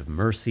embodiment of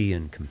mercy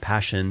and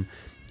compassion,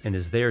 and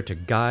is there to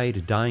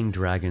guide dying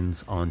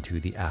dragons onto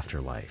the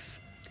afterlife.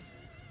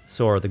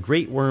 So are the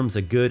great worms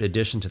a good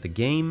addition to the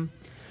game?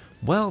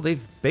 Well,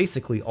 they've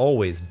basically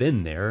always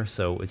been there,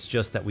 so it's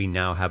just that we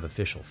now have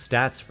official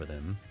stats for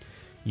them.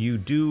 You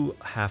do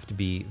have to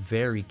be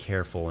very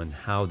careful in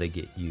how they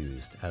get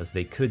used, as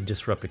they could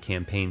disrupt a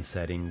campaign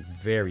setting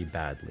very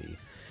badly.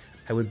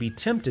 I would be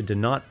tempted to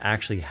not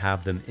actually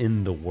have them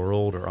in the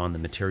world or on the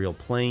material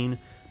plane,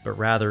 but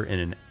rather in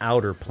an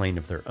outer plane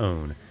of their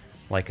own,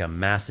 like a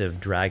massive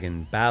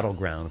dragon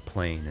battleground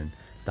plane, and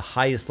the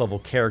highest level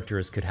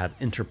characters could have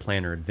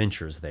interplanar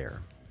adventures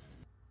there.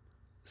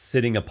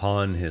 Sitting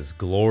upon his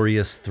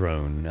glorious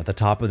throne at the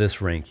top of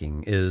this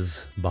ranking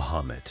is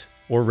Bahamut,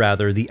 or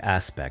rather the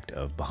aspect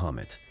of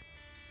Bahamut.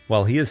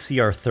 While he is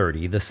CR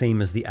 30, the same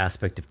as the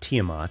aspect of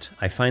Tiamat,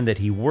 I find that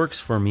he works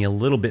for me a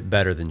little bit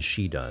better than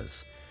she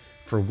does.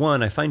 For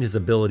one, I find his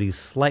abilities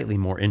slightly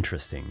more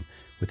interesting,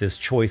 with his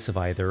choice of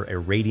either a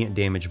radiant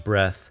damage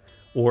breath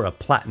or a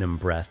platinum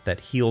breath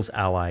that heals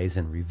allies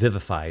and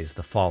revivifies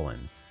the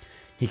fallen.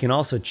 He can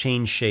also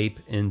change shape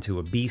into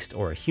a beast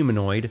or a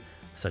humanoid,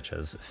 such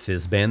as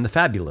Fizban the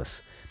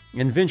Fabulous,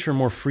 and venture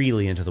more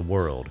freely into the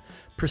world,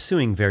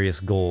 pursuing various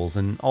goals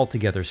and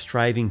altogether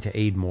striving to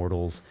aid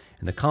mortals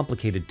in the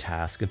complicated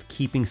task of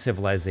keeping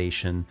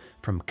civilization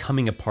from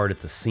coming apart at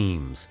the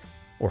seams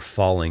or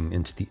falling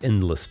into the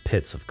endless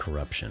pits of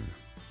corruption.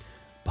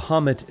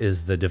 Bahamut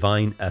is the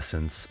divine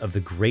essence of the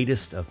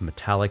greatest of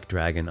metallic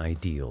dragon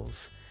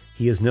ideals.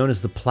 He is known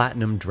as the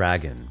Platinum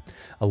Dragon,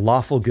 a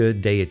lawful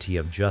good deity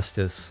of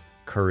justice,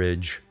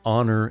 courage,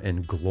 honor,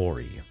 and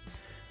glory.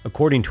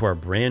 According to our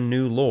brand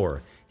new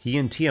lore, he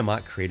and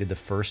Tiamat created the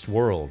first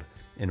world,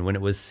 and when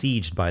it was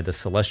sieged by the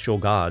celestial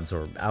gods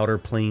or outer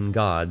plane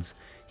gods,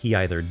 he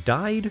either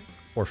died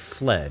or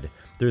fled.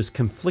 There's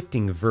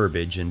conflicting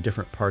verbiage in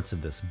different parts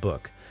of this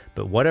book,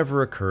 but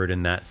whatever occurred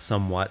in that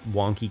somewhat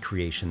wonky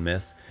creation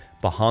myth,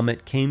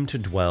 Bahamut came to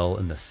dwell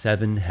in the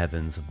 7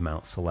 heavens of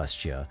Mount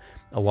Celestia,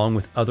 along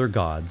with other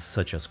gods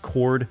such as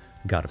Kord,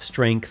 god of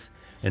strength,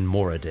 and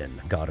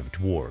Moradin, god of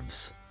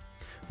dwarves.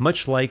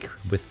 Much like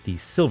with the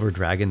silver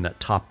dragon that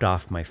topped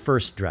off my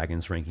first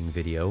Dragons ranking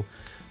video,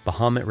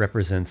 Bahamut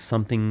represents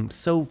something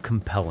so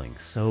compelling,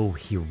 so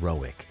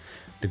heroic,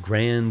 the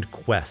grand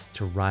quest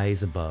to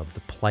rise above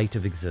the plight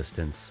of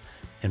existence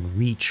and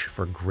reach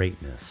for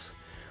greatness.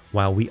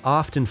 While we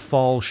often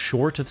fall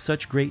short of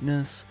such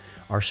greatness,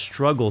 our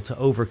struggle to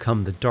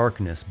overcome the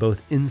darkness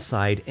both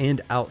inside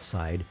and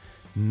outside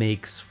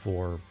makes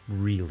for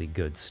really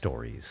good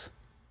stories.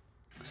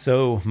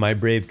 So, my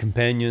brave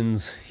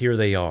companions, here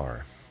they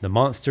are. The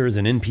monsters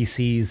and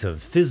NPCs of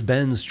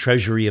Fizban's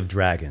Treasury of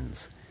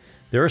Dragons.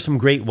 There are some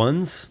great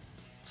ones,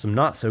 some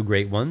not so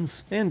great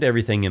ones, and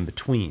everything in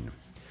between.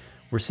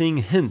 We're seeing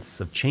hints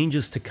of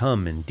changes to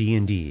come in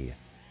D&D.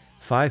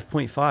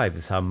 5.5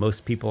 is how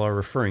most people are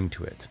referring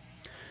to it.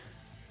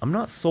 I'm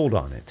not sold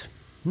on it.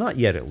 Not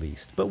yet at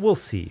least, but we'll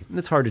see.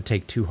 It's hard to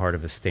take too hard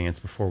of a stance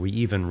before we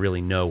even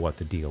really know what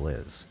the deal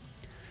is.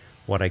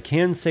 What I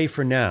can say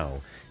for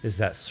now is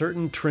that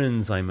certain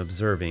trends I'm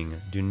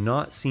observing do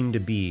not seem to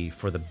be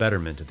for the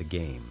betterment of the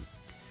game.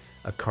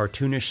 A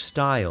cartoonish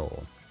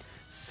style,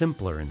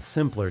 simpler and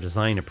simpler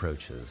design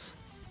approaches,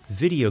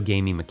 video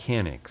gaming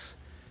mechanics,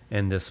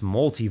 and this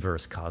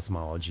multiverse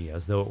cosmology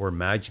as though it were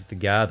Magic the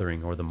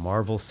Gathering or the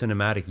Marvel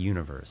Cinematic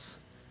Universe.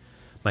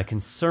 My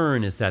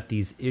concern is that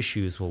these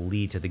issues will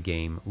lead to the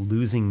game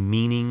losing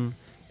meaning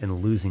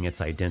and losing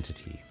its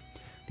identity.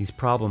 These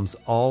problems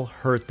all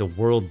hurt the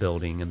world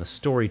building and the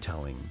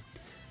storytelling,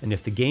 and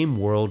if the game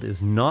world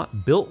is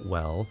not built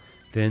well,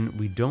 then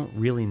we don't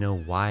really know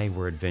why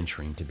we're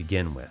adventuring to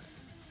begin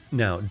with.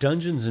 Now,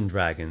 Dungeons &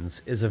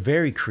 Dragons is a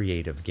very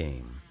creative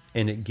game,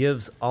 and it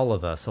gives all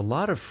of us a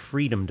lot of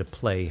freedom to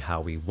play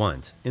how we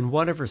want, in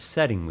whatever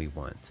setting we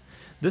want.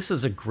 This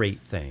is a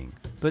great thing,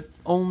 but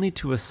only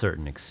to a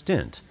certain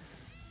extent.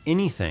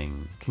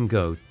 Anything can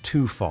go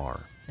too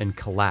far and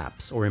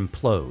collapse or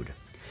implode.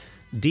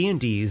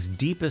 D&D's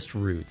deepest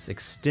roots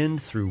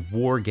extend through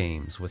war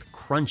games with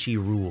crunchy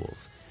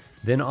rules,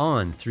 then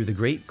on through the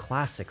great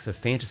classics of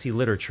fantasy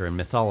literature and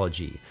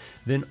mythology,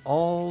 then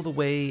all the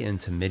way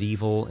into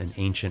medieval and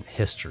ancient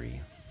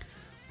history.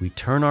 We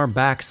turn our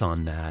backs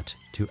on that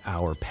to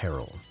our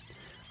peril.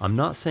 I'm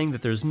not saying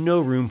that there's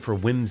no room for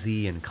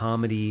whimsy and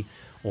comedy,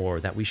 or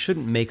that we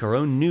shouldn't make our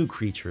own new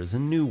creatures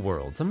and new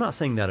worlds. I'm not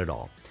saying that at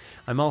all.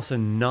 I'm also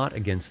not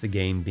against the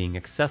game being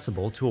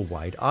accessible to a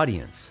wide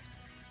audience.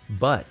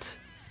 But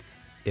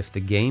if the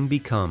game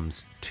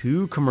becomes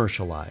too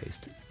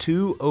commercialized,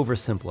 too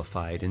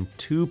oversimplified, and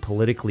too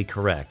politically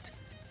correct,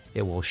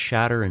 it will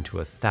shatter into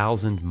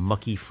 1,000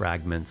 mucky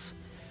fragments,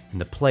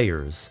 and the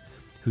players,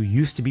 who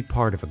used to be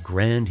part of a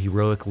grand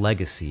heroic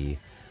legacy,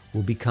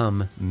 will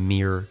become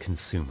mere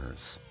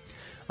consumers.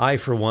 I,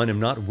 for one, am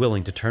not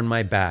willing to turn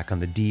my back on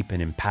the deep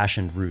and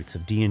impassioned roots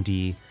of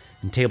D&D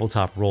and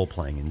tabletop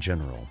role-playing in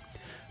general.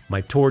 My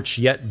torch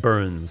yet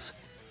burns,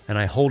 and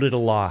I hold it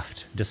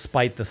aloft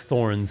despite the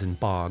thorns and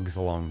bogs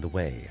along the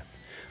way.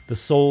 The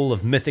soul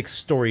of mythic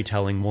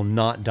storytelling will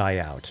not die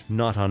out,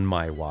 not on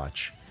my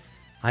watch.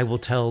 I will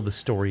tell the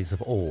stories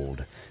of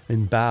old,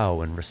 and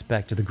bow in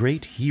respect to the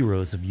great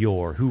heroes of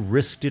yore who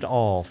risked it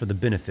all for the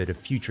benefit of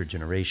future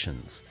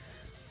generations.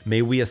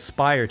 May we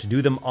aspire to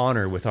do them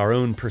honor with our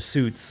own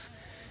pursuits,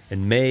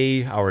 and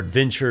may our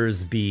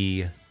adventures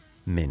be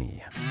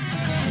many.